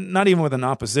not even with an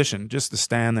opposition, just to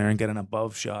stand there and get an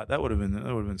above shot. That would have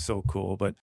been so cool.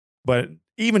 But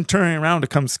even turning around to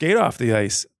come skate off the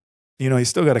ice, you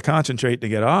still got to concentrate to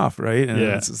get off, right? And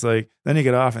it's just like, then you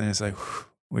get off and it's like, whew,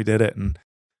 we did it. And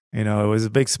it was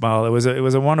a big smile. It was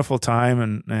a wonderful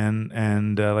time.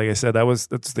 And like I said, that's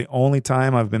the only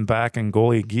time I've been back in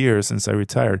goalie gear since I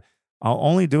retired. I'll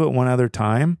only do it one other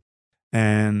time.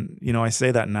 And, I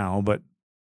say that now, but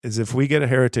is if we get a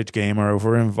heritage game or if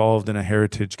we're involved in a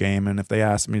heritage game, and if they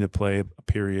ask me to play a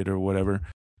period or whatever,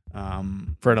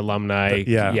 for an alumni,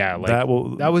 that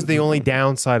was the only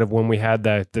downside of when we had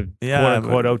the quote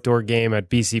unquote outdoor game at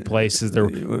BC Place is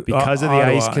because of the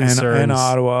ice concerns. And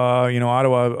Ottawa,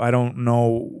 Ottawa, I don't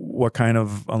know what kind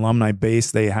of alumni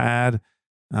base they had.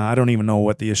 I don't even know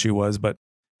what the issue was, but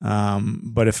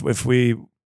if we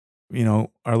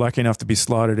are lucky enough to be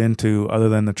slotted into other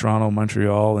than the Toronto,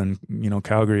 Montreal, and,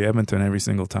 Calgary, Edmonton every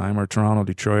single time, or Toronto,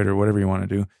 Detroit, or whatever you want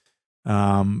to do.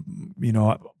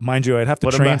 Mind you, I'd have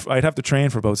to train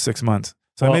for about 6 months.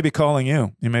 So I may be calling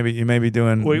you. You may be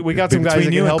doing. We got some guys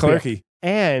that can help Clarkie. you.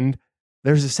 And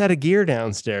there's a set of gear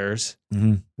downstairs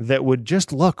that would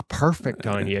just look perfect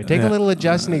on you. Take a little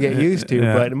adjusting to get used to,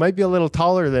 but it might be a little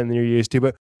taller than you're used to.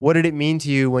 But what did it mean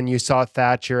to you when you saw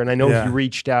Thatcher? And I know he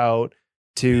reached out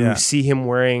to see him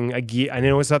wearing a gear. I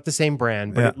know it's not the same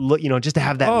brand, but just to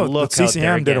have that look.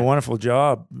 CCM did a wonderful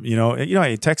job. He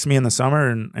texted me in the summer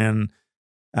and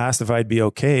asked if I'd be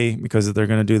okay because they're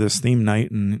going to do this theme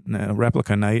night and a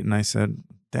replica night, and I said,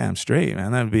 "Damn straight,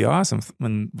 man, that would be awesome."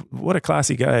 And what a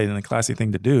classy guy and a classy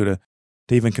thing to do to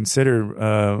even consider,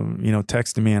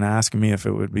 texting me and asking me if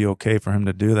it would be okay for him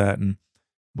to do that. And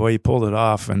boy, he pulled it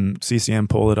off, and CCM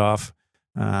pulled it off.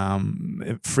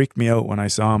 It freaked me out when I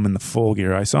saw him in the full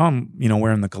gear. I saw him,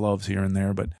 wearing the gloves here and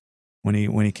there, but when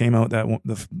he came out that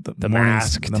the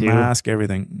mask, mask,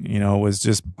 everything, was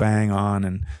just bang on,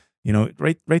 and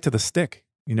right to the stick,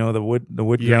 the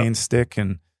wood grain stick,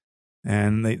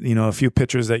 and they, a few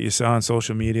pictures that you saw on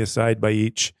social media side by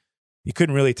each, you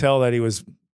couldn't really tell that he was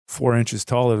 4 inches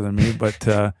taller than me,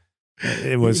 but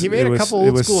it was He made a couple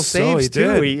old school saves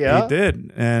too. He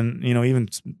did, and even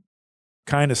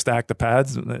kind of stacked the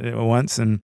pads once,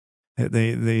 and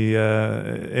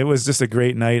it was just a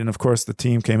great night. And of course, the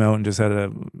team came out and just had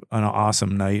an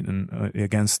awesome night and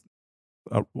against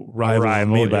a rival of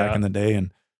me back in the day,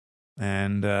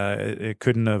 and it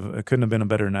couldn't have been a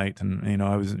better night. And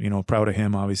I was proud of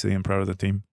him, obviously, and proud of the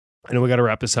team. I know we got to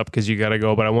wrap this up because you got to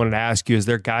go, but I wanted to ask you: is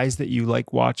there guys that you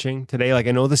like watching today? Like,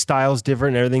 I know the style's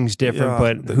different, everything's different,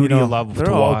 but who do you love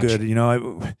to watch? They're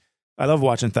all good. I love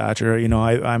watching Thatcher.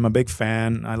 I'm a big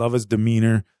fan. I love his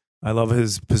demeanor. I love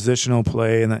his positional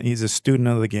play, and that he's a student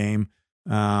of the game.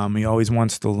 He always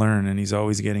wants to learn, and he's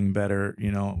always getting better.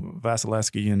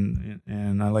 Vasilevsky,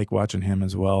 and I like watching him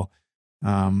as well.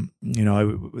 I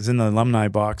was in the alumni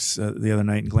box the other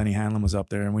night, and Glennie Hanlon was up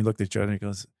there, and we looked at each other, and he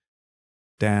goes,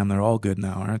 "Damn, they're all good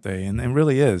now, aren't they?" And it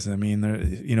really is. I mean,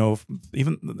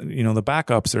 even the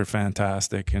backups are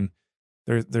fantastic, and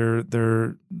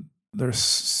they're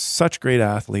such great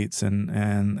athletes,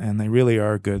 and they really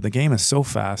are good. The game is so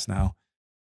fast now.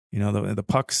 The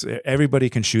pucks, everybody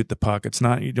can shoot the puck. It's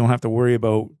not, you don't have to worry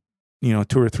about, 2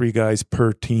 or 3 guys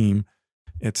per team.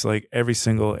 It's like every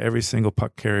single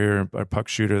puck carrier or puck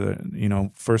shooter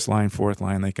that, first line, fourth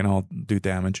line, they can all do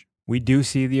damage. We do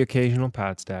see the occasional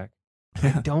pad stack.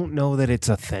 Yeah. I don't know that it's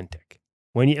authentic.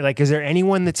 When you is there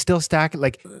anyone that's still stacking?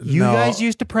 Like you guys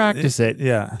used to practice it.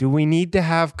 Yeah. Do we need to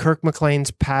have Kirk McLean's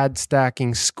pad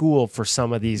stacking school for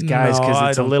some of these guys? Because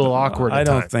it's a little awkward. I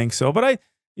don't think so. But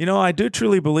I do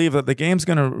truly believe that the game's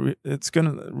gonna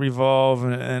revolve,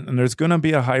 and there's gonna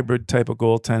be a hybrid type of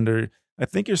goaltender. I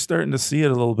think you're starting to see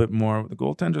it a little bit more. The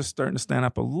goaltender's starting to stand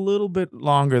up a little bit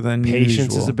longer than patience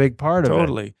usual. is a big part of it.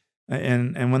 Totally.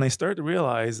 And when they start to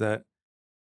realize that,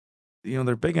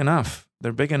 they're big enough.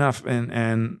 They're big enough,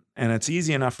 and it's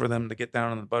easy enough for them to get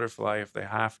down on the butterfly if they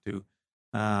have to.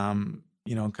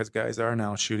 Because guys are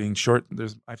now shooting short.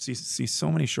 I see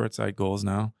so many short side goals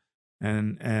now,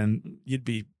 and you'd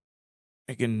be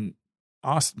thinking,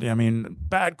 awesome. I mean,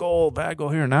 bad goal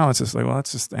here. Now it's just like, well,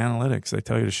 that's just analytics. They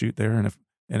tell you to shoot there, and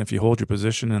if you hold your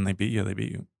position and they beat you, they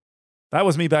beat you. That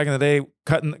was me back in the day,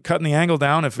 cutting the angle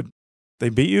down. If they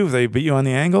beat you on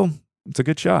the angle, it's a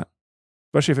good shot,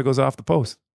 especially if it goes off the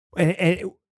post.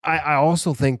 And I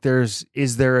also think the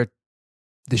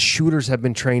shooters have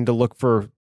been trained to look for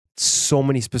so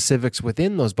many specifics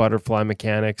within those butterfly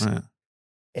mechanics. Yeah.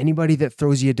 Anybody that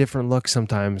throws you a different look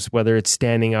sometimes, whether it's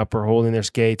standing up or holding their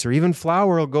skates, or even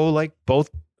Flower will go like both,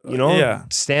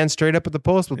 stand straight up at the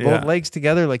post with both legs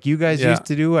together like you guys used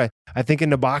to do. I think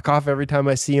in Nabokov, every time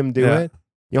I see him do it,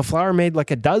 Flower made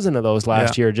like a dozen of those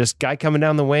last year. Just guy coming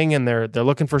down the wing and they're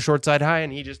looking for short side high,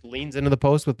 and he just leans into the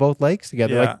post with both legs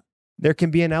together. Yeah. Like there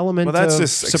can be an element of that's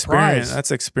just surprise. Experience.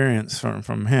 That's experience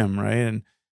from him, right?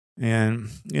 And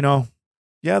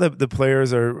the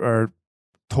players are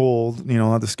told,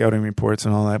 the scouting reports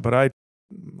and all that, but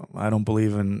I don't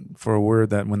believe in for a word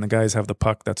that when the guys have the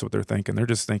puck, that's what they're thinking. They're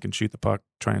just thinking shoot the puck,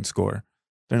 try and score.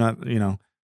 They're not,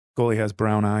 goalie has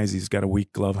brown eyes, he's got a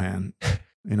weak glove hand.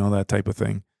 That type of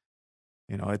thing.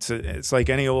 It's like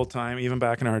any old time, even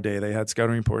back in our day, they had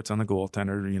scouting reports on the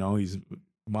goaltender.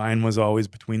 Mine was always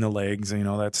between the legs.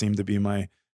 That seemed to be my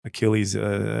Achilles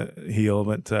heel.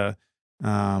 But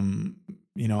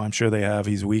I'm sure they have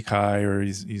he's weak high or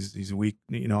he's weak,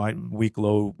 weak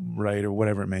low right or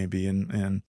whatever it may be,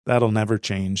 and that'll never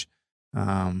change.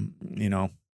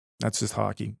 That's just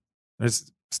hockey.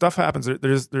 There's stuff happens.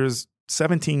 There's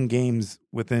 17 games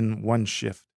within one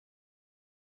shift.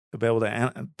 To be able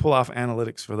to pull off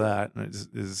analytics for that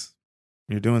is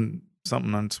you're doing something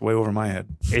that's way over my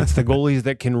head. It's the goalies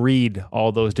that can read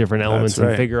all those different elements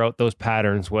and figure out those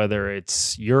patterns, whether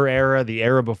it's your era, the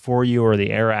era before you, or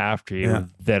the era after you,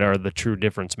 that are the true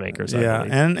difference makers. Yeah,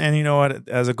 and you know what?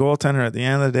 As a goaltender, at the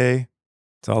end of the day,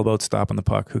 it's all about stopping the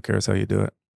puck. Who cares how you do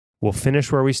it? We'll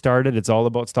finish where we started. It's all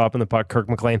about stopping the puck. Kirk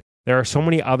McLean. There are so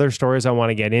many other stories I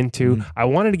want to get into. I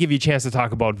wanted to give you a chance to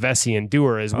talk about Vessi and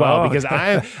Dewar as well, because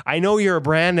I know you're a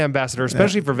brand ambassador,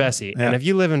 especially for Vessi. Yeah. And if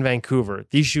you live in Vancouver,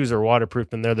 these shoes are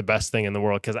waterproof and they're the best thing in the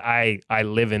world because I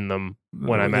live in them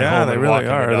when I'm at home. Yeah, they really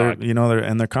are.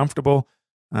 They're comfortable.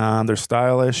 They're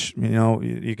stylish.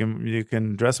 You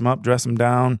can dress them up, dress them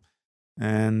down.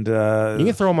 And you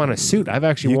can throw them on a suit. I've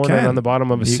actually worn it on the bottom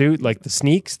of a suit, like the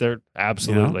sneaks. They're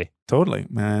absolutely totally,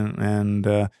 man.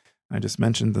 And I just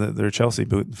mentioned their Chelsea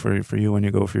boot for you when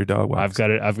you go for your dog walks.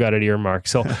 I've got it earmarked.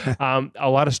 So a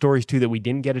lot of stories too that we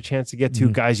didn't get a chance to get to.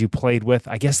 Guys you played with.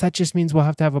 I guess that just means we'll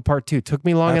have to have a part 2. Took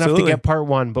me long enough to get part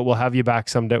 1, but we'll have you back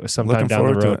sometime down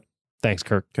the road. Thanks,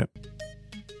 Kirk. Okay.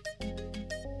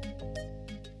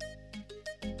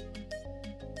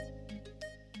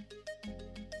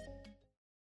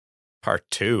 Part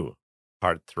 2,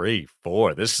 Part 3,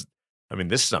 4. This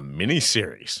is a mini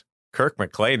series. Kirk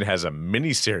McLean has a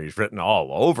mini series written all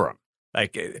over him.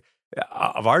 Like,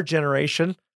 of our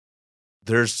generation,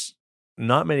 there's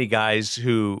not many guys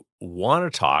who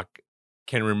want to talk,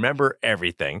 can remember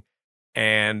everything,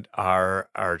 and are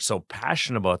so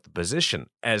passionate about the position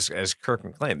as Kirk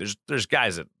McLean. There's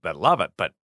guys that love it,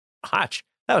 but Hutch,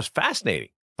 that was fascinating.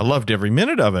 I loved every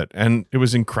minute of it. And it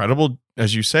was incredible,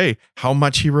 as you say, how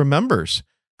much he remembers.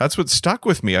 That's what stuck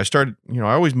with me. I started, I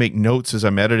always make notes as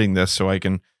I'm editing this so I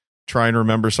can try and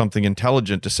remember something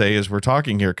intelligent to say as we're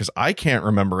talking here, because I can't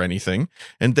remember anything.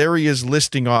 And there he is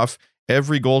listing off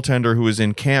every goaltender who was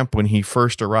in camp when he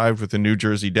first arrived with the New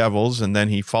Jersey Devils. And then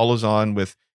he follows on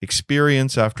with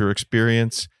experience after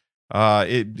experience.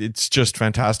 It's just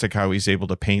fantastic how he's able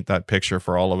to paint that picture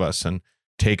for all of us and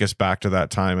take us back to that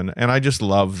time. And I just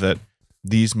love that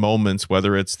these moments,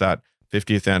 whether it's that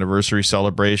 50th anniversary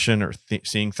celebration or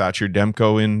seeing Thatcher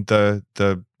Demko in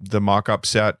the mock-up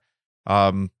set,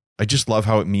 I just love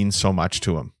how it means so much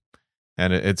to him.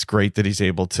 And it's great that he's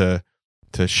able to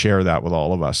share that with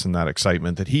all of us and that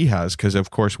excitement that he has, because of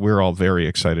course we're all very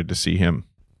excited to see him.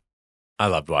 I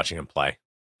loved watching him play.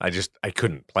 I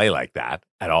couldn't play like that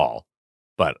at all,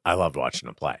 but I loved watching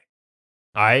him play.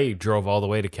 I drove all the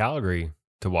way to Calgary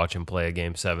to watch him play a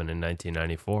Game 7 in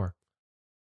 1994.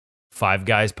 5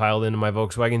 guys piled into my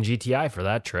Volkswagen GTI for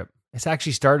that trip. It's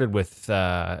actually started with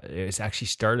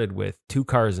 2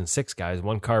 cars and 6 guys.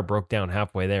 1 car broke down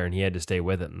halfway there, and he had to stay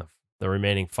with it. And the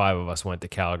remaining 5 of us went to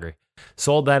Calgary.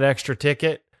 Sold that extra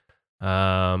ticket.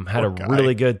 Had a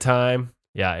really good time.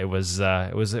 Yeah, it was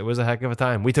a heck of a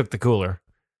time. We took the cooler.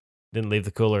 Didn't leave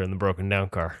the cooler in the broken down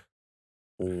car.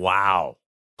 Wow.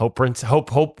 Hope Princeton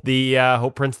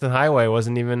Highway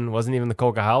wasn't even the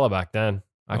Coquihalla back then.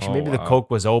 Actually, maybe the Coke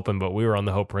was open, but we were on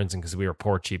the Hope Princeton because we were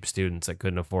poor, cheap students that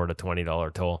couldn't afford a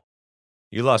 $20 toll.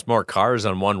 You lost more cars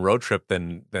on one road trip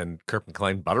than Kirk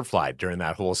McLean butterflied during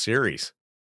that whole series.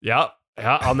 Yeah,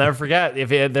 I'll never forget.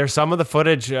 There's some of the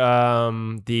footage,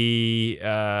 the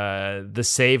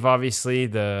save,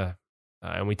 obviously,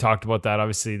 and we talked about that,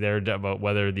 obviously, there about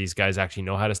whether these guys actually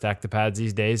know how to stack the pads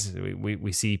these days.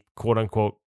 We see, quote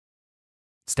unquote,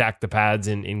 stack the pads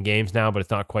in games now, but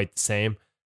it's not quite the same.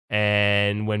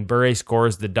 And when Bure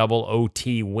scores the double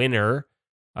OT winner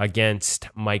against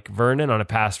Mike Vernon on a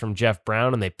pass from Jeff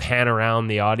Brown, and they pan around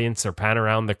the audience or pan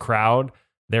around the crowd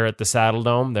there at the Saddle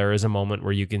Dome, there is a moment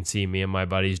where you can see me and my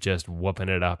buddies just whooping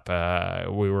it up.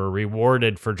 We were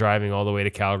rewarded for driving all the way to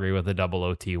Calgary with a double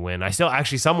OT win. I still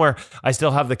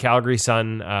have the Calgary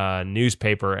Sun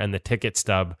newspaper and the ticket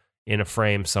stub in a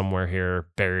frame somewhere here,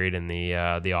 buried in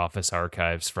the office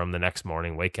archives from the next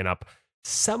morning, waking up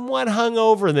somewhat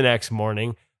hungover the next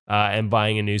morning, and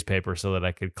buying a newspaper so that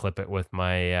I could clip it with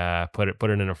my put it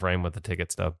in a frame with the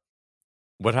ticket stub.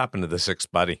 What happened to the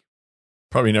 6th buddy?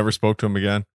 Probably never spoke to him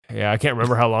again. Yeah, I can't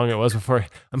remember how long it was before.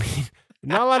 I mean,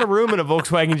 not a lot of room in a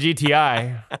Volkswagen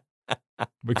GTI.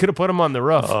 We could have put him on the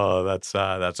roof. Oh, that's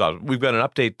awesome. We've got an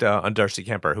update on Darcy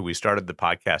Kemper, who we started the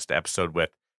podcast episode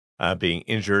with, being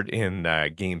injured in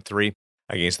Game 3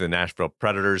 against the Nashville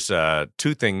Predators.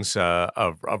 2 things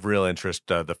of real interest.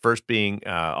 The first being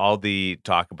all the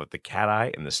talk about the cat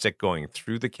eye and the stick going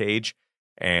through the cage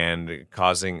and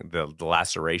causing the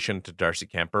laceration to Darcy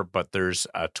Kemper. But there's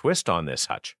a twist on this,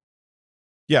 Hutch.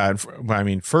 Yeah,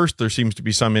 first there seems to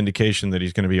be some indication that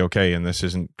he's going to be okay, and this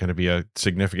isn't going to be a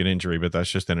significant injury, but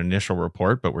that's just an initial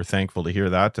report. But we're thankful to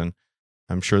hear that, and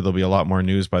I'm sure there'll be a lot more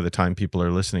news by the time people are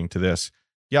listening to this.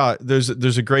 Yeah, there's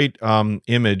a great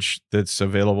image that's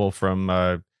available from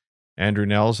Andrew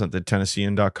Nels at the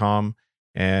Tennessean.com,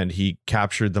 and he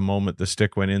captured the moment the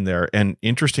stick went in there. And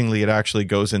interestingly, it actually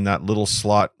goes in that little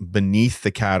slot beneath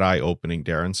the cat eye opening,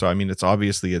 Darren. So, I mean,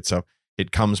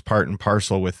 it comes part and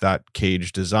parcel with that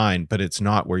cage design, but it's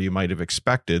not where you might have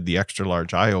expected the extra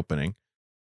large eye opening.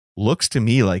 Looks to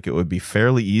me like it would be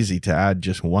fairly easy to add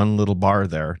just one little bar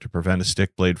there to prevent a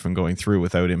stick blade from going through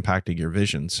without impacting your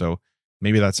vision. So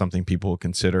maybe that's something people will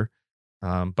consider.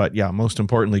 But yeah, most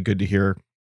importantly, good to hear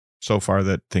so far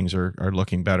that things are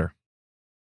looking better.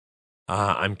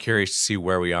 I'm curious to see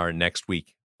where we are next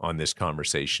week on this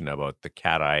conversation about the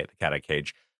cat eye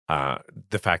cage.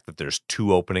 The fact that there's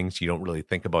 2 openings, you don't really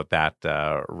think about that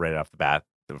right off the bat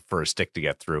for a stick to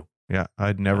get through. Yeah,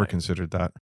 I'd never considered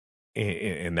that.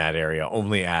 In that area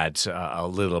only adds a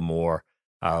little more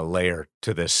layer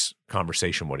to this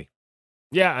conversation, Woody.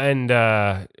 Yeah, and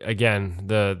again,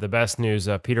 the best news,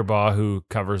 Peter Baugh, who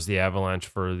covers the Avalanche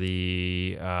for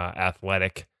the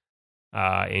Athletic,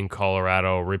 in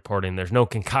Colorado, reporting there's no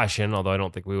concussion, although I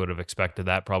don't think we would have expected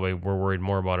that. Probably we're worried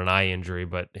more about an eye injury,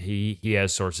 but he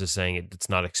has sources saying it's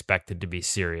not expected to be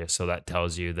serious. So that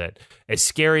tells you that as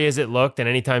scary as it looked, and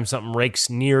anytime something rakes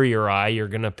near your eye, you're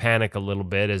going to panic a little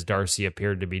bit, as Darcy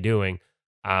appeared to be doing.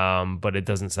 But it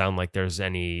doesn't sound like there's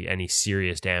any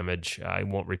serious damage. I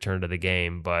won't return to the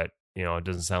game, but it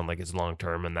doesn't sound like it's long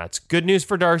term, and that's good news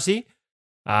for Darcy.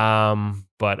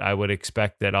 But I would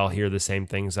expect that I'll hear the same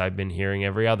things I've been hearing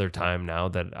every other time now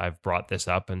that I've brought this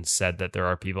up and said that there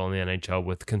are people in the NHL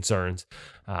with concerns,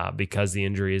 because the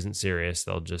injury isn't serious.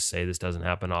 They'll just say this doesn't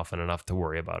happen often enough to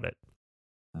worry about it.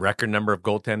 Record number of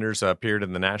goaltenders appeared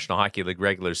in the National Hockey League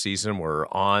regular season. We're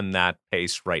on that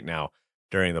pace right now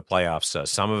during the playoffs.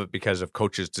 Some of it because of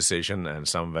coach's decision, and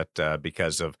some of it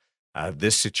because of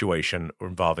this situation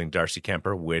involving Darcy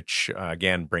Kuemper, which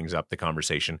again brings up the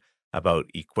conversation about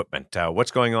equipment.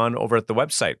 What's going on over at the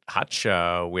website, Hutch?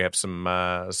 We have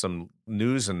some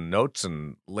news and notes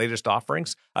and latest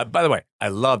offerings. By the way, I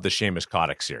love the Seamus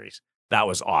Kotick series. That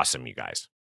was awesome, you guys.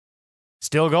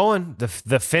 Still going.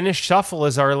 The Finnish Shuffle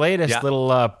is our latest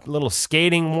little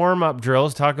skating warm up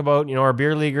drills. Talk about our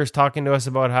beer leaguers talking to us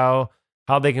about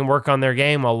how they can work on their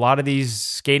game. A lot of these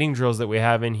skating drills that we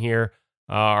have in here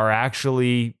are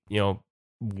actually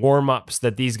warm-ups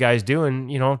that these guys do,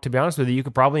 and to be honest with you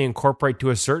could probably incorporate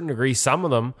to a certain degree some of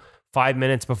them 5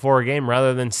 minutes before a game,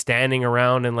 rather than standing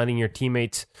around and letting your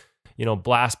teammates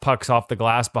blast pucks off the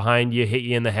glass behind you, hit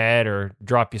you in the head, or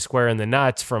drop you square in the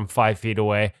nuts from 5 feet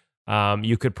away.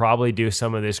 You could probably do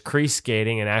some of this crease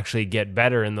skating and actually get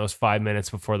better in those 5 minutes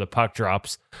before the puck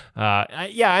drops.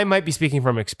 I might be speaking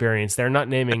from experience. They're not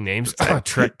naming names.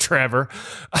 Trevor.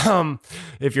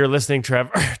 If you're listening,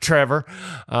 Trevor,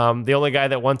 the only guy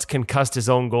that once concussed his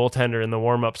own goaltender in the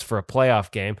warm-ups for a playoff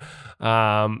game.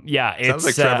 Sounds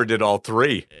like Trevor did all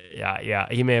three. Yeah,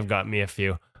 he may have gotten me a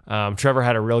few. Trevor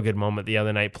had a real good moment the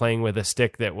other night playing with a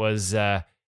stick that was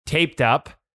taped up.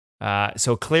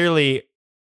 So clearly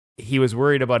he was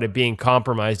worried about it being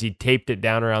compromised. He taped it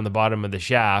down around the bottom of the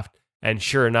shaft, and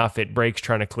sure enough, it breaks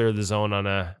trying to clear the zone on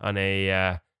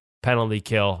a penalty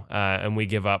kill, and we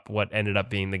give up what ended up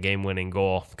being the game-winning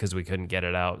goal because we couldn't get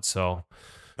it out. So,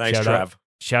 thanks, Trev.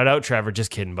 Shout out, Trevor.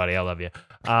 Just kidding, buddy. I love you.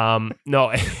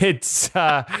 No, it's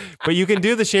but you can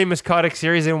do the Seamus Kotick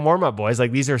series in warm-up, boys.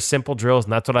 Like, these are simple drills,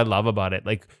 and that's what I love about it.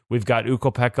 Like, we've got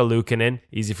Ukko-Pekka Luukkonen,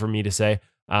 easy for me to say,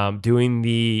 doing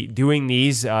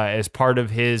these as part of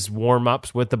his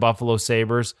warm-ups with the Buffalo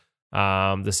Sabres,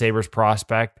 the Sabres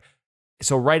prospect.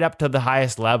 So right up to the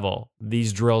highest level,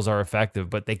 these drills are effective,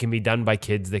 but they can be done by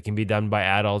kids. They can be done by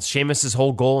adults. Seamus's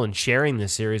whole goal in sharing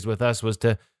this series with us was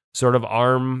to sort of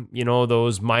arm,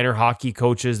 those minor hockey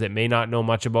coaches that may not know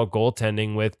much about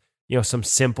goaltending with, some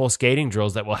simple skating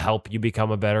drills that will help you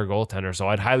become a better goaltender. So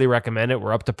I'd highly recommend it.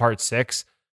 We're up to part 6.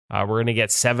 We're going to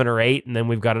get 7 or 8, and then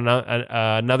we've got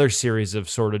another series of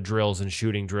sort of drills and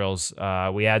shooting drills.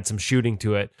 We add some shooting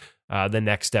to it. The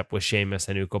next step was Seamus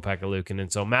and Ukko-Pekka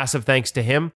Luukkonen. So massive thanks to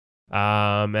him.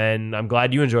 And I'm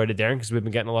glad you enjoyed it, Darren, because we've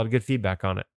been getting a lot of good feedback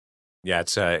on it. Yeah,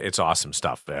 it's awesome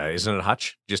stuff, isn't it,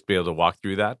 Hutch? Just be able to walk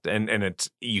through that, and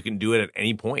you can do it at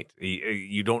any point.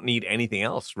 You don't need anything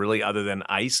else really other than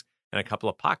ice and a couple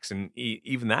of pucks, and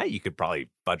even that you could probably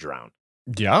fudge around.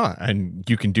 Yeah, and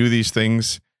you can do these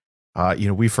things.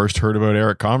 We first heard about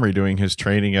Eric Comrie doing his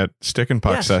training at stick and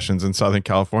puck sessions in Southern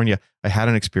California. I had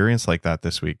an experience like that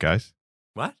this week, guys.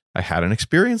 What? I had an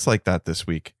experience like that this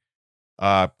week.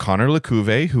 Connor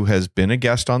Lecouve, who has been a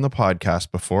guest on the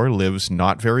podcast before, lives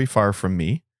not very far from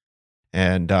me.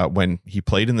 And when he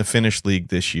played in the Finnish League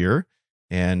this year,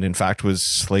 and in fact was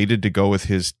slated to go with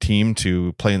his team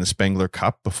to play in the Spengler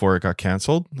Cup before it got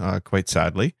canceled, quite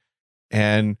sadly.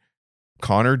 And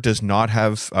Connor does not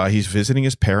have, he's visiting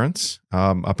his parents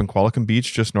up in Qualicum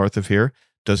Beach, just north of here,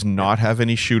 does not have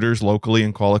any shooters locally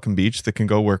in Qualicum Beach that can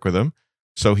go work with him.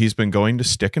 So he's been going to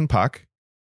stick and puck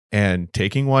and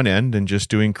taking one end and just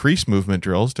doing crease movement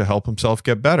drills to help himself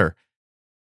get better.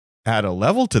 Add a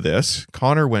level to this,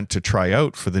 Connor went to try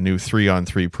out for the new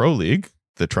 3-on-3 Pro League.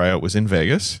 The tryout was in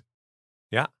Vegas.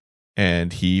 Yeah.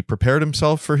 And he prepared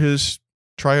himself for his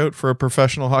tryout for a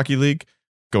professional hockey league,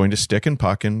 going to stick and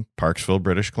puck in Parksville,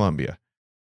 British Columbia.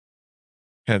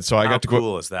 And so I got to go. How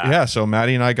cool is that? Yeah, so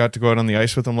Maddie and I got to go out on the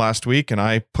ice with him last week, and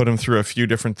I put him through a few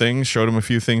different things, showed him a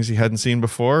few things he hadn't seen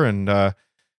before, and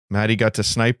Maddie got to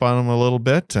snipe on him a little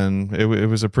bit, and it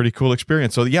was a pretty cool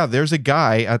experience. So yeah, there's a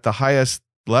guy at the highest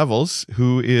levels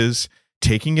who is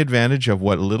taking advantage of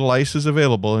what little ice is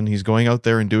available, and he's going out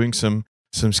there and doing some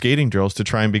skating drills to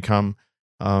try and become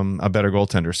a better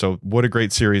goaltender. So what a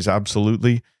great series.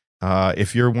 Absolutely.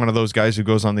 If you're one of those guys who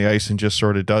goes on the ice and just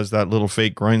sort of does that little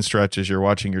fake groin stretch as you're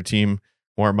watching your team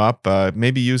warm up,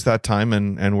 maybe use that time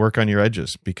and work on your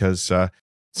edges, because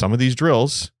some of these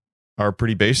drills are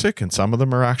pretty basic and some of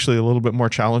them are actually a little bit more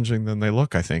challenging than they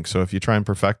look, I think. So if you try and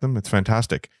perfect them, it's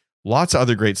fantastic. Lots of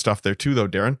other great stuff there too, though,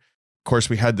 Darren. Of course,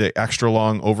 we had the extra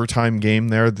long overtime game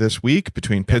there this week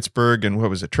between Pittsburgh and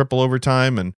what was it, triple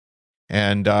overtime,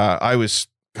 and I was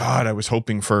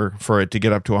hoping for it to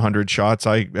get up to 100 shots.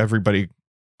 Everybody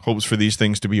hopes for these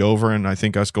things to be over, and I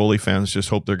think us goalie fans just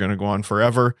hope they're going to go on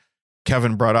forever.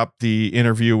 Kevin brought up the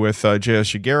interview with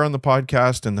J.S. Giguère on the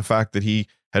podcast and the fact that he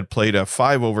had played a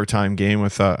 5 overtime game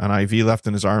with an IV left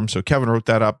in his arm. So Kevin wrote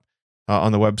that up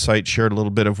on the website, shared a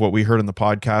little bit of what we heard in the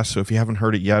podcast. So if you haven't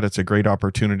heard it yet, it's a great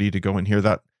opportunity to go and hear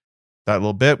that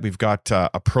little bit. We've got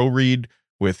a pro read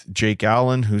with Jake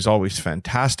Allen, who's always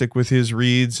fantastic with his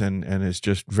reads and is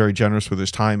just very generous with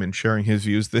his time and sharing his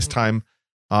views. This time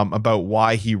about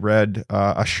why he read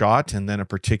a shot and then a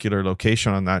particular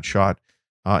location on that shot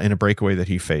in a breakaway that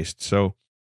he faced. So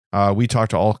we talk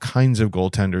to all kinds of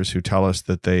goaltenders who tell us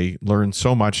that they learn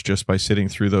so much just by sitting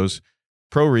through those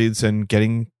pro reads and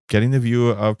getting the view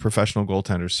of professional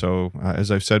goaltenders. So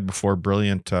as I've said before,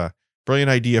 brilliant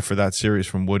idea for that series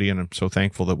from Woody, and I'm so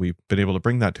thankful that we've been able to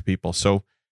bring that to people. So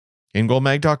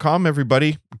ingoalmag.com,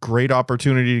 everybody, great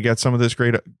opportunity to get some of this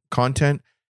great content.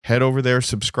 Head over there,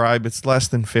 subscribe. It's less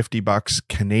than $50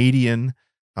 Canadian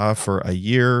for a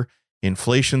year.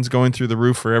 Inflation's going through the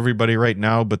roof for everybody right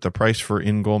now, but the price for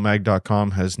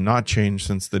ingoalmag.com has not changed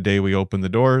since the day we opened the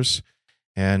doors.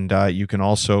 And you can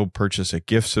also purchase a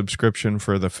gift subscription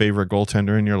for the favorite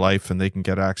goaltender in your life, and they can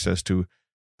get access to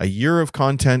a year of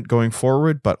content going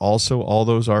forward, but also all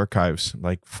those archives,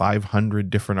 like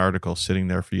 500 different articles sitting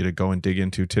there for you to go and dig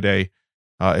into today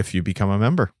if you become a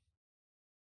member.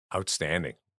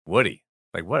 Outstanding. Woody,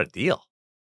 like, what a deal.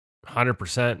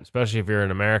 100%, especially if you're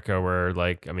in America where,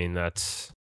 like, I mean,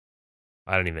 that's,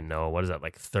 I don't even know, what is that,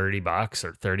 like $30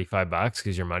 or $35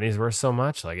 because your money's worth so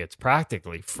much? Like, it's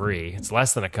practically free. It's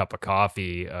less than a cup of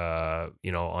coffee, on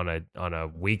a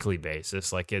weekly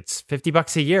basis. Like, it's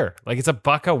 $50 a year. Like, it's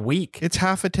 $1 a week. It's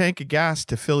half a tank of gas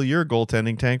to fill your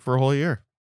goaltending tank for a whole year.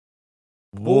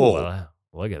 Whoa,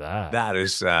 look at that. That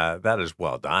is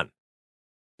well done.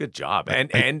 Good job.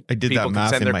 And I did people that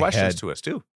math can send in their my questions head. to us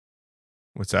too.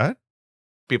 What's that?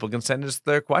 People can send us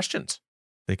their questions.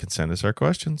 They can send us our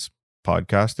questions.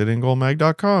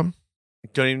 Podcast@ingoalmag.com. You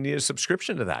don't even need a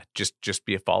subscription to that. Just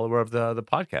be a follower of the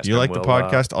podcast. You like the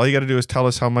podcast? All you got to do is tell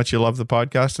us how much you love the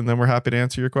podcast, and then we're happy to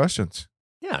answer your questions.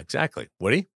 Yeah, exactly.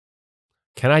 Woody?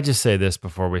 Can I just say this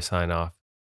before we sign off?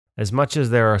 As much as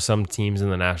there are some teams in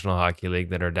the National Hockey League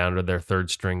that are down to their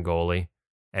third string goalie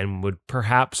and would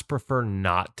perhaps prefer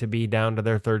not to be down to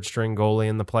their third string goalie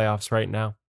in the playoffs right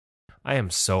now, I am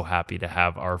so happy to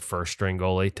have our first string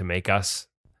goalie to make us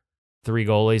 3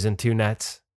 goalies and 2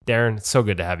 nets. Darren, it's so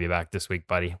good to have you back this week,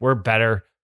 buddy. We're better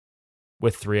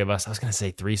with 3 of us. I was going to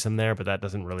say threesome there, but that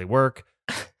doesn't really work.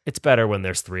 It's better when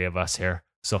there's 3 of us here.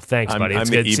 So thanks, buddy. I'm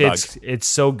the E-bug. It's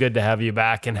so good to have you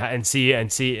back and see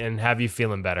and have you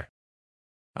feeling better.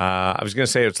 I was going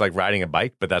to say it's like riding a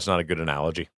bike, but that's not a good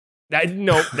analogy.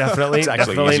 No, definitely, It's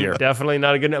actually easier. definitely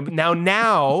not a good.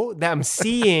 Now that I'm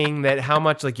seeing that how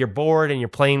much like you're bored and you're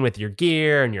playing with your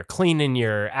gear and you're cleaning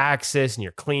your axis and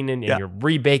you're cleaning and you're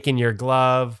rebaking your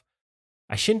glove.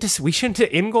 We shouldn't have,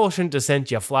 In Goal shouldn't have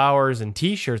sent you flowers and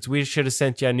T-shirts. We should have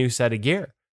sent you a new set of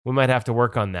gear. We might have to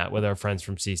work on that with our friends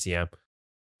from CCM.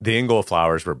 The In Goal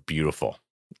flowers were beautiful.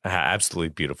 Absolutely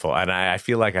beautiful. And I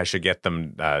feel like I should get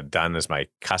them done as my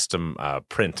custom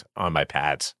print on my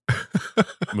pads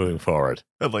moving forward.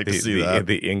 I'd like to see that.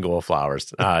 The In Goal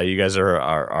flowers. You guys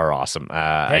are awesome.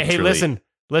 Hey, listen.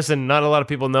 Not a lot of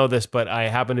people know this, but I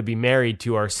happen to be married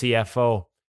to our CFO.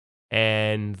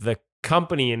 And the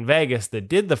company in Vegas that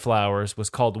did the flowers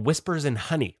was called Whispers and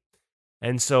Honey.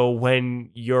 And so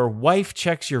when your wife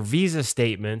checks your Visa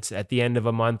statements at the end of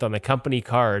a month on the company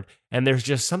card, and there's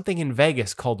just something in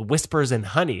Vegas called Whispers and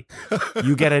Honey,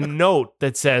 you get a note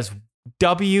that says,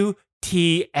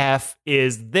 WTF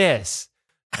is this?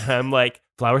 And I'm like,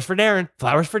 flowers for Darren,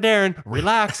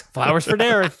 relax, flowers for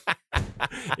Darren.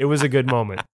 It was a good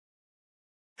moment.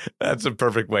 That's a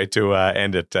perfect way to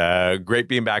end it. Great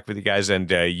being back with you guys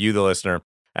and you, the listener,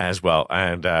 as well.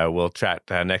 And we'll chat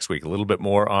next week a little bit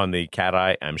more on the Cat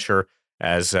Eye, I'm sure,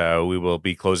 as we will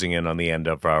be closing in on the end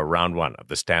of round 1 of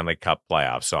the Stanley Cup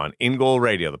playoffs on In Goal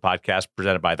Radio, the podcast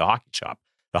presented by The Hockey Shop,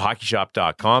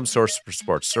 thehockeyshop.com, source for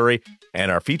sports Surrey,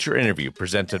 and our feature interview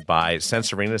presented by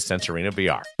Sense Arena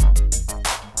VR.